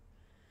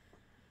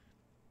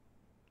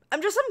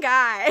 I'm just some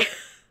guy.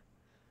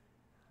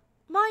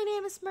 My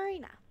name is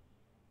Marina.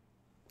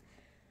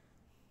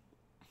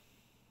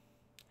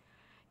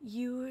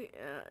 You,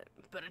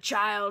 but a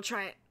child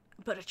trying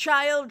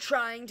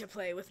to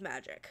play with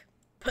magic.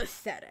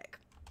 Pathetic.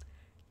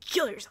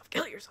 Kill yourself,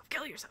 kill yourself,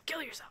 kill yourself,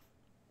 kill yourself.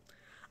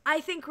 I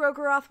think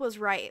Rogaroth was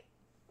right.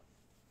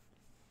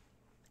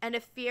 And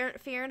if Fear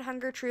and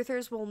Hunger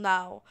truthers will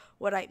know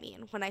what I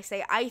mean when I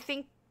say I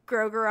think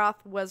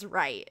Rogaroth was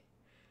right.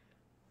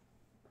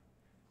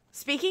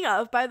 Speaking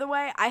of, by the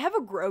way, I have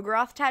a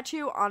Grogroth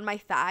tattoo on my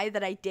thigh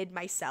that I did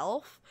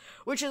myself,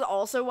 which is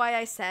also why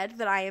I said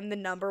that I am the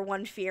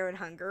 #1 Fear and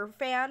Hunger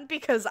fan,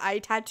 because I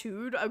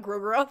tattooed a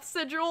Grogroth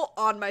sigil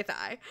on my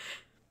thigh.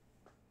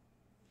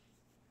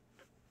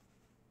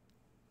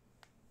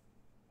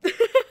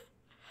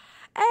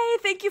 Hey,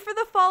 thank you for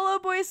the follow,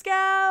 Boy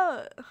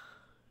Scout.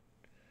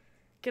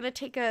 Gonna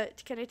take a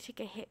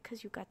hit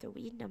because you got the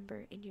weed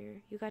number in your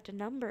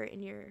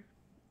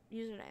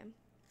username.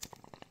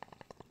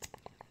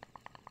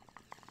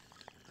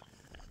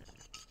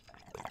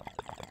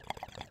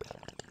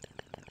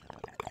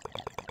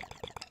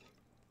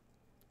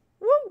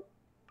 Woo!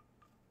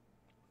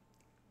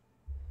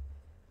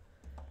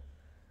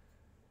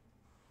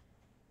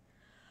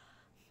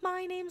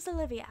 My name's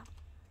Olivia.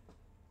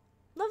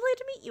 Lovely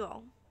to meet you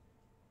all.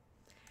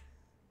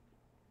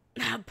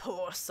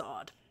 Poor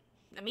sod.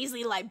 A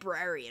measly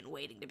librarian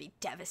waiting to be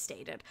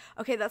devastated.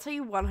 Okay, that's how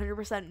you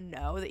 100%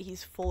 know that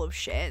he's full of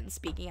shit and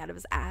speaking out of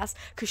his ass,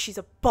 because she's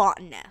a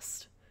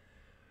botanist.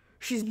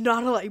 She's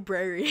not a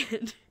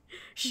librarian.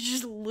 She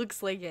just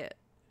looks like it.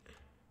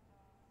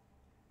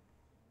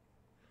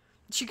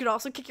 She could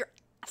also kick your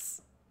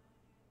ass.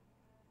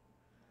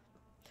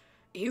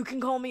 You can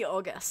call me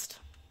August.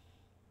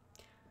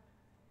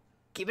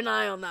 Keep an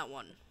eye on that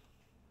one.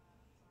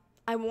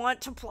 I want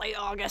to play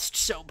August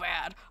so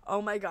bad.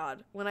 Oh my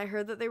god. When I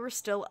heard that they were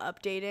still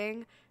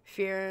updating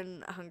Fear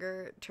and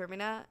Hunger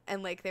Termina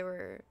and like they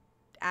were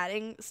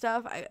adding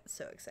stuff, I got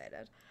so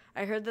excited.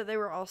 I heard that they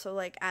were also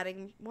like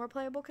adding more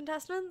playable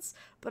contestants,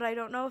 but I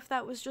don't know if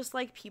that was just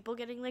like people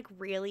getting like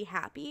really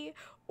happy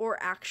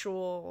or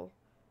actual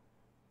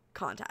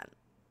content.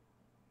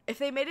 If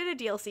they made it a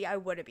DLC, I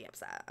wouldn't be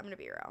upset. I'm gonna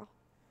be real.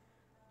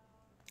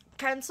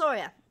 Karen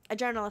Sawyer, a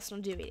journalist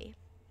on duty.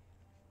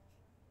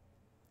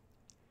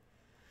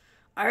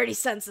 I already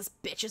sense this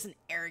bitch is an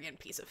arrogant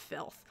piece of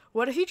filth.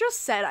 What if you just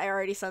said, I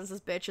already sense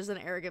this bitch is an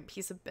arrogant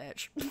piece of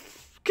bitch?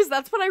 Because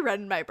that's what I read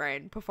in my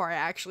brain before I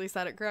actually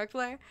said it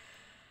correctly.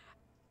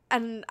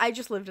 And I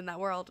just lived in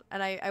that world.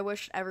 And I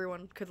wish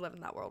everyone could live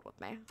in that world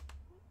with me.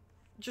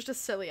 Just a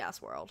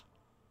silly-ass world.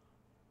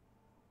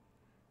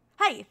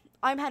 Hey,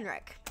 I'm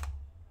Henrik.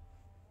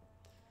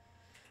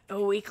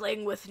 A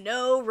weakling with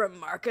no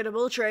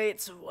remarkable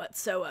traits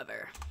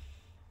whatsoever.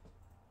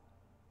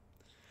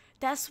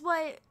 That's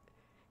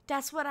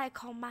what I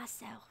call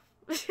myself.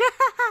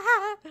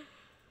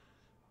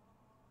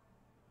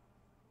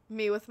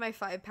 Me with my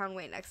 5-pound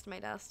weight next to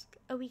my desk.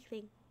 A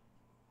weakling.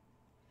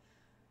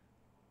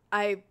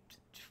 I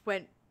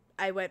went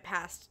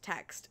past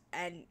text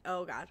and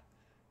oh god.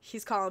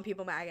 He's calling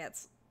people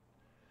maggots.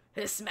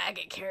 This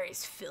maggot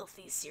carries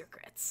filthy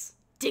secrets.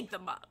 Dig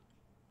them up.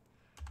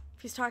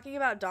 If he's talking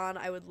about Dawn,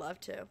 I would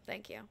love to.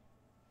 Thank you.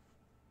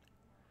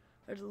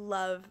 I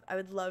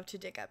would love to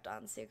dig up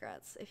Dawn's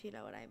secrets, if you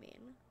know what I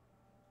mean.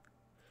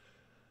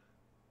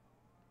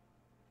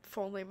 If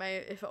only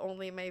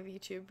my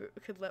VTube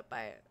could let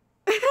by it.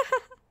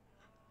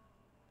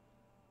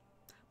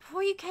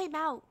 Before you came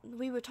out,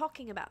 we were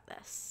talking about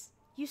this.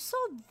 You saw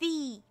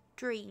the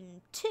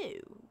dream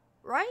too,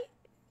 right?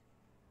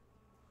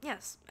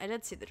 Yes, I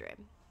did see the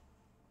dream.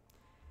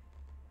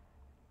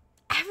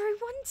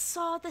 Everyone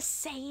saw the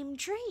same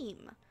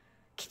dream.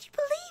 Can you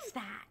believe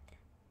that?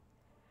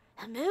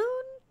 The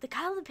moon, the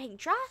colored pink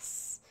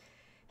dress,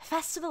 the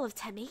festival of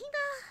Tamina.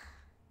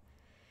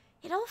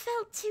 It all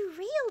felt too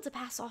real to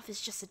pass off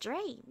as just a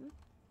dream.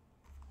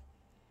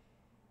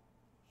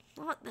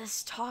 Not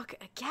this talk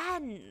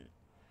again.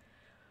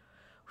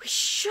 We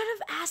should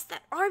have asked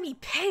that army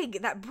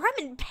pig, that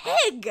Bremen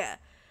pig.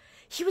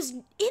 He was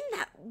in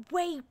that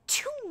way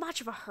too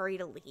much of a hurry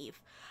to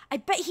leave. I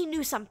bet he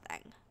knew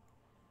something.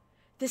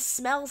 This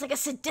smells like a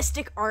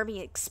sadistic army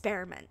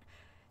experiment.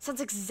 Sounds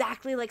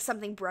exactly like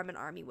something Bremen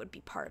army would be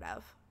part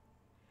of.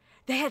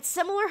 They had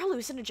similar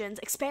hallucinogens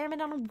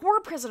experiment on war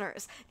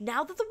prisoners.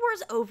 Now that the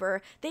war's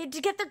over, they had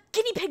to get their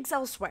guinea pigs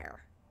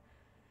elsewhere.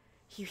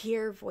 You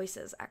hear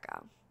voices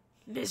echo.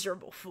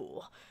 Miserable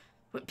fool.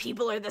 When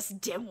people are this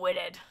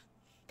dim-witted,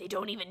 they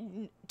don't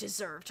even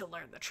deserve to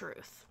learn the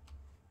truth.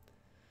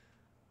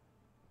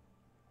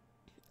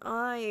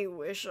 I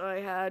wish I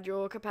had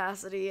your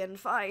capacity and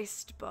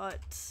feist,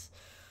 but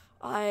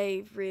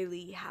I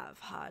really have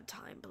a hard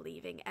time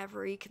believing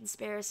every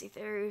conspiracy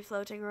theory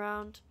floating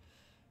around.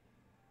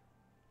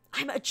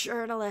 I'm a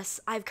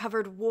journalist. I've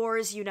covered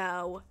wars, you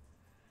know.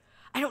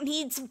 I don't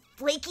need some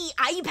flaky,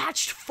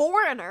 eye-patched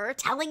foreigner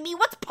telling me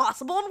what's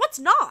possible and what's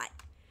not.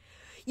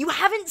 You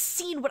haven't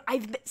seen what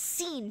I've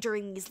seen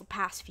during these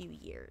past few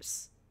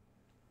years.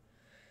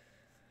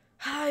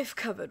 I've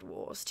covered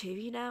wars too,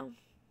 you know.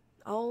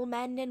 All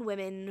men and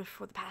women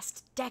for the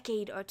past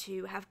decade or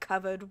two have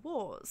covered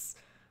wars.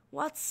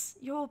 What's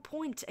your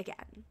point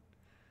again?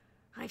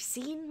 I've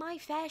seen my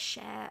fair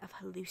share of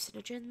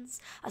hallucinogens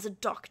as a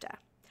doctor,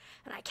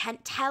 and I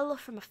can't tell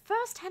from a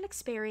first-hand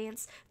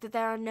experience that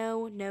there are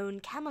no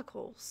known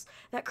chemicals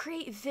that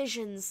create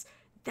visions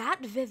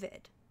that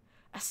vivid,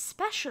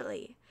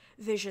 especially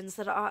visions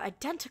that are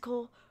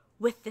identical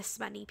with this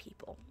many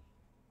people.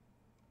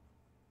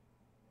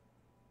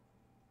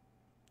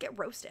 get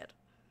roasted.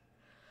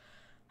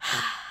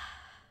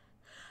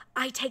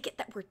 I take it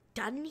that we're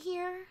done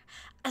here?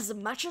 As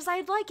much as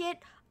I'd like it,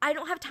 I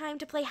don't have time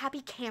to play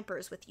happy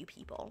campers with you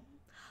people.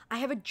 I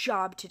have a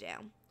job to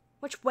do.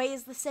 Which way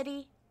is the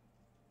city?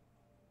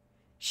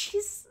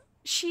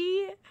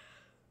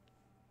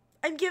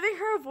 I'm giving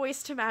her a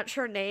voice to match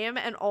her name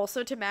and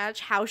also to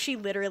match how she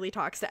literally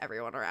talks to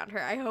everyone around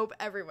her. I hope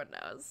everyone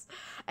knows.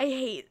 I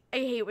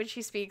hate when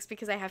she speaks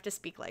because I have to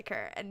speak like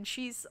her, and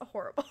she's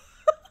horrible.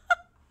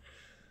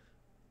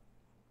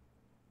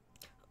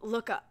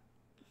 Look up.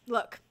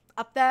 Look,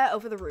 up there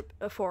over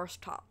the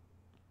forest top.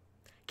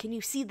 Can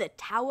you see the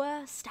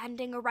tower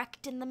standing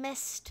erect in the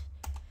mist?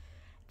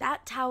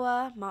 That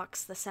tower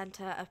marks the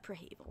center of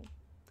Prahevel.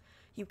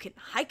 You can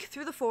hike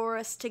through the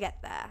forest to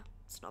get there.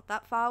 It's not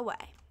that far away.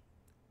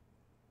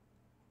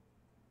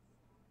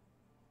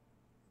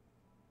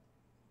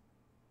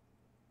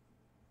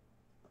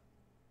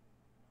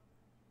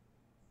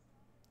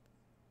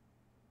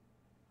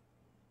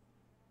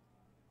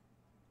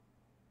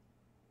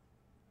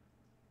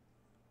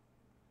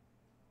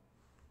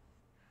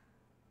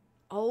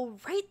 All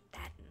right,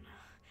 then.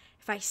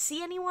 If I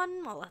see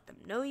anyone, I'll let them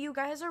know you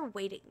guys are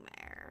waiting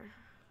there.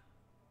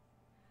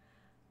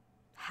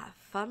 Have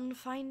fun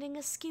finding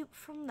a scoop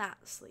from that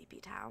sleepy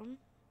town.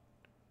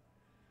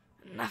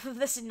 Enough of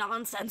this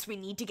nonsense, we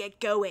need to get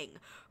going.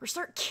 Or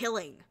start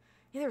killing.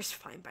 Either's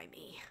fine by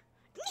me.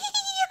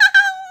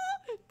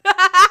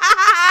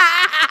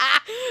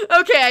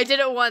 Okay, I did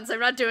it once. I'm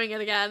not doing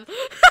it again.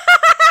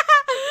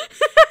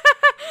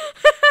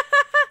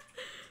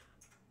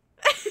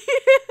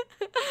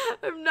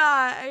 I'm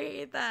not. I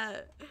hate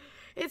that.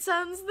 It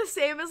sounds the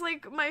same as,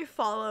 like, my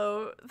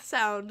follow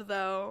sound,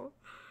 though.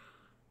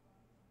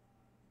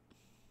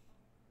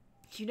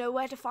 You know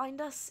where to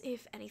find us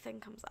if anything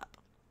comes up.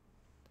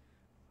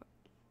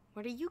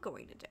 What are you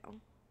going to do?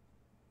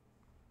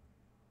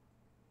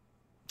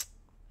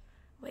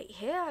 Wait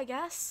here, I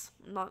guess.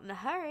 Not in a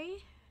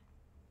hurry.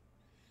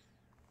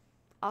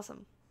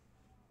 Awesome.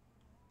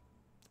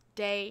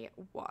 Day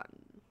 1.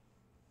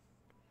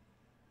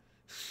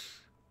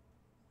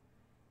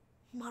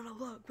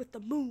 Monologue with the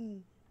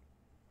moon.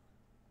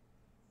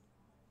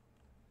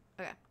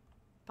 Okay.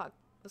 Pog.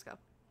 Let's go.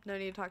 No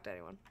need to talk to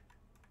anyone.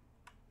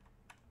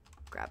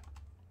 Grab.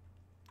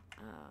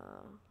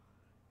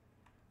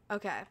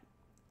 Okay.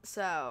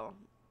 So,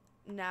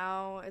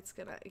 now it's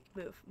gonna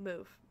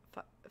move.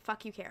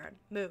 Fuck you, Karen.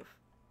 Move.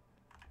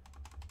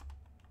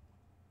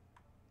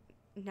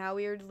 Now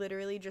we are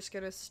literally just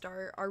gonna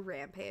start our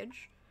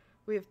rampage.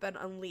 We have been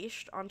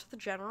unleashed onto the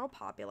general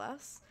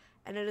populace,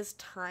 and it is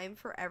time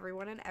for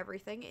everyone and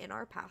everything in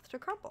our path to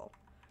crumble.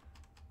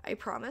 I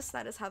promise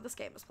that is how this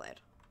game is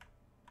played.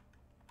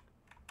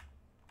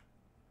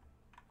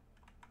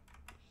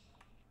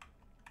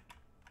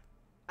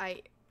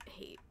 I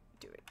hate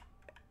doing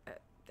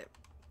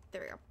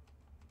there we go.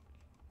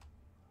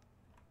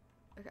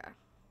 Okay.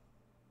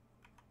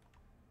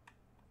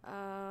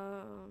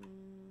 I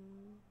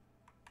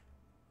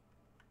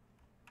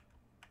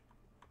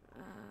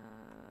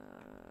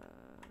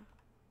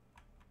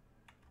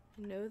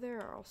know there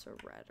are also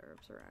red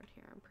herbs around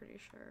here, I'm pretty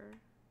sure.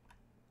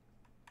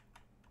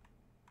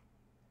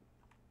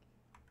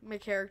 My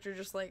character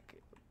just,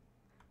 like,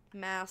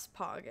 mass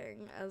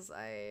pogging as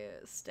I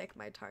stick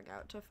my tongue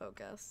out to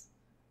focus.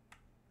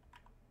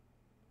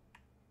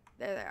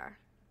 There they are.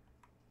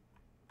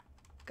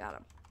 Got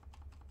them.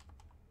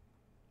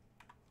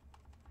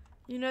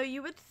 You know,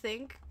 you would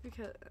think,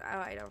 because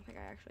I don't think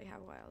I actually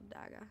have Wild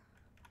Dagger.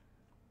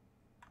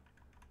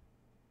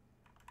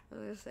 I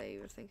was gonna say,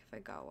 you would think if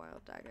I got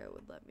Wild Dagger, it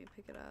would let me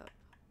pick it up.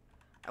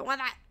 I want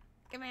that!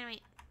 Give me to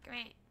me! Give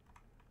me!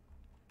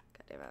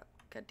 God damn it.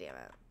 God damn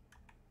it.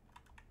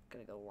 I'm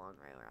gonna go long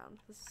way around.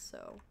 This is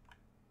so...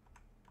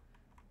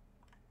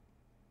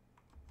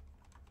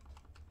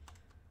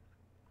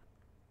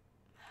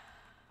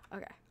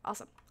 Okay.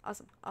 Awesome.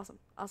 Awesome. Awesome.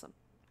 Awesome.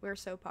 We're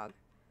so pog.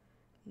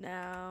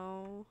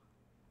 Now...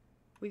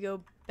 we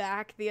go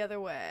back the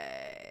other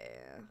way.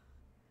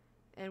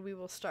 And we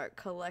will start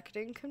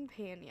collecting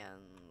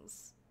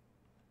companions.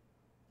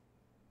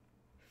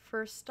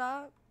 First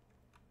stop,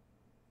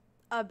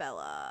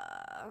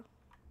 Abella.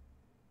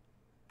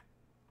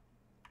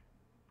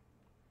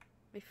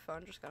 My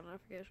phone just got a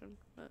notification.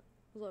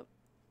 What's up?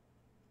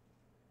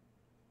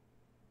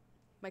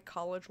 My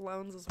college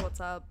loans is what's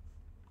up.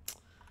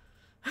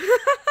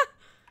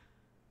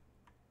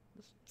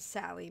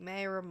 Sally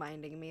Mae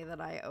reminding me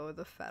that I owe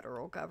the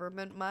federal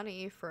government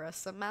money for a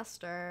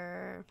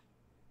semester.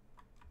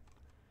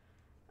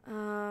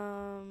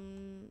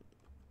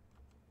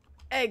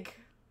 Egg.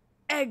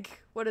 Egg.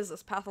 What is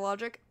this?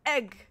 Pathologic?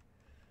 Egg.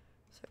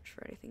 Search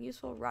for anything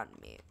useful. Rotten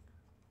meat.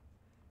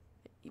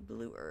 A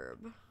blue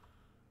herb.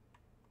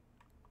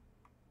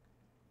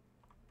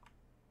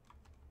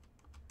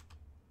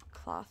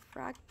 Cloth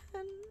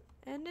fragment.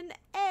 And an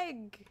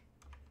egg.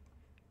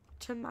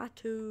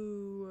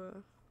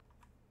 Tomato.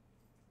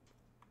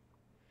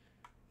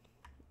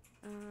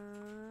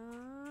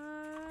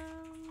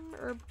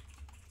 Herb.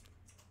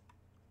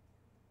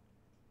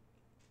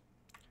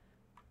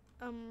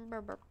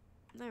 Burp.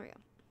 There we go.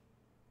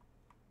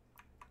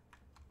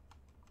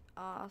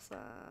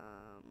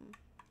 Awesome.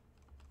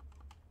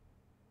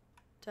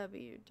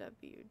 W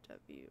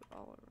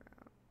all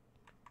around.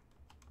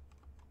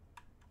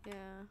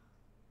 Yeah.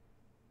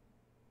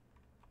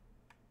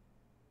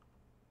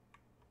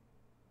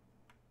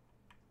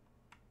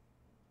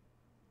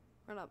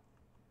 Run up.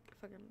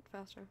 Fucking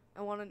faster.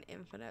 I want an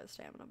infinite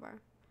stamina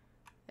bar.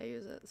 I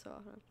use it so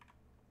often.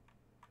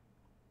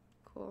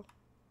 Cool.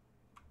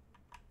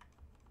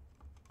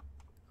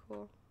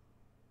 Cool.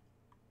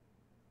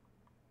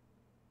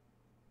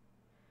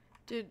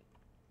 Dude,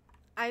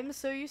 I'm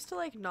so used to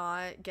like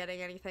not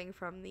getting anything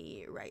from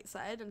the right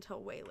side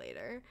until way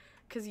later,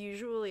 because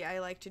usually I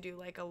like to do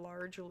like a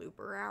large loop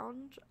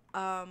around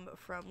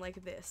from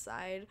like this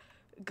side,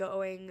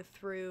 going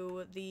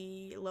through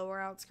the lower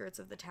outskirts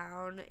of the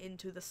town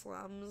into the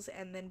slums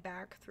and then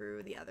back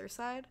through the other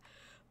side.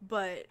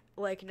 But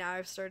like now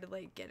I've started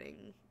like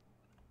getting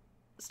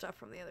stuff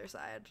from the other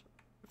side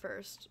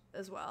first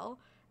as well.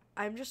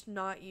 I'm just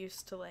not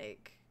used to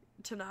like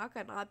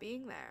Tanaka not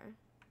being there.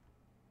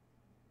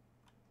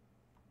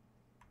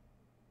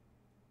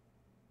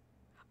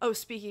 Oh,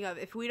 speaking of,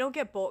 if we don't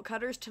get bolt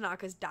cutters,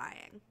 Tanaka's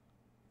dying.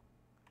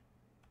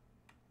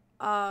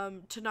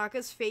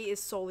 Tanaka's fate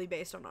is solely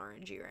based on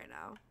RNG right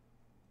now.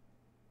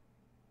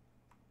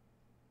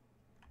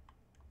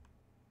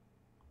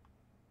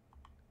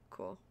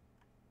 Cool.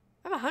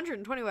 I'm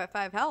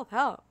 125 health.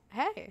 Hell,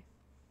 hey.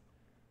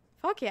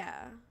 Fuck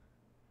yeah.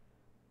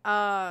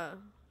 Yeah,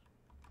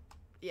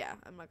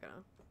 I'm not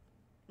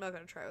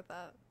gonna try with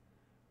that.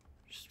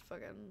 Just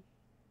fucking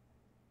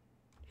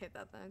hit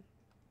that thing.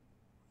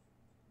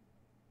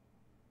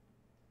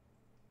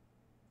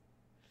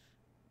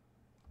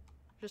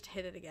 Just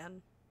hit it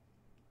again.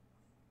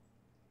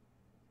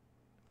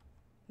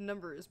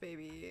 Numbers,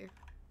 baby.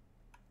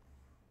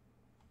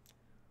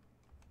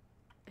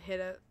 Hit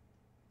it.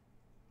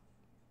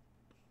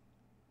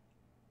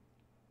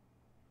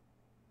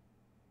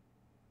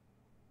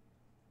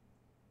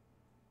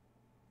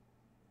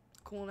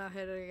 Cool, now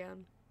hit it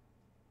again.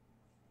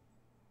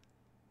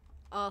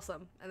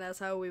 Awesome. And that's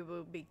how we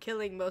will be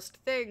killing most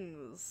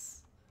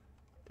things.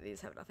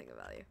 These have nothing of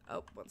value.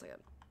 Oh, one second.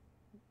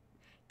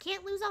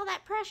 Can't lose all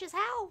that precious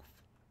health.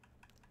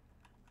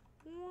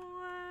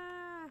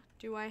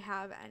 Do I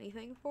have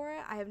anything for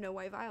it? I have no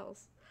white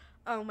vials.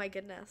 Oh my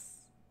goodness.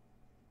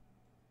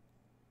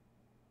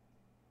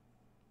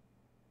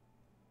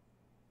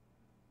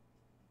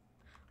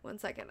 One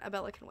second.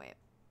 Abella can wait.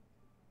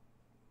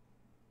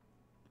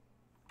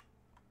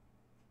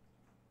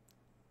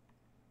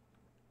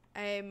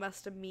 I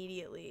must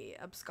immediately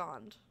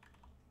abscond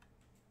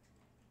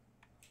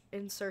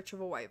in search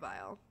of a white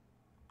vial.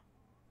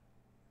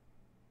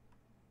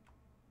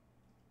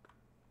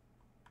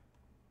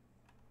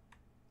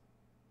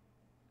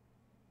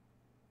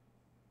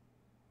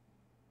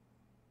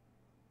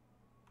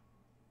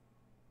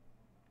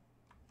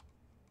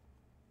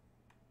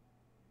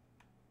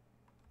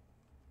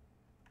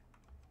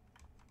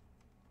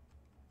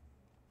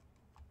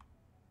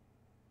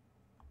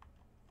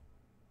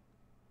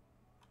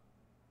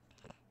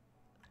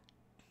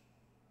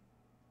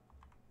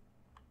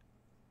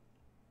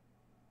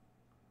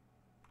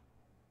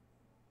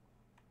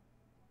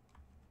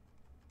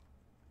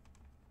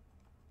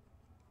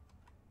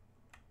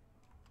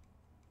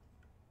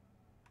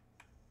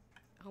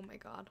 Oh my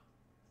god.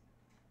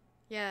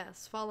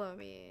 Yes, follow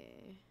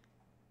me.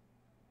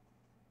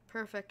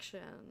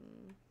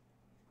 Perfection.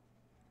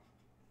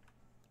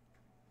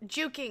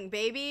 Juking,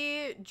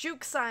 baby!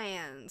 Juke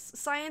science!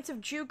 Science of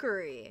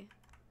jukery!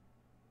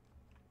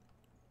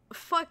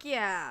 Fuck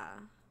yeah!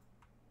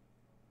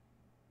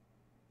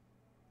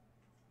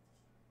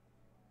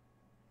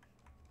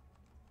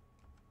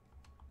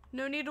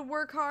 No need to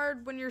work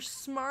hard when you're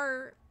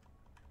smart.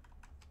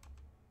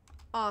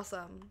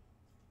 Awesome.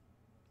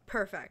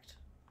 Perfect.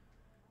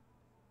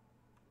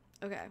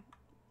 Okay.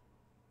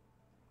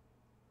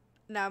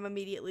 Now I'm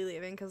immediately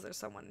leaving because there's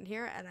someone in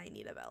here and I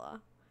need a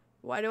Bella.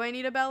 Why do I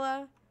need a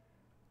Bella?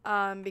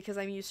 Because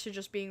I'm used to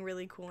just being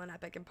really cool and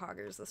epic and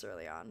poggers this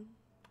early on.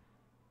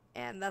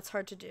 And that's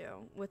hard to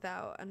do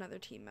without another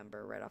team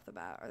member right off the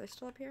bat. Are they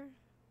still up here?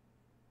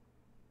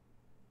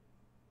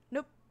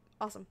 Nope.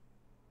 Awesome.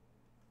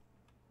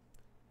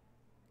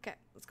 Okay,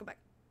 let's go back.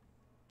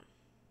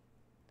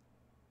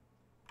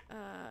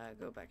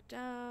 Go back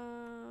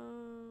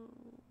down.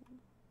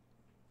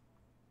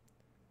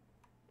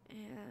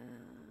 And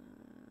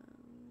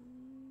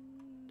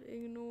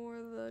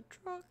ignore the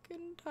truck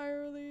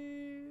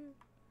entirely.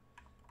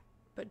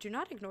 But do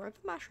not ignore the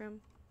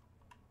mushroom.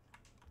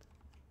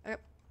 Okay,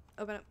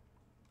 open it.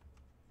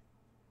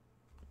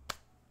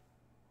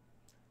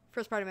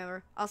 First party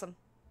member. Awesome.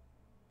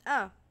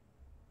 Oh.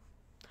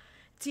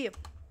 It's you.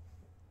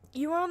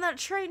 You were on that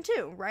train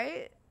too,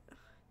 right?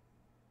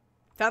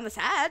 Found this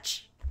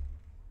hatch.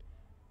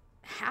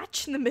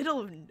 Hatch in the middle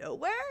of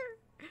nowhere?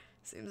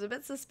 Seems a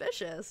bit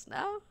suspicious,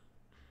 no?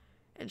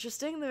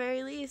 Interesting, the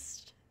very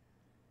least.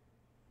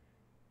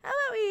 How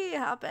about we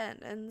hop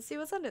in and see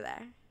what's under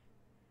there?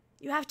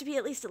 You have to be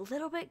at least a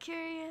little bit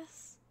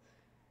curious.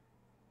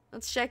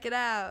 Let's check it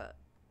out.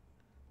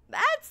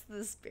 That's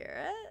the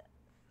spirit.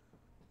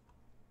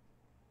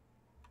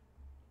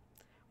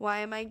 Why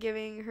am I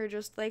giving her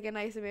just like a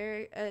nice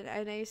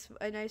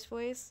a nice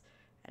voice?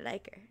 I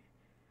like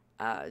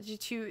her.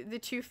 The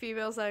two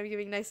females that I'm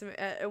giving nice,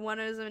 one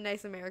is a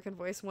nice American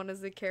voice, one is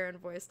the Karen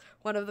voice.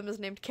 One of them is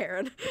named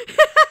Karen.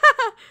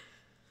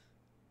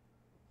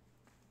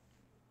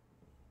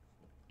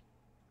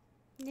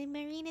 The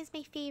Marina's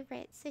my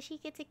favorite, so she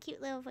gets a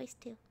cute little voice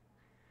too.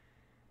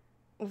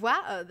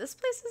 Wow, this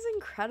place is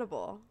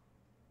incredible.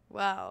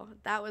 Wow,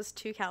 that was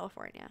to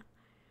California.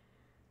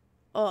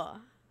 Ugh.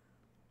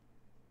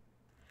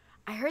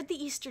 I heard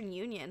the Eastern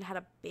Union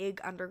had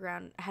big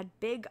underground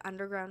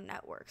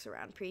networks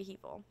around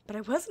Prehevel, but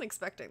I wasn't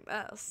expecting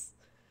this.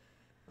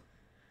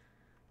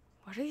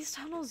 What are these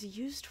tunnels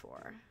used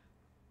for?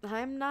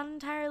 I'm not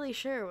entirely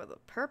sure what the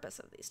purpose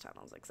of these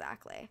tunnels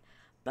exactly,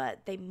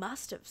 but they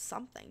must have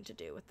something to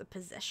do with the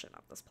position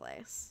of this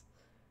place.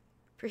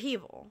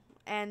 Prehevel,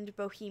 and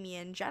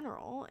Bohemia in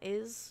general,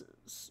 is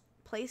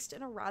placed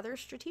in a rather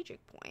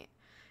strategic point.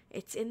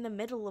 It's in the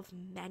middle of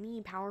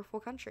many powerful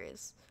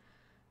countries.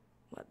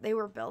 What they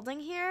were building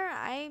here,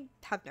 I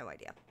have no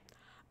idea.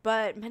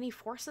 But many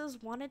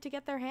forces wanted to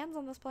get their hands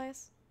on this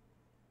place.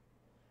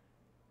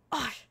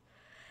 Oh,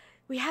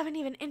 we haven't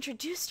even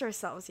introduced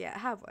ourselves yet,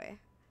 have we?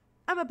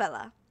 I'm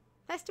Abella.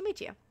 Nice to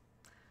meet you.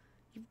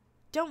 You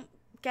don't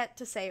get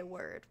to say a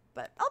word,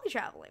 but I'll be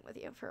traveling with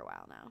you for a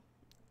while now.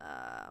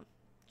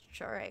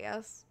 Sure, I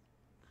guess.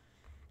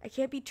 I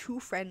can't be too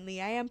friendly.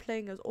 I am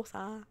playing as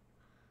Osa,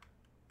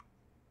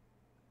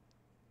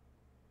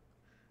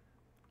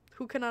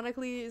 who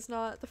canonically is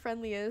not the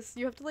friendliest.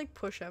 You have to like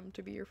push him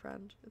to be your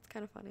friend. It's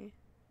kind of funny.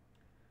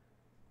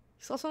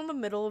 He's also in the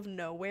middle of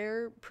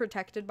nowhere,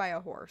 protected by a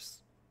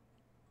horse.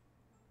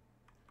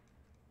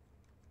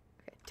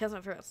 Okay, Tails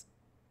went first.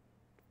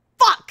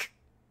 Fuck!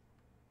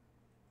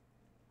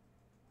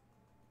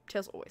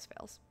 Tails always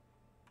fails.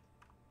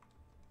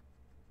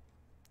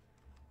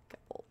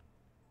 Okay, bolt.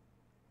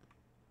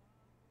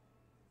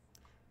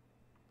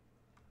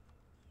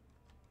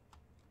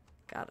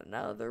 Got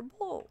another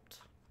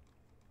bolt.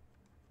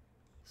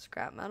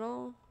 Scrap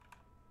metal.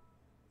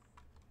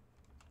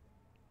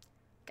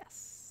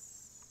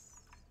 Guess.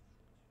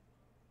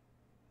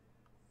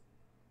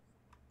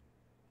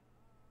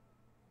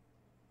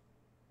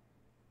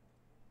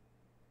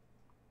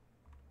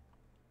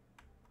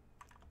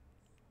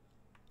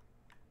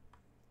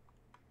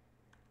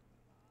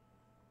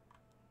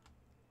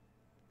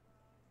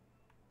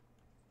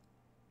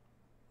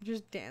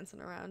 Just dancing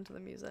around to the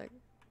music.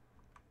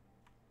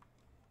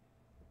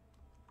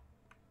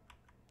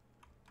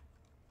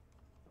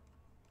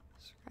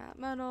 Scrap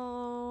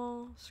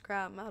metal,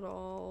 scrap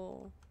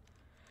metal,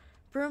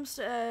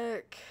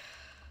 broomstick,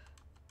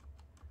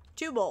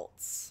 2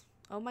 bolts.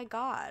 Oh my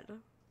god.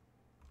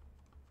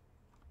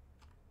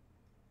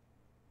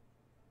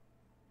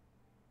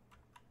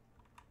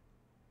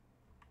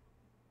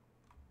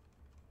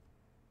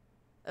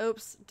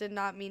 Oops, did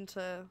not mean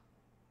to.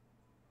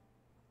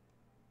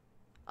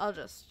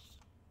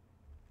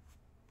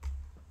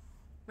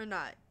 We're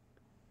not.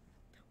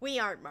 We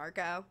aren't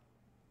Marco.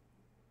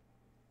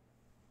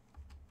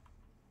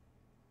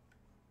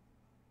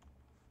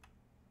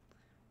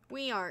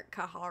 We aren't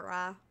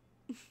Kahara.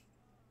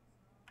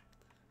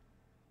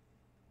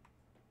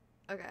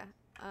 Okay.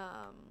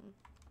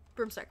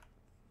 Broomstick.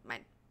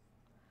 Mine.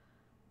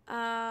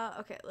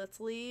 Okay, let's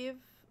leave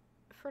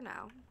for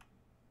now.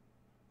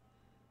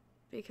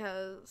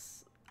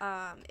 Because,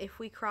 if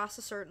we cross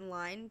a certain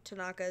line,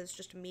 Tanaka is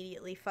just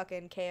immediately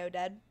fucking KO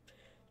dead.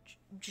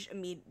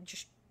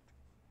 Just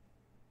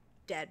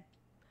dead.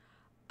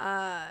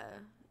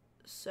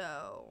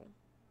 So,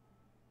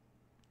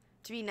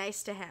 to be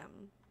nice to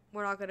him,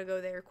 we're not gonna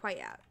go there quite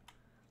yet.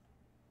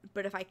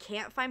 But if I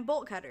can't find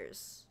bolt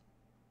cutters,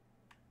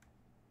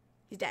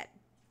 he's dead.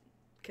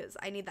 Because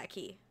I need that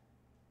key.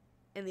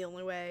 And the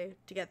only way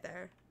to get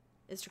there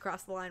is to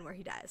cross the line where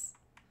he dies.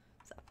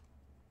 So.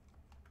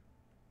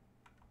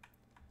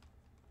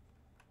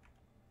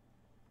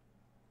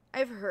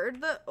 I've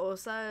heard that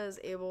Osa is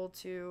able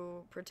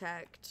to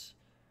protect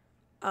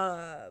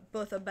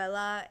both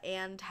Abella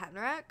and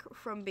Henrik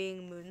from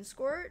being moon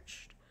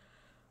scorched.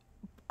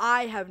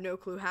 I have no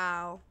clue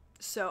how.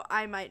 So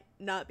I might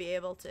not be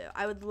able to.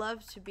 I would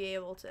love to be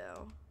able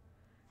to.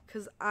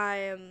 Because I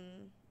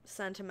am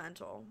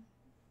sentimental.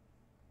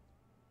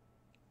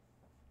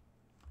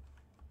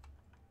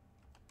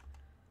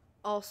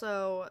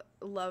 Also,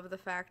 love the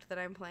fact that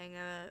I'm playing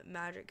a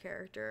magic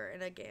character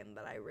in a game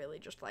that I really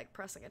just like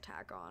pressing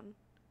attack on.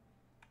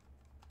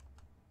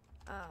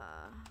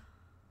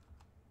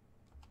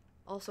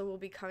 Also, we'll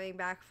be coming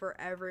back for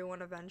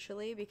everyone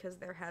eventually because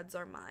their heads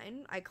are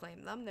mine. I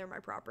claim them. They're my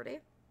property.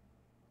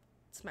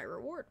 It's my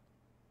reward.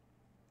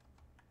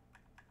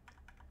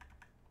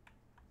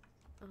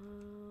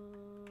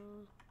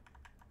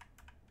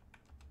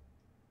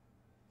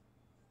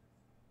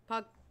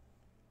 Pug.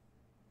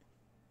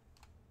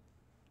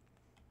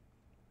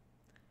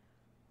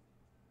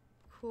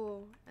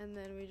 Cool. And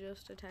then we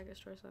just attack his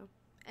torso.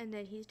 And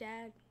then he's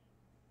dead.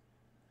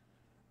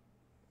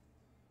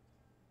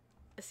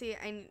 See,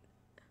 I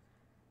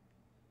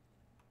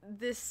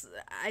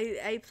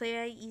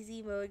play on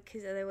easy mode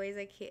because otherwise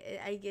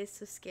I get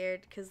so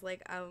scared because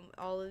like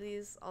all of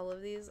these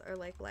are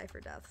like life or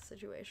death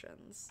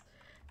situations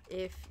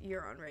if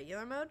you're on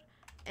regular mode,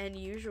 and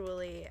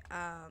usually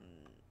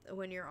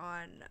when you're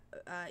on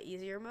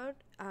easier mode,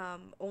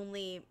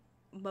 only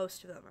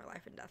most of them are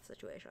life and death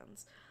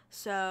situations.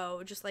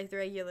 So just like the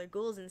regular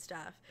ghouls and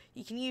stuff,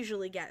 you can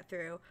usually get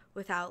through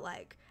without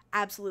like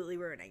absolutely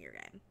ruining your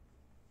game.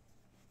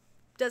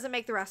 Doesn't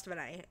make the rest of it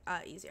any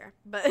easier,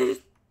 but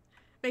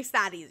makes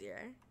that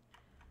easier.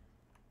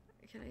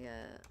 Can I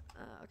get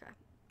okay.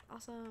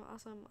 Awesome,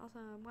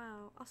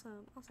 wow,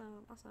 awesome,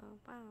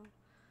 wow.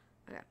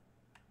 Okay.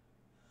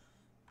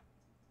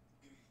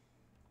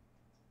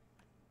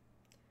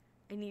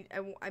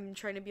 I'm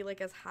trying to be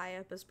like as high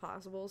up as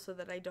possible so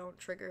that I don't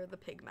trigger the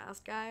pig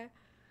mask guy,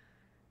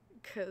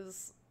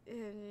 cause I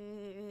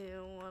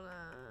don't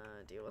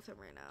wanna deal with him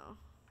right now.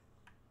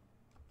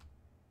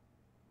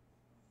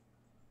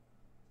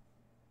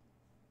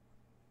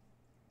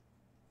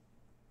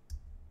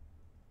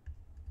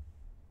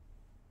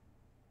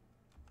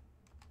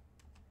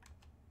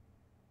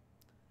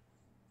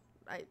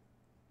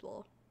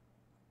 Lol.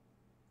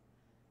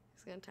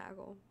 He's gonna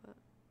tackle, but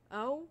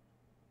oh,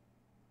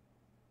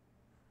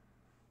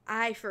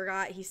 I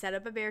forgot he set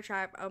up a bear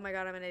trap. Oh my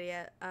god, I'm an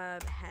idiot.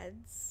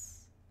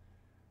 Heads.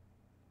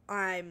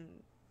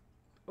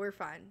 We're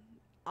fine.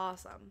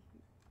 Awesome.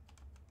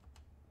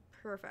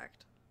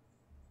 Perfect.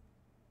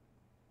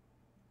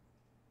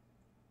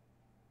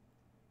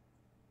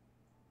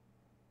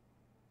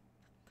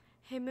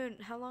 Hey Moon,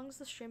 how long's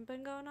the stream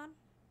been going on?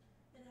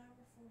 An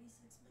hour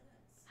 46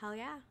 minutes. Hell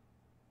yeah.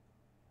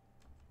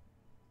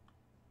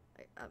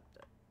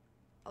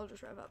 I'll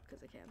just rev up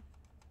because I can.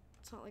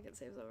 It's not like it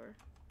saves over.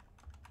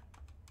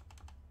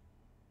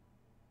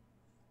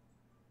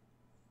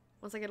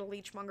 Once I get a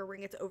leechmonger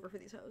ring, it's over for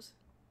these hoes.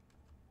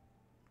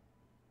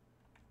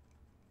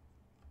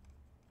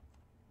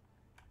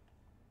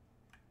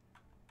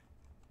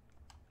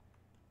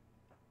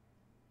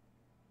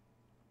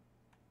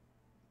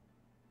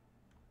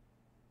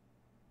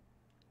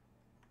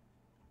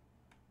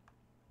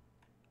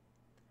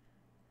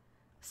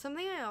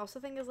 Something I also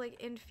think is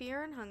like in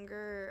Fear and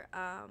Hunger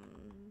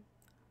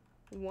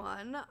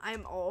 1,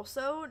 I'm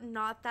also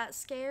not that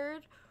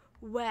scared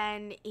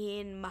when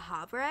in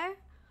Mahavre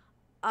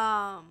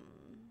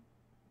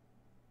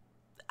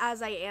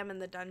as I am in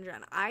the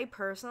dungeon. I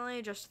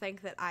personally just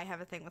think that I have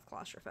a thing with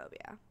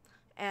claustrophobia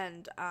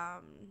and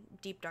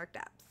deep dark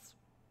depths.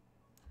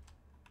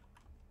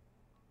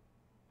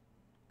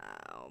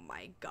 Oh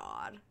my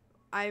god.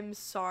 I'm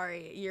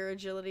sorry. Your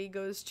agility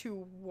goes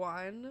to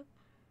 1.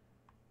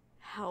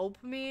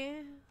 Help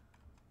me.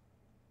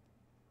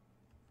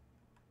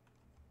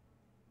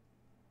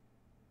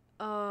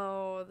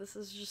 Oh, this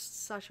is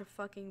just such a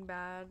fucking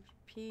bad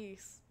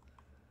piece.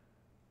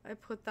 I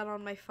put that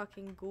on my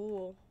fucking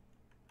ghoul.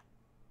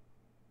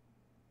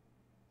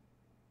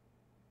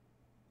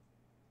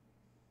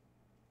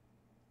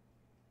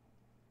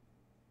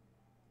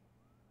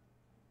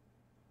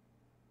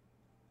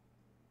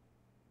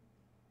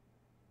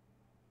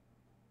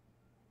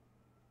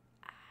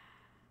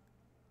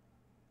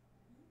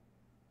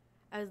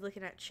 I was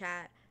looking at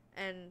chat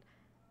and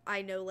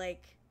I know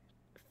like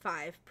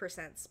 5%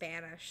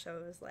 Spanish, so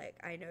it was like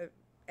I know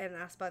en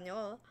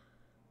español.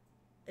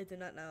 I did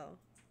not know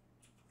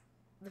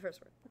the first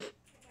word. I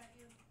got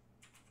you.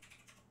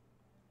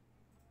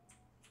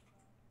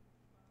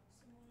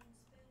 Someone in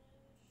Spanish.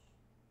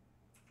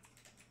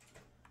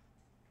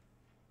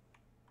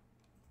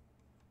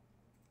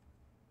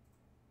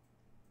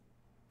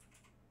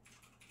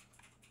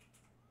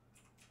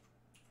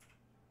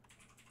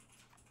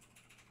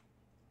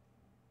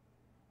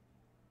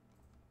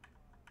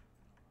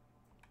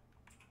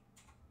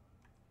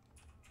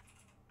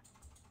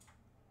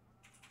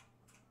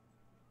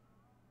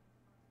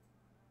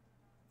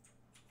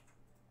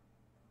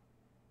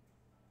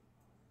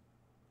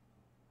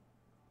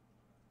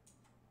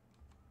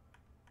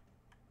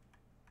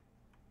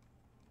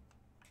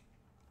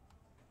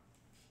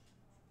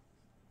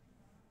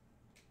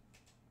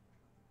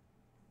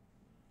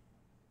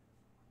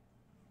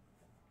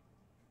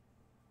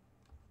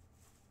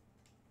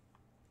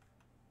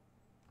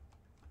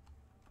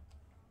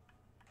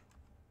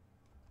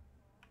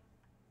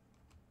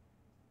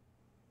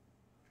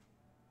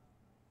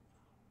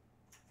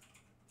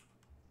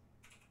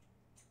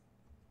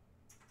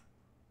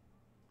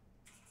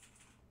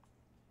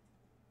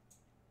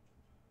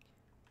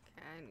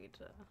 Okay, I need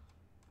to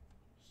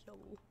heal.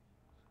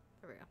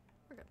 There we go.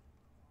 We're good.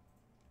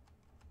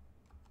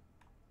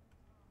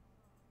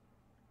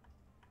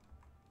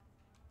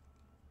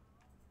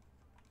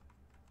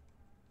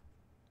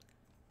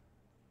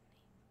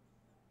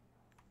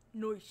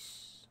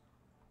 Nice.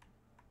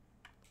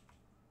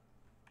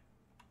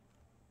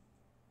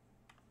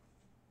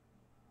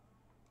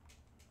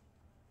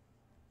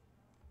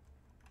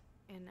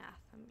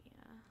 Anathemia.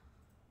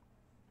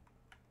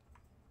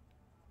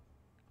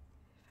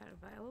 Okay,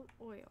 violet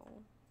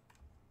oil.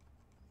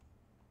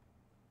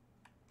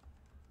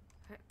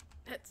 Okay,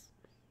 it's...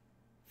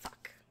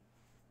 Fuck.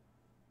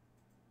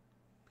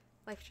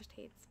 Life just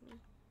hates me.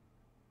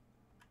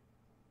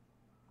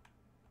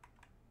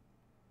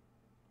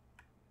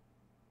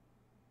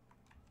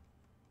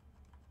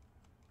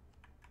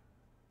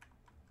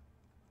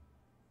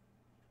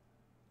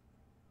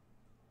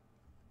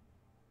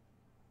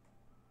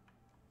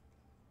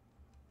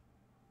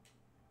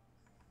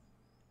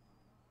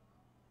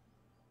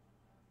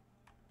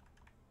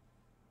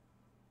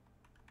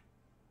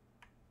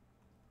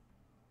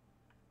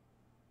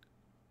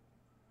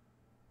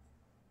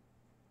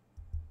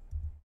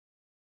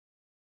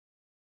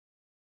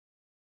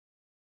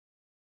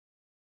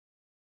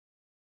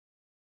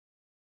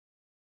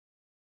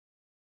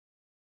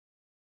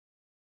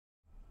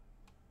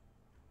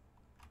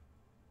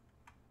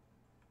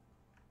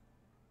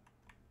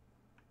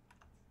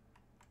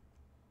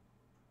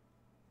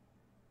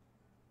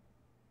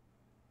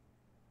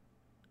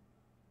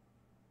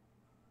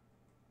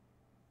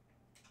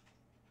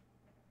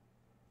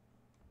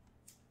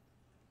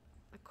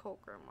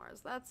 Occult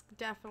grimoires. That's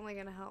definitely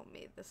gonna help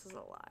me. This is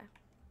a lie.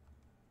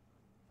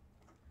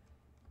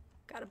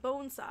 Got a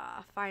bone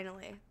saw.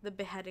 Finally, the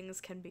beheadings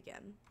can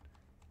begin.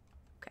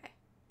 Okay.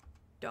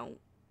 Don't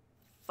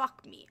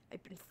fuck me.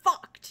 I've been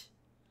fucked.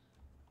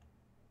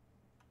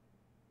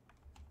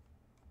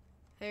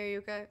 Hey, are you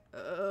okay?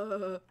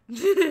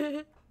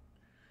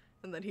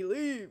 And then he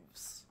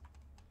leaves.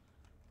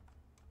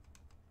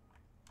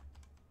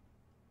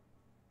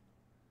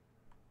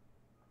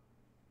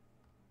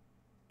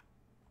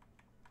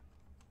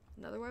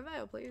 Another white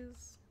vial,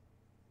 please.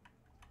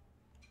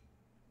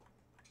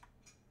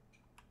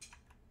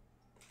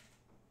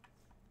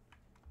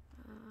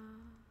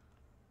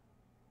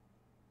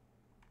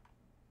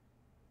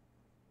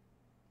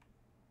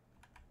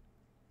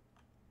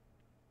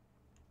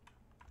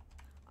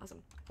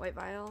 Awesome. White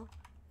vial.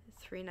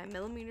 3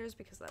 9mm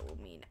because that will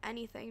mean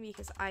anything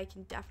because I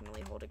can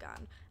definitely hold a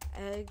gun.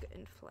 Egg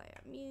and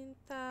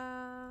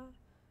flamita.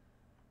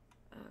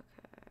 Okay.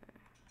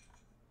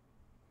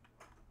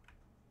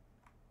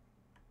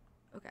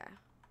 Okay.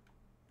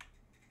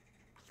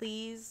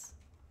 Please.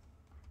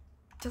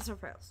 Test no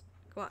fails.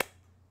 Come on.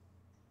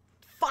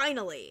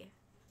 Finally.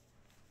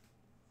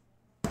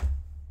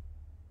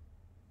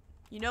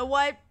 You know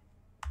what?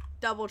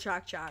 Double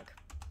chalk.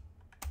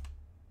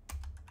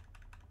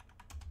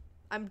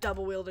 I'm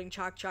double wielding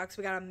chalk. So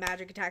we got a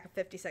magic attack of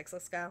 56.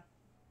 Let's go.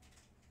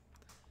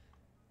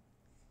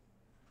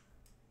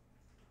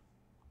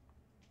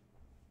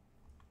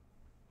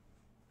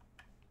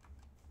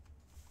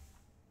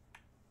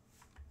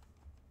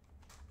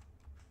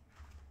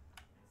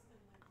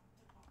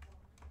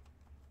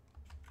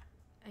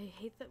 I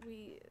hate that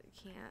we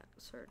can't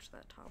search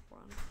that top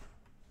one.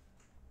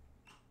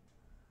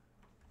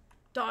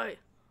 Die!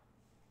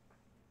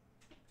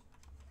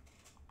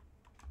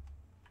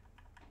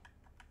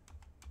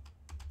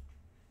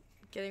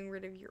 Getting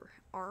rid of your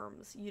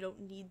arms. You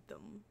don't need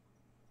them.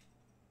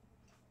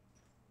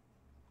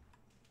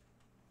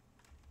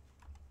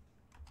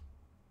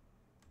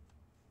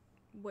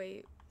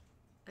 Wait.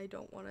 I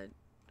don't want to...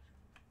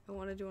 I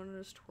want to do it on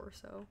his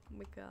torso. Oh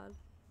my god.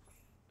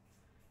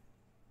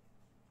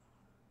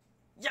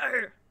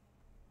 Yeah!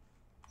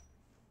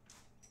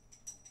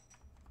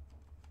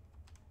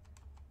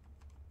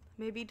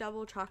 Maybe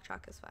double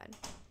chalk is fine.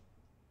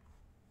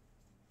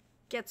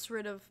 Gets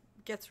rid of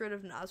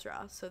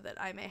Nazra so that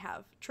I may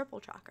have triple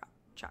chalk.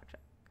 How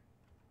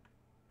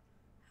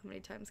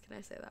many times can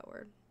I say that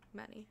word?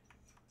 Many.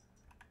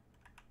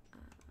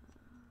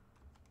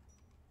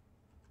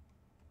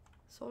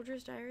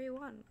 Soldier's Diary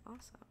 1.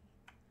 Awesome.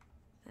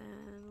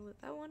 And with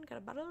that one, got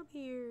a bottle of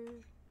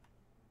beer.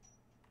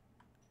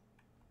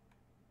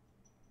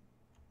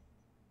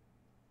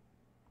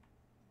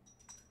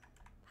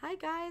 Hi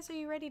guys, are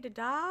you ready to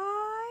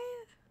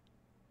die?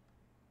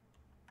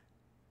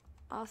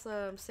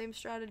 Awesome, same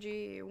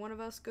strategy. One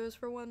of us goes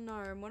for one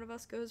arm, one of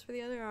us goes for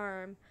the other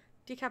arm.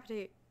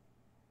 Decapitate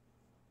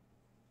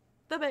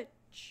the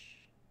bitch.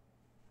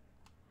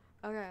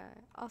 Okay,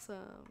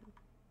 awesome.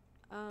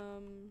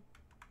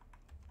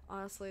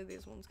 Honestly,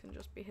 these ones can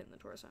just be hitting the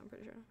torso, I'm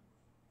pretty sure.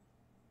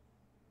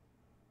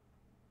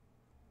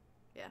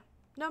 Yeah,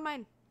 no,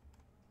 mine.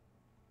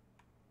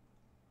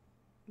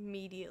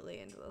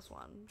 Immediately into this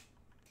one.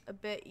 A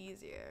bit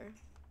easier.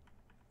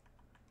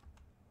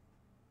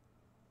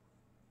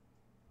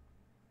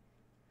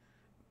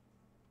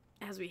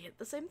 As we hit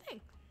the same thing.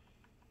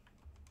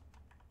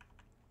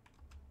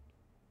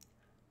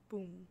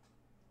 Boom.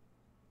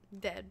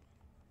 Dead.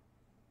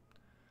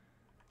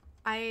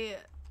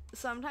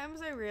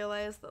 Sometimes I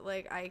realize that,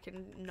 like, I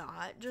can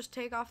not just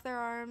take off their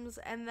arms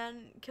and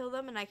then kill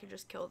them, and I can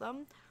just kill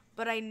them.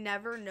 But I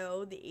never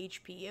know the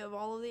HP of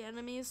all of the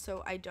enemies,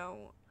 so I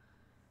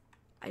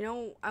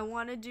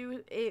want to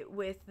do it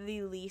with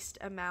the least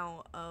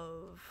amount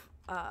of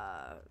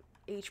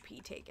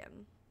HP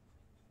taken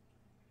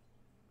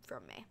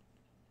from me.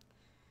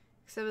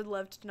 Because I would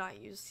love to not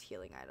use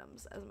healing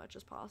items as much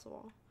as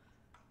possible.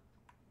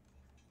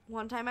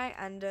 One time I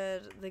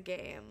ended the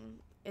game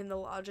in the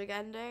logic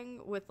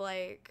ending with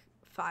like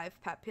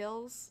 5 pet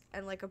pills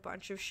and like a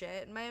bunch of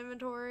shit in my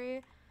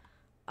inventory.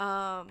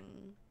 Cause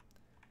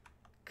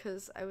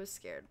I was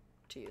scared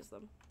to use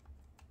them.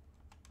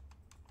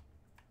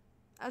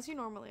 As you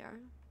normally are.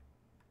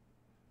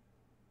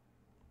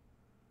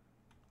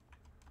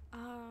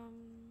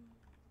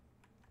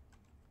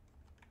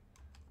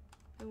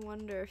 I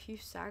wonder if you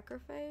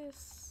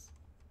sacrifice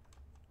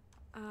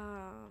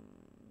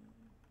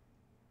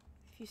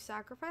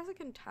a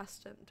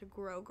contestant to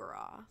grow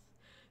Groth,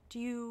 do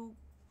you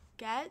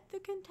get the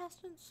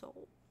contestant's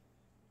soul?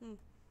 I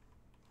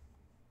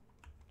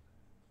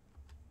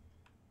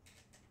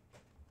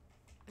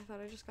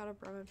thought I just got a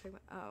Bremen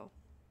pigment. Oh.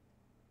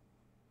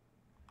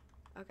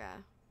 Okay.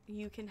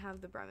 You can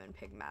have the Bremen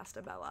pig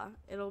Mastabella.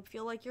 It'll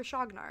feel like your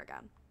Shognar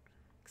again.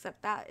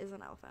 Except that is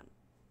an elephant.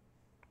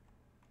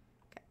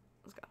 Okay,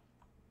 let's go.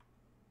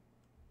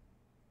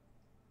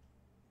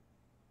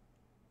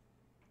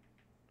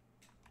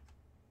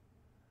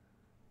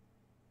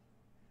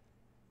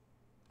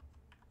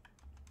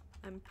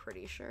 I'm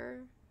pretty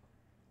sure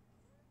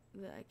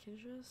that I can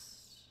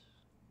just...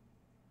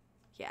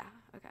 Yeah,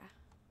 okay.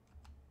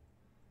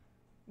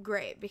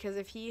 Great, because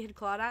if he had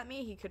clawed at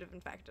me, he could have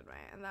infected me,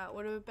 and that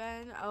would have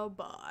been a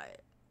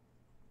butt.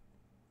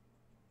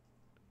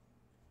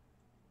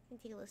 Let me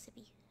take a little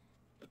sippy.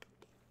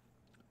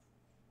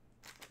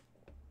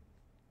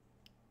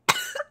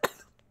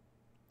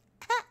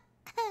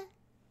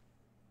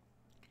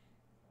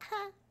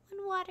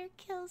 When water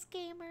kills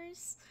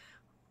gamers,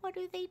 what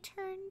do they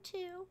turn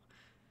to?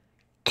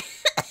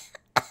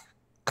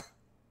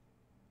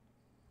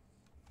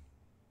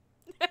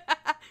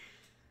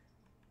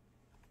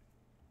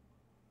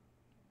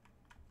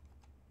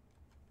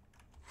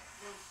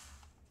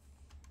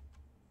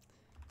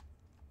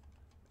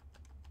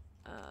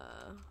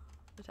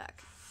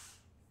 Attack.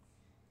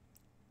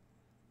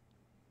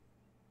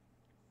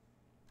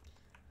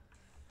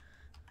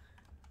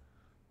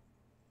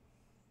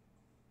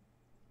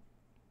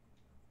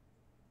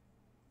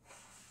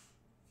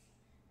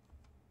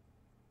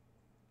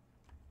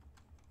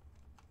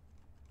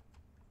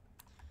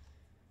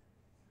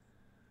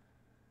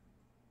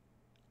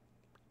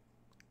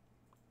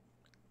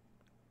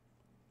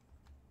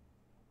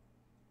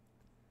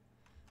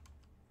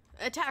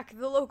 Attack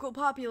the local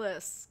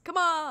populace! Come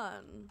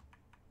on!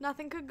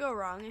 Nothing could go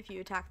wrong if you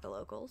attack the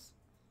locals.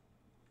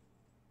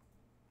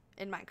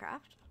 In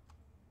Minecraft.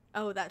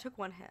 Oh, that took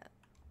 1 hit.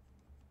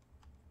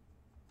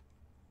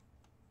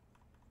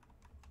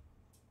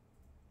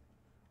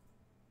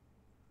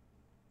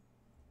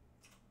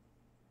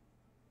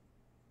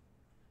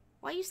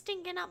 Why you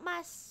stinking up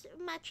my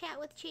chat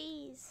with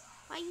cheese?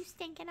 Why you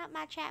stinking up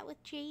my chat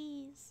with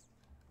cheese?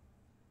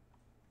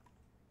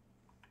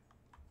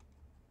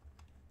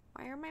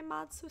 Why are my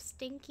mods so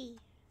stinky?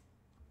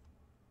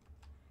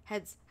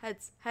 Heads,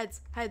 heads,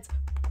 heads, heads.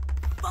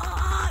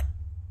 Fuck!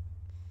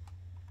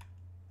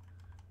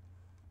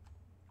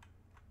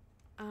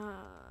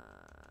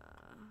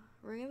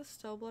 Ring of the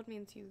Stillblood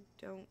means you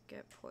don't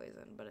get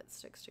poisoned, but it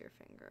sticks to your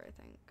finger, I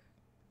think.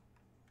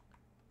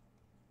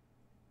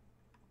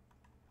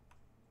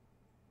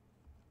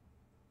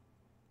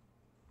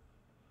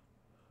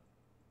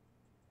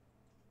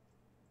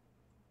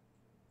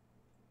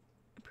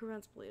 It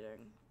prevents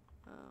bleeding.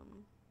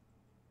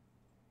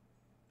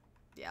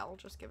 Yeah, I'll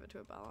just give it to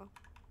a Bella.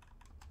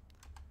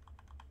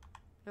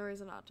 No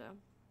reason not to.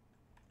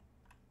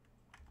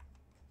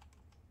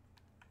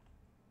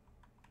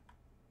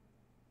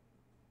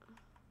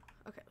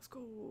 Okay, let's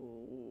go.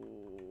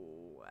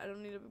 I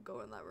don't need to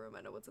go in that room.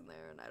 I know what's in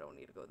there, and I don't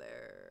need to go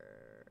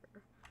there.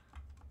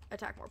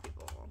 Attack more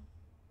people.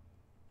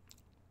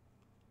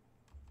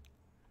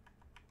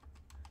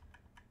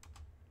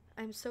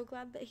 I'm so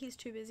glad that he's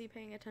too busy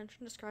paying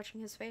attention to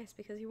scratching his face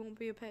because he won't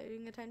be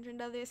paying attention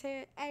to this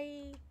hit.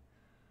 Hey,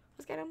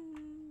 let's get him.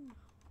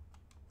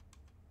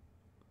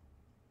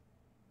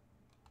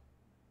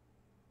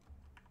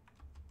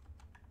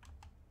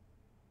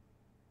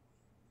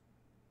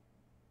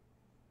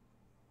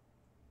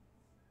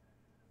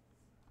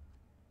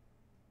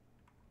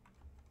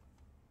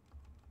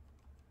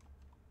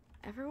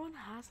 Everyone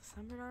has a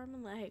severed arm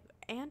and leg,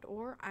 and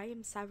or I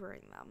am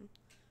severing them.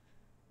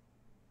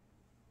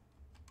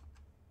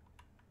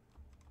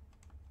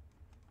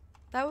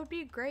 That would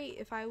be great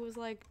if I was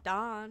like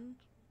Don,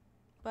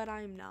 but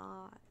I'm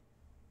not.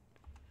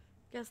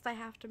 Guess they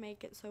have to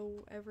make it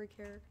so every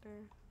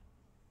character.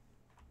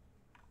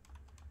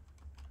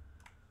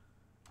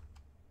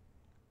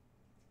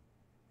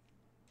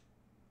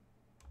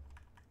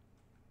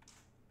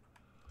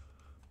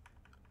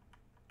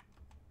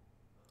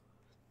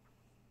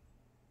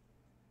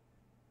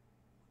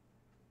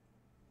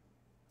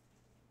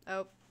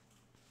 Oh.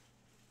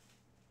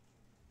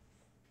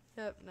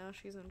 Yep, now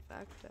she's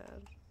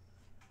infected.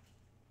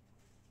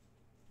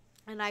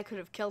 And I could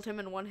have killed him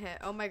in 1 hit.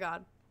 Oh my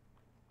god.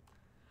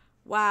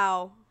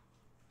 Wow.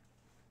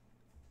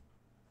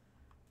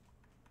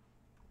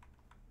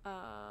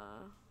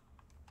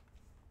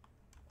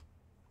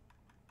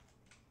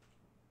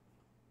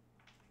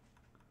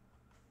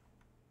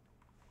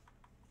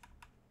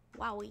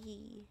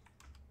 Wowie.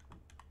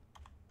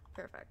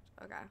 Perfect.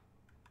 Okay.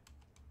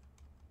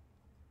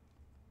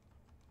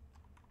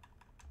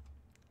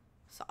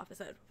 Soft his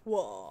head.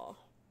 Whoa.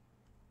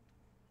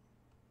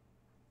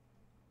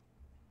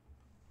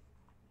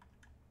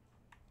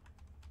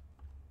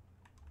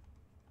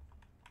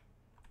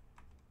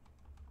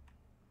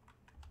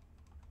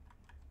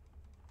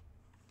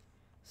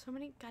 So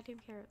many goddamn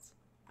carrots.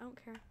 I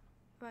don't care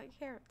about your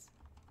carrots.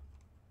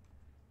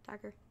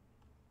 Dagger.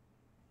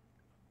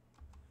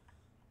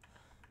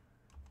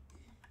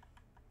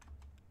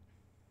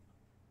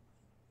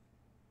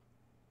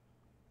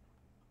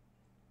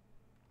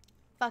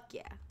 Fuck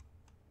yeah.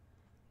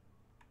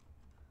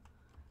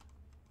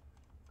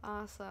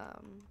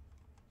 Awesome.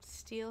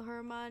 Steal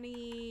her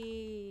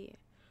money.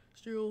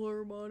 Steal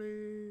her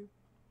money.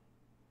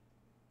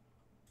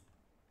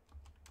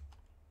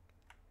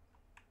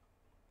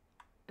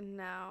 And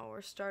now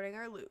we're starting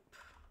our loop.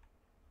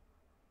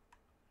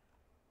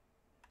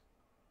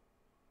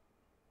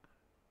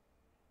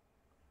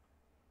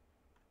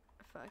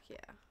 Fuck yeah.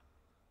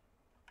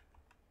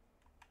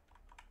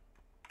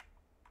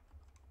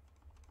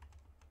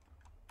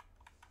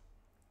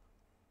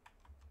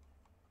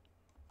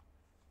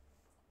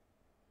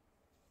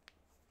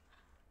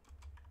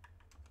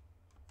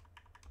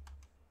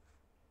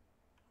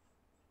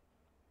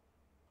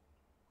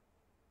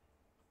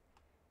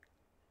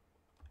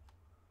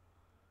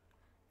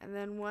 And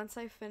then once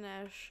I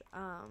finish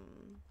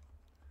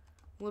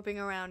looping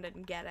around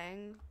and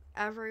getting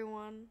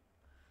everyone,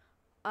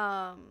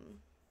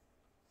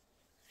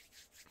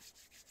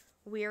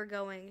 we are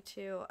going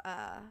to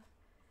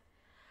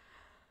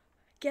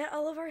get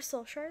all of our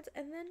soul shards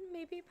and then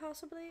maybe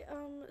possibly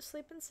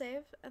sleep and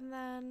save, and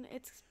then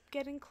it's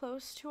getting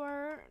close to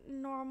our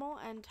normal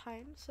end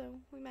time, so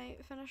we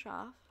might finish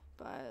off,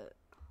 but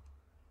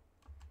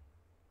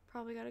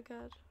probably got a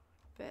good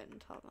bit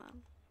until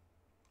then.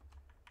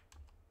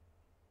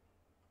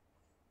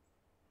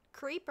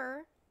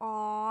 Creeper.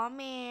 Aw,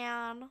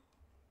 man.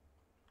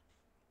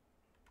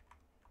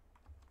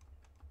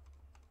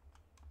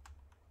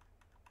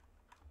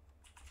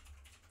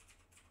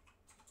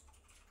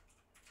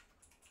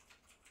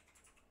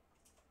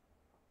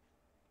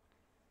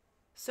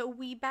 So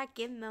we back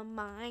in the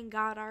mine,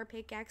 got our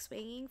pickaxe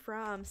swinging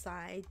from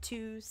side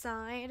to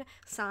side,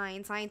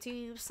 side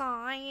to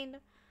side.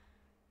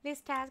 This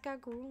task a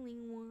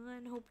grueling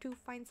one, hope to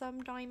find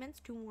some diamonds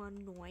to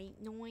anoint,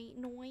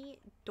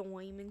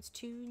 diamonds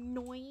to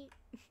anoint.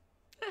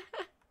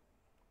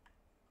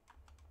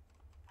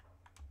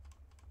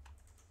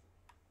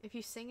 If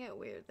you sing it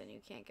weird, then you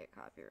can't get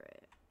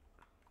copyright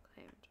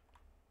claimed.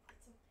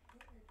 It's a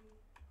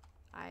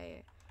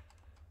parody.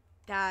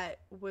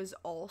 That was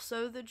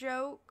also the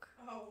joke.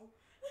 Oh.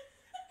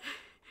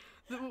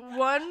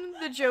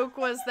 The joke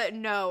was that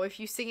no, if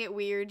you sing it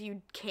weird,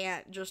 you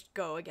can't just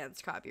go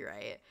against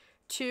copyright.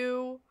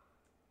 2,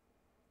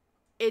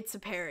 it's a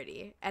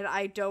parody, and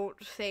I don't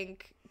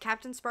think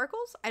Captain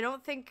Sparkles, I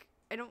don't think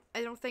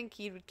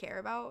he would care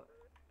about.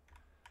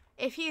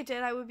 If he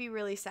did, I would be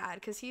really sad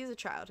because he's a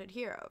childhood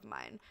hero of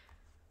mine.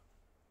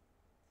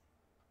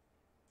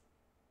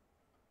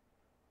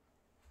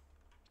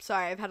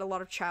 Sorry, I've had a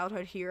lot of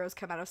childhood heroes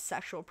come out of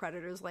sexual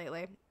predators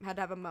lately. Had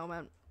to have a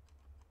moment.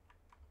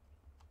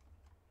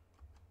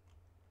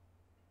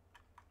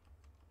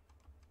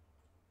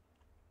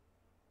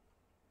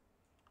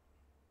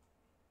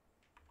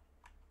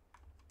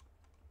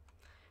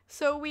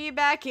 So we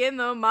back in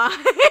the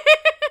mine.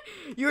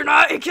 You're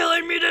not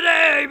killing me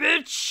today,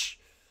 bitch.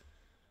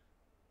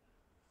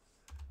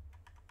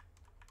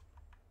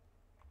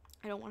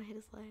 I don't want to hit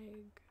his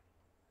leg.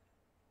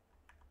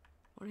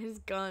 I want to hit his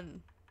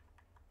gun.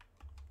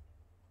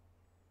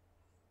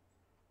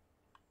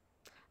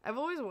 I've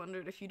always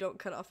wondered if you don't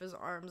cut off his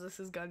arms, is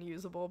his gun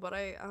usable, but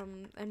I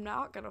am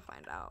not gonna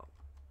find out.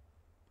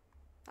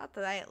 Not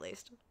today, at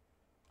least.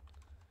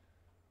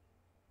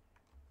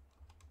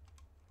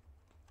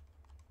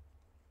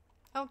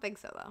 I don't think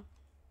so, though.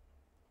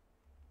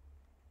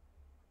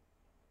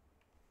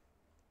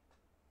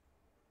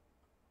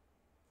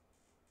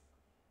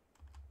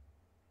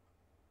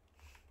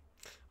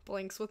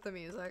 Blinks with the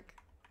music.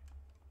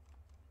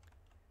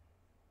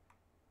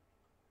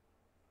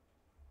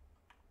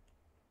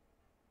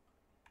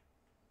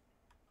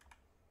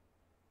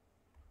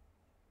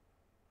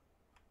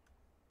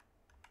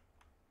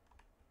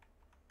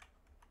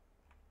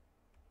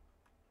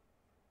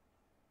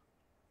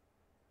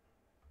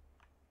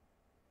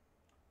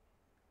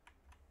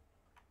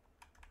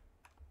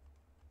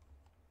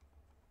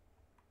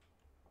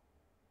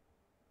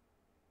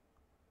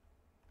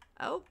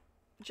 Oh,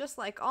 just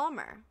like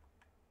Almer.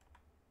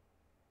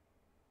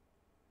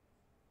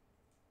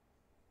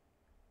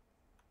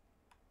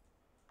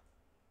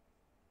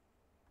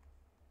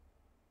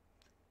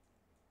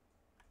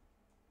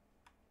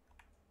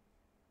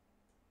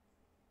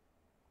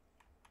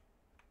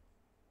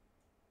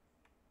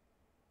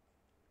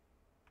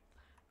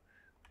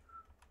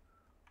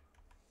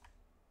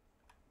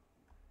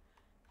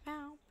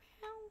 Meow,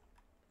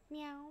 meow,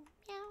 meow,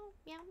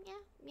 meow,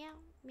 meow,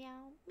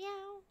 meow,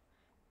 meow,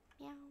 meow,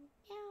 Meow,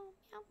 meow,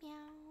 meow, meow,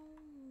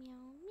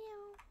 meow,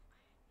 meow,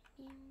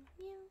 meow,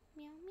 meow,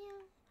 meow, meow.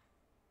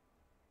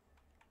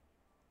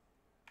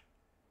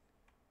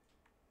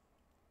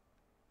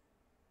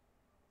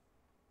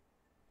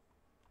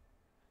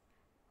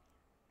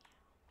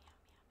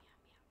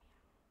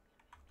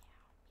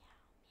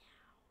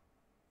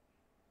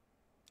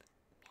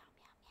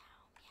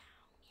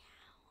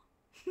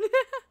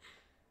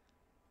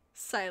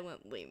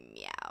 Silently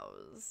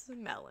meows.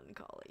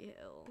 Melancholy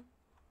Hill.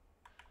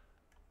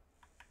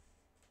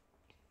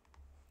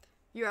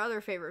 Your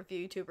other favorite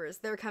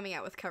VTubers, they're coming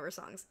out with cover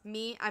songs.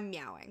 Me, I'm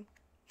meowing.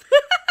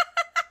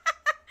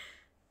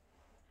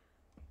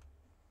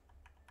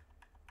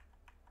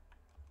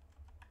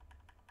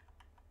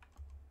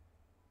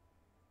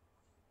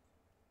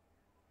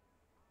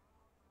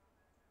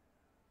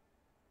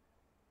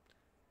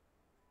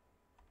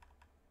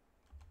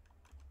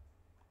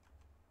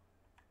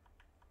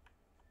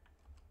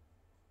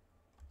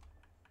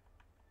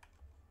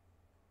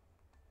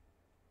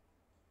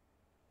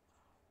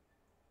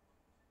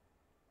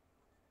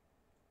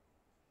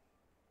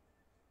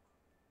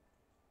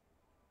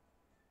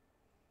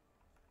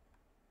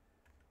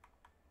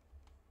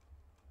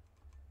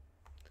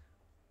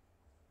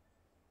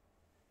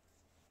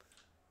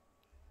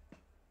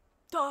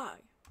 Die!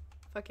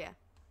 Fuck yeah.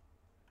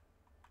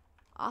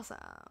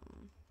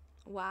 Awesome.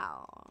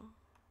 Wow.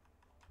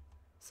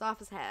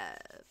 Soft as head.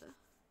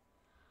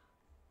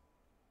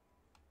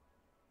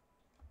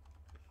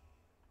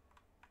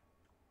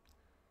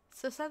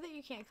 So sad that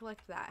you can't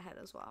collect that head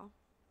as well.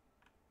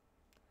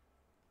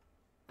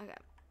 Okay.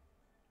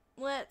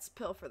 Let's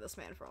pilfer this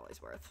man for all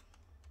he's worth.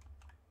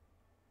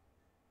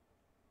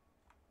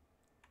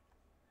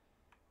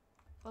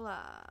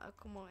 Hola,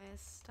 ¿cómo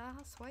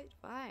estás, White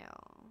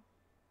File?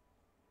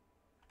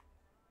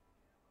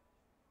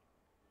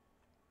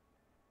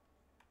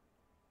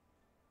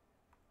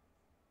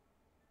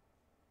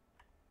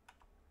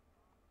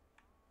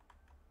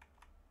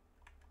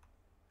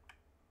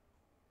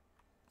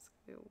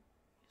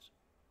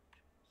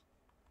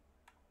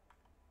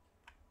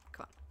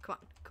 Come on, come on,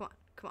 come on,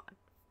 come on.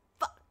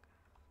 Fuck!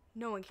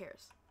 No one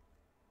cares.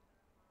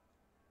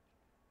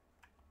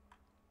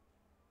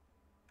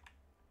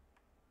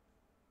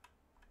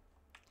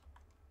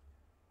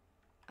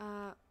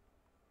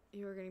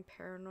 You were getting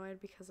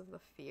paranoid because of the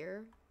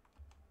fear?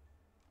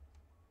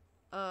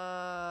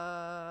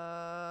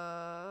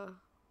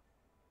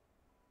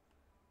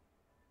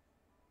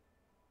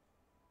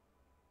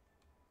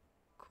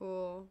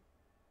 Cool.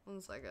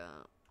 1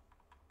 second.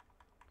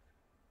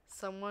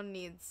 Someone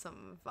needs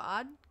some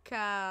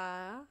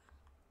vodka.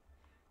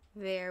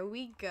 There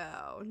we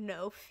go.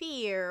 No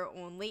fear,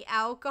 only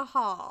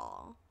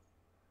alcohol.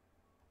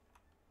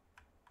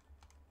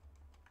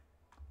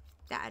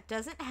 If that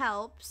doesn't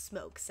help,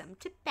 smoke some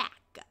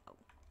tobacco.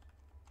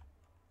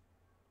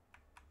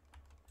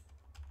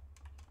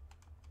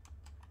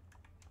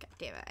 God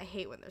damn it, I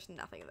hate when there's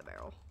nothing in the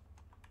barrel.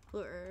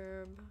 Blue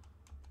herb.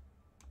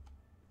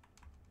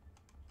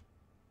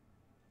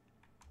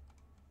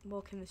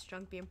 Well, can this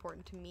junk be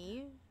important to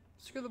me?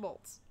 Screw the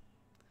bolts.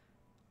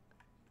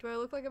 Do I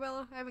look like a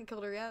Bella? I haven't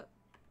killed her yet.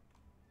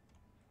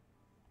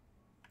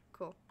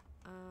 Cool.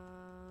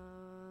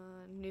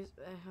 News.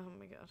 Oh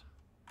my god.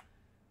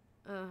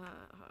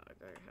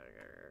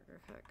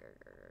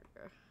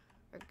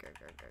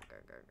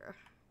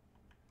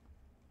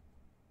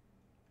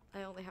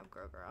 I only have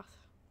Grogroth.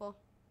 Well.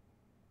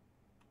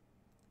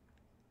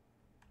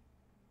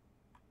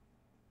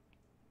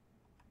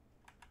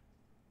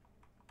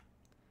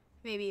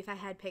 Maybe if I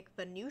had picked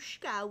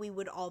Venushka, we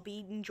would all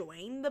be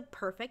enjoying the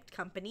perfect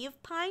company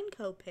of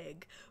Pineco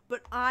Pig.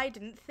 But I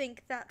didn't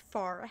think that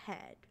far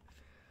ahead.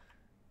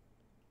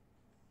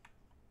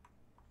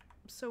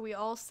 So we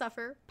all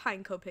suffer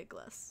Pineco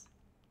Pigless.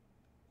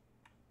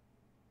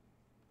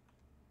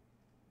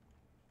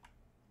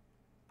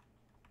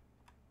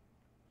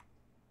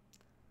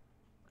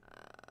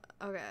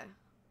 Okay.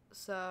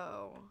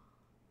 So,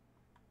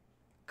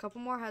 a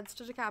couple more heads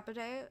to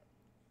decapitate.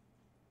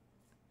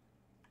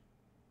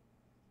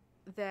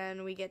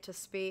 Then we get to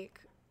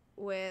speak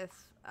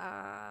with,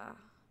 I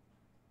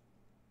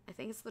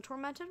think it's the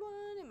tormented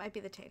one? It might be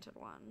the tainted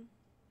one.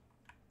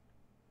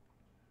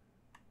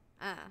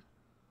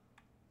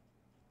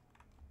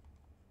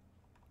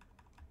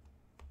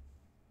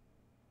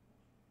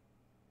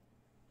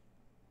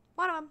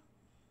 One of them.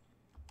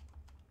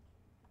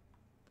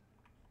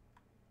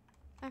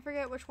 I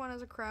forget which one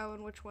is a crow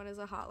and which one is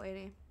a hot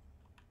lady.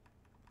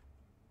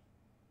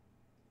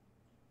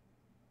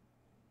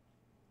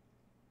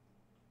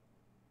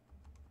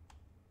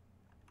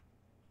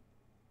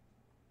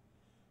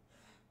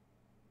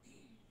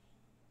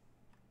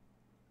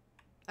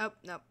 Oh,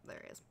 nope,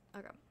 there he is.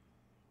 Okay.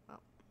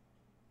 Well.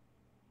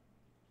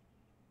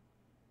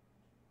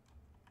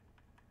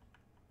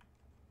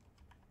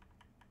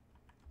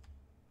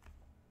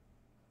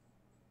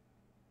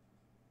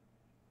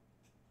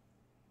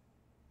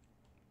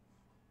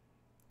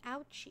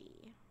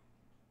 Ouchie.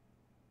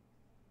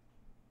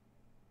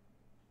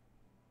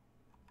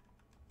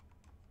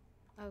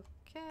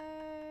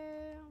 Okay.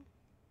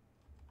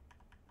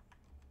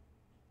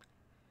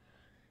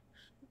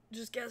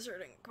 Just get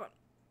hurting. Come on.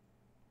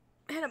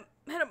 Hit him.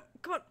 Hit him.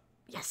 Come on.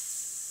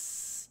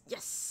 Yes.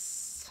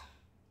 Yes.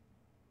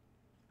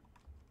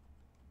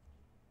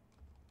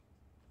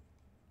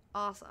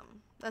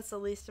 Awesome. That's the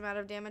least amount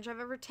of damage I've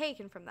ever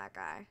taken from that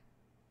guy.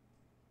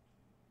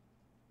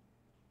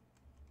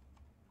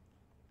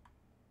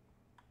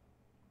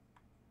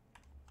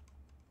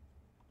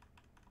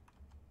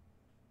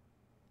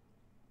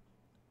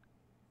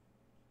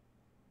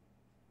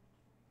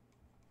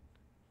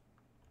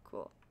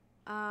 Cool.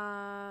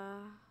 Yeah,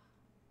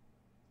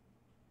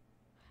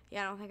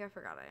 I don't think I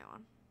forgot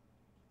anyone.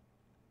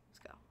 Let's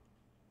go.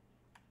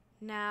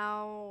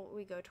 Now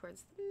we go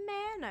towards the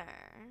manor.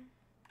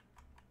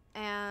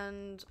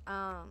 And,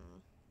 I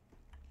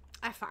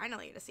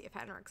finally get to see if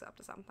Henrik's up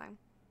to something.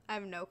 I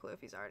have no clue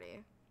if he's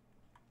already...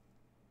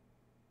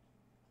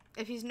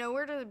 If he's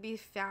nowhere to be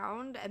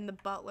found, and the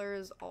butler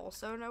is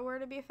also nowhere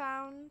to be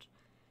found,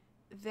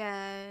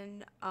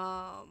 then,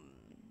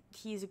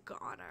 he's a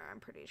goner,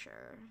 I'm pretty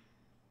sure.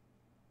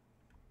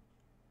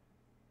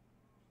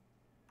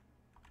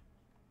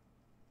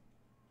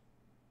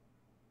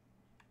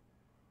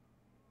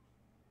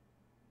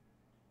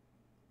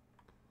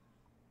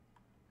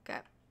 Okay.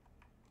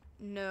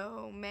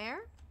 No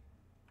mayor?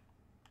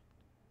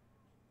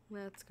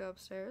 Let's go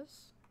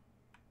upstairs.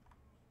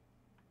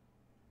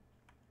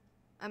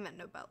 I meant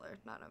no butler,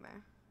 not no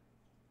mayor.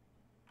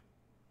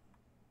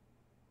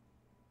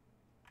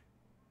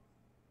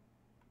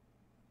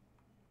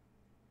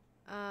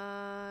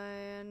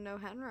 No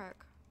Henrik.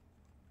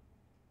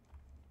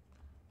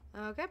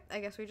 Okay, I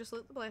guess we just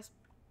loot the place.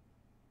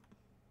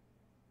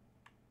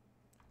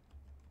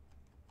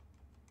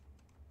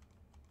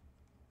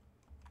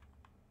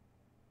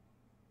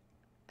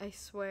 I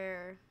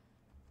swear.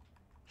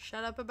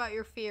 Shut up about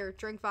your fear.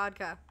 Drink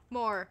vodka.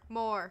 More,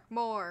 more,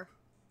 more.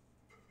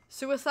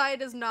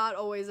 Suicide is not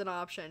always an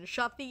option.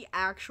 Shut the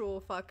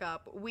actual fuck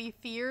up. We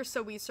fear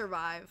so we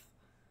survive.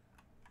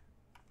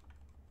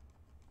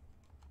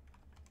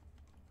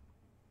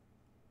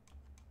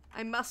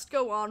 I must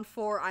go on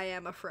for I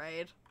am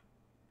afraid.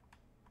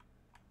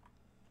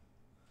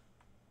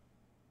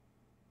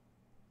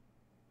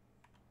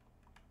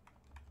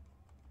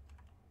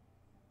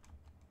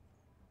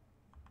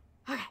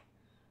 Okay.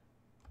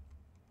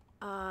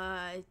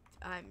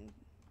 I'm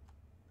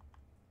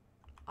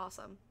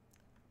awesome.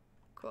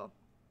 Cool.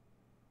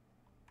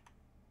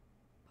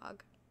 Pog.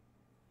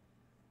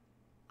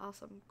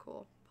 Awesome.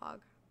 Cool. Pog.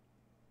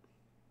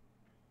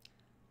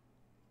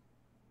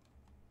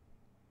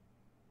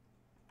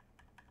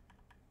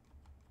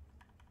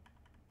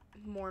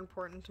 More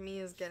important to me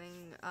is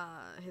getting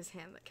his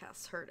hand that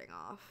casts hurting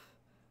off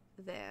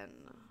than...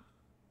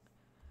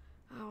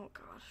 Oh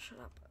god, shut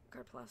up.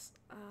 Guard plus.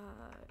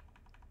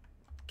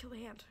 Kill the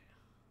hand.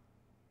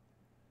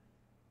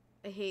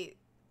 I hate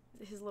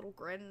his little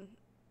grin.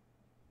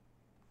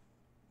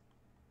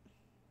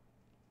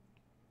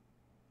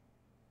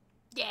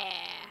 Yeah!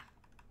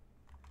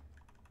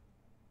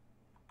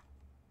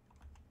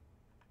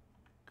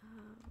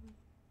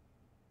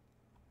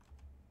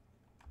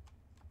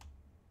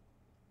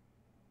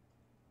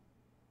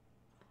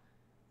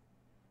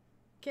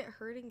 Get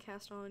hurting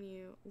cast on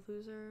you,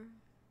 loser.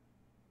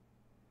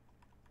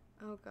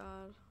 Oh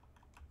god.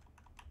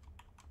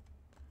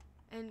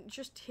 And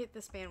just hit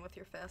this man with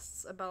your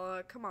fists,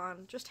 Abella. Come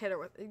on, just hit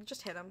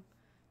him.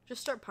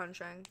 Just start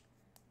punching.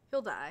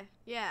 He'll die.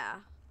 Yeah.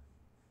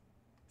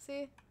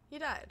 See? He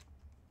died.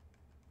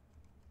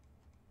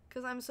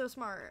 'Cause I'm so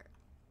smart.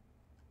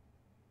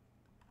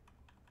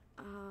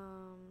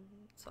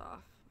 It's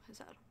off his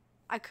head.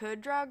 I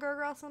could draw a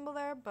Gurgroth symbol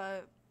there,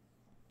 but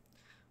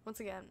once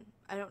again,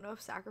 I don't know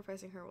if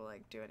sacrificing her will,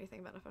 like, do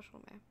anything beneficial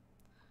to me.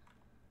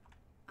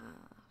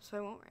 So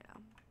I won't right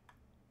now.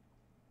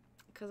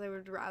 Because I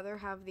would rather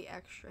have the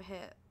extra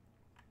hit.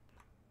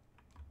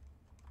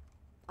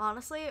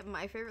 Honestly,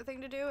 my favorite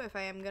thing to do, if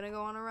I am gonna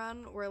go on a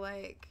run where,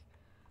 like,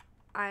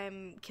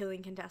 I'm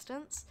killing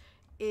contestants,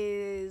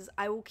 is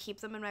I will keep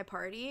them in my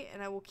party,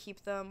 and I will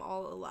keep them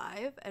all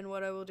alive, and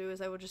what I will do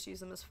is I will just use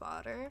them as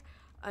fodder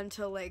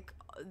until, like,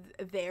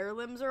 their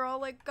limbs are all,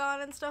 like,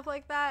 gone and stuff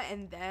like that,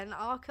 and then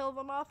I'll kill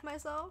them off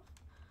myself.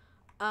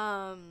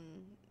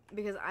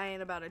 Because I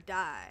ain't about to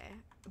die,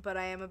 but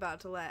I am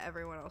about to let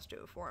everyone else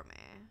do it for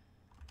me.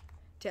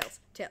 Tails,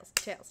 tails,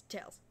 tails,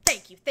 tails.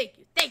 Thank you, thank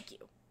you, thank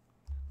you!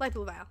 Light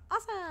blue vial.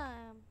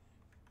 Awesome!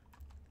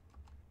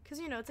 Because,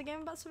 you know, it's a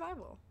game about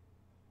survival.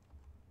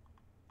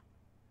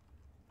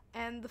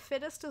 And the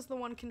fittest is the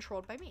one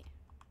controlled by me.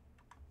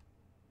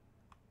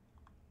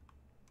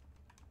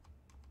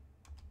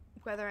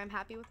 Whether I'm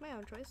happy with my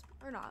own choice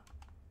or not.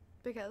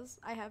 Because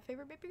I have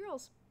favorite baby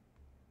girls.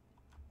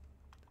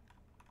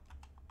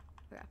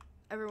 Okay.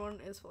 Everyone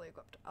is fully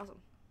equipped.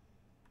 Awesome.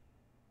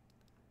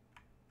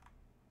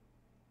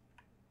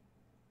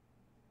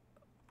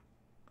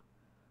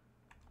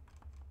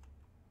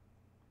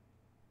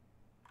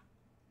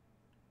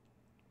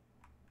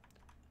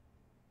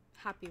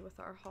 Happy with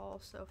our haul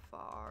so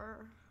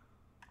far.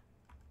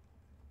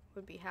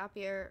 Would be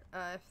happier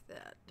if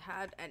that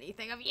had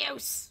anything of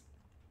use.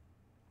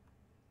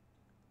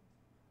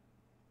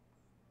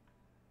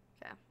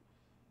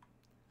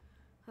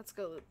 Let's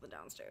go loop the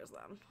downstairs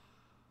then.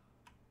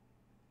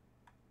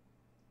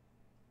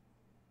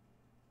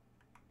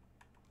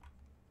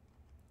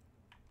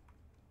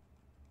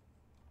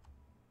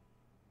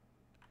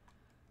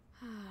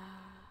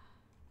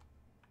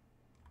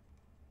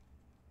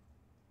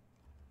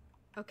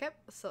 Okay,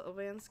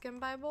 Sylvan Skin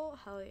Bible,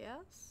 hell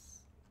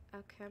yes.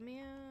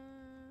 Alchemia.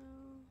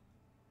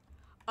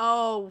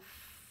 Oh,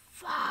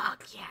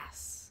 fuck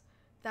yes.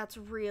 That's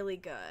really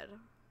good.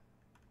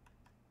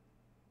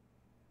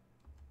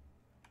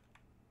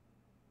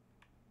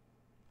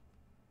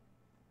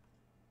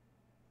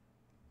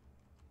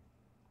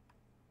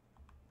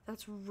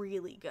 That's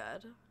really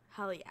good.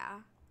 Hell yeah.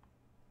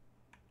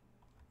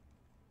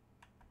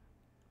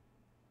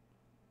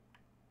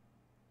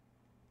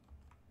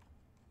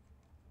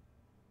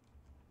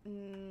 I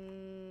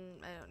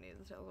don't need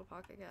the Tales of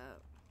Pocket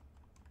Cat.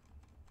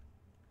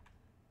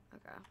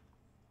 Okay.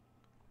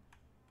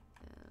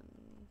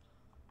 And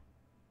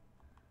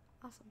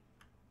awesome.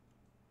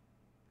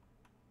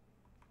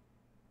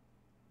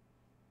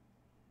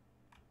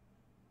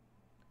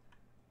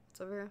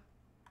 What's over here?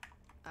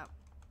 Oh.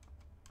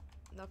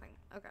 Nothing.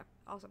 Okay.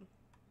 Awesome.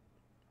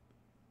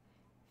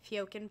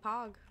 Fiokin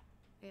Pog.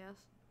 Yes.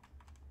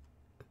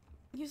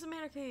 Use the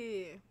mana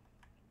key.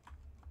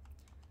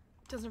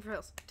 Tails never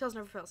fails. Tails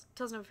never fails.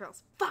 Tails never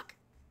fails. Fuck!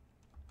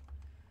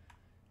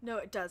 No,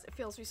 it does. It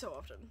fails me so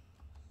often.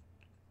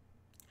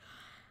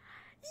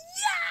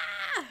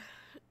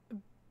 Yeah!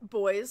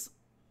 Boys,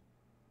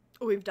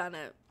 we've done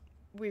it.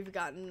 We've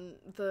gotten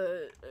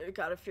the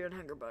God of Fear and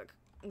Hunger book.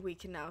 We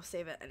can now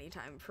save it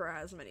anytime for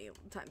as many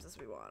times as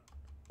we want.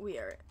 We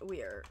are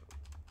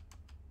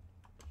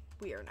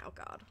now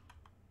God.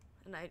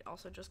 And I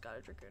also just got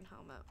a Dragoon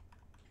helmet.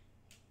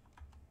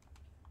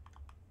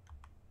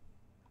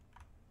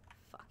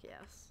 Fuck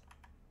yes.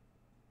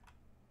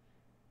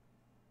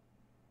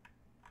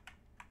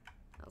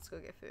 Let's go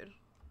get food.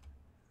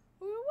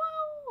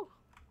 Whoa!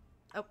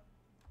 Oh,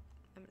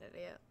 I'm an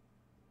idiot.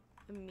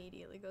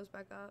 Immediately goes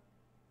back up.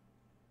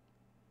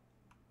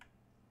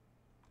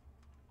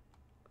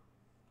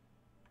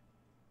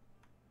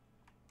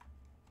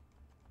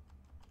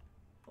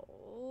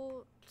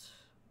 Bolt.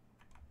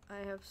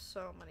 I have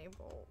so many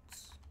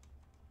bolts.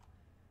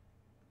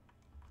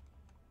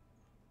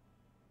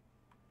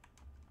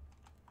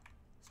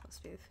 This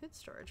must be the food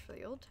storage for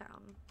the old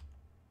town.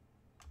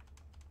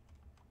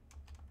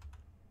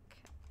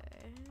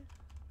 Okay.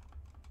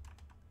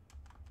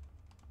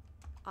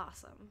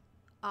 Awesome.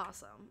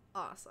 Awesome.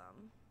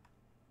 Awesome.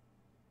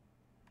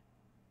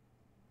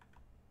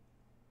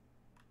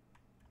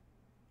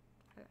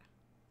 Okay.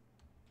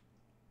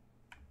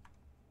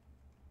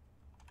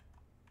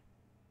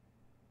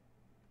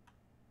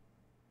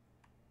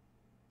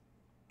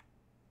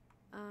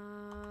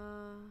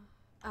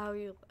 Oh,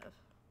 you live.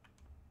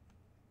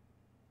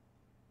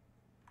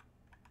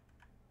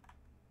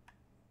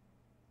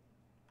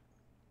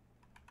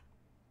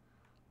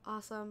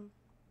 Awesome.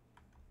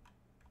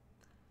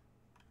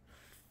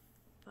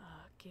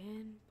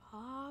 Fucking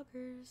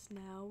poggers.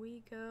 Now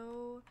we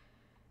go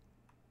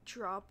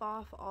drop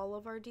off all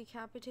of our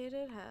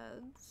decapitated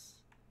heads.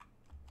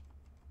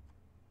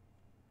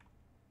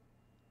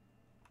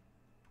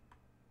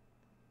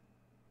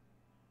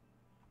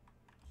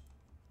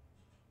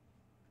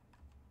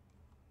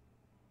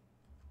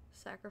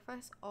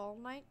 Sacrifice all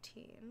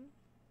 19.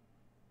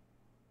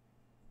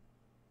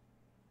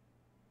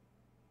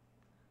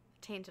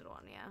 Tainted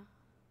one, yeah.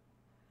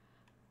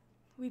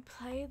 We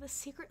play the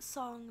secret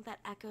song that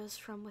echoes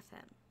from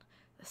within.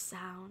 The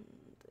sound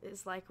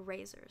is like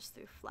razors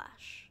through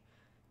flesh.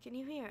 Can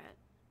you hear it?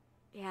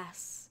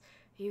 Yes,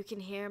 you can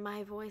hear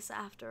my voice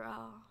after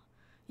all.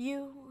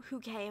 You who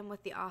came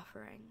with the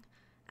offering,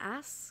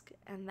 ask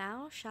and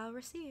thou shalt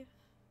receive.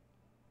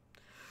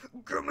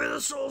 Give me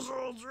the soul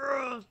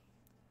soldier!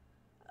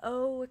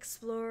 O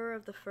explorer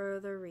of the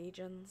further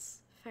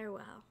regions,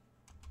 farewell.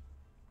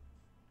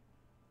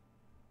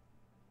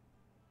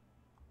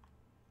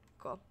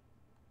 Cool.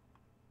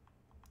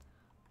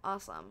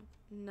 Awesome.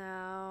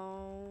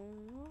 Now...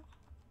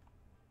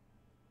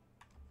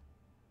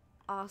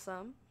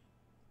 Awesome.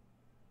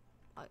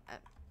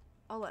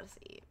 I'll let us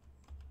eat.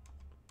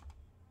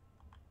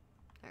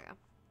 There you go.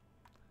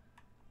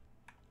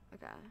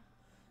 Okay.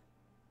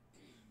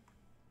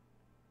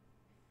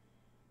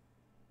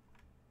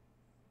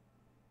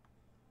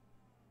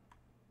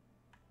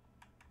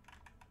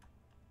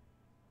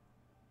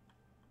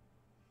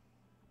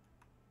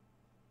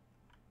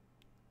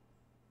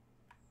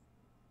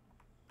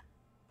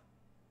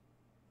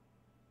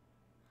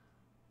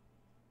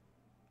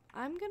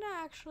 I'm gonna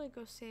actually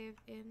go save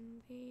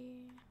in the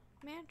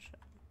mansion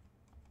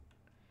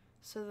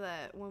so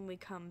that when we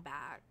come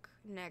back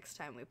next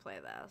time we play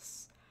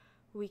this,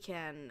 we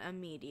can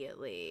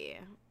immediately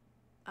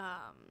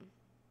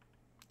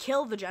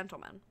kill the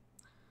gentleman,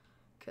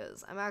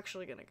 because I'm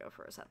actually gonna go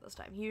for his head this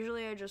time.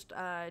 Usually I just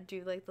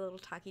do like the little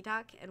talkie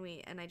talk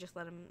and I just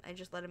let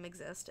him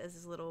exist as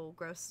his little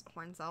gross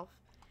horn self,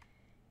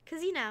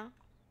 because you know,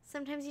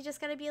 sometimes you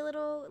just gotta be a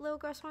little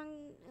gross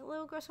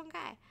one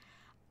guy.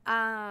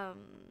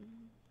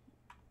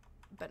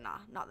 but nah,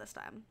 not this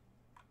time.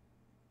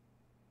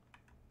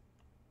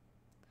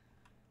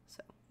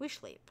 So, we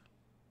sleep.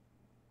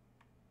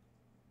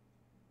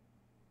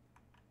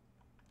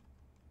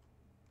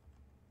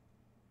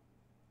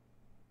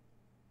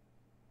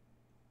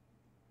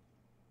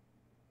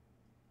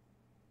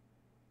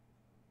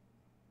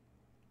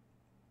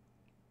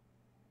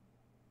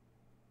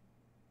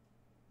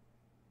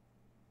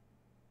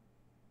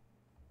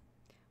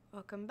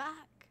 Welcome back.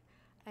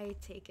 I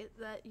take it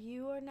that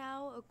you are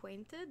now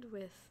acquainted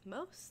with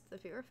most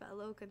of your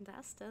fellow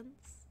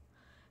contestants.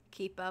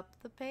 Keep up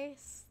the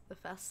pace. The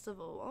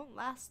festival won't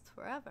last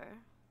forever.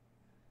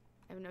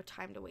 I have no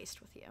time to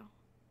waste with you.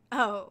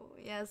 Oh,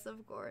 yes,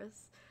 of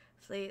course.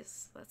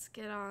 Please, let's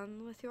get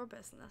on with your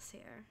business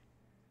here.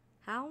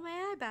 How may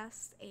I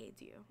best aid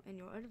you in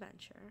your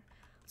adventure?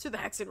 Let's do the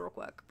hexing real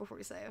quick before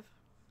we save.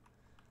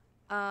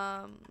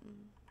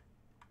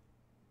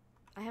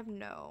 I have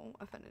no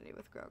affinity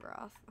with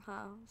Grogroth,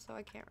 so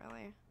I can't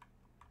really.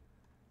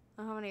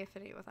 I don't have any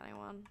affinity with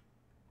anyone.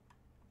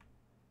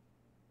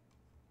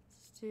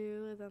 Let's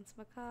do Dance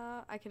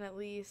Macabre. I can at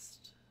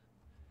least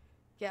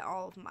get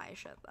all of my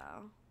shit,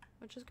 though,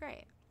 which is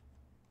great.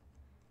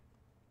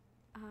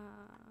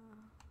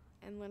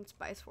 Inland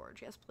Spice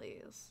Forge, yes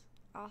please.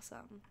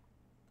 Awesome.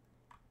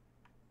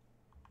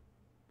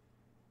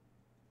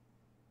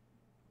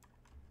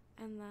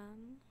 And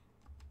then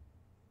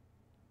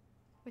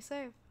we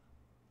save.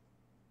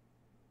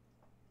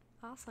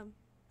 Awesome.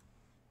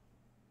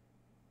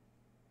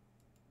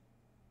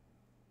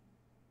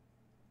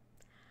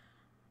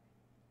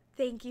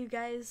 Thank you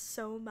guys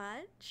so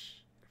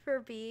much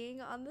for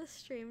being on the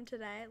stream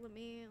today. Let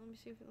me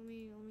see if let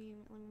me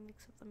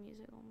mix up the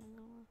music. Oh my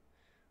god. 1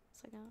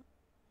 second.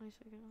 Wait a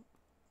second.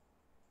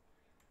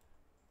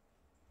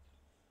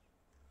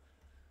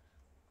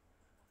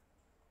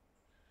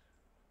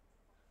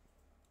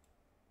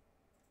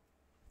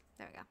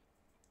 There we go.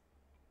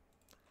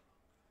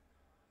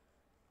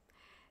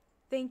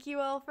 Thank you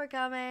all for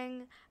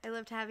coming. I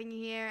loved having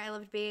you here. I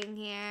loved being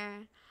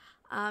here.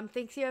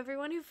 Thanks to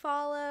everyone who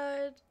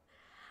followed.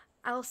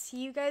 I'll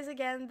see you guys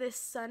again this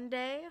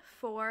Sunday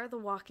for the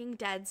Walking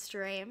Dead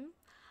stream.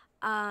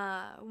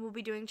 We'll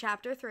be doing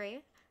chapter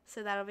 3,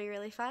 so that'll be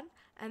really fun.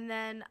 And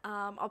then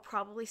I'll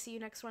probably see you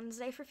next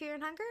Wednesday for Fear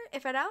and Hunger.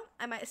 If I don't,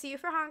 I might see you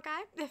for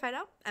Honkai. If I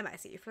don't, I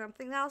might see you for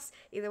something else.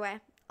 Either way,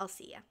 I'll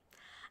see you.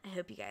 I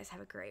hope you guys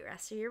have a great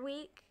rest of your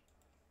week.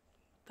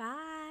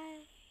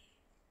 Bye.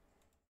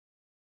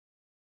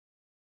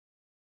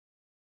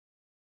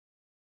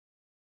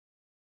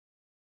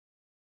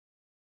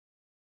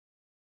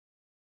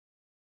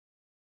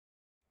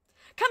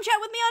 Come chat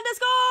with me on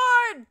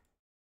Discord!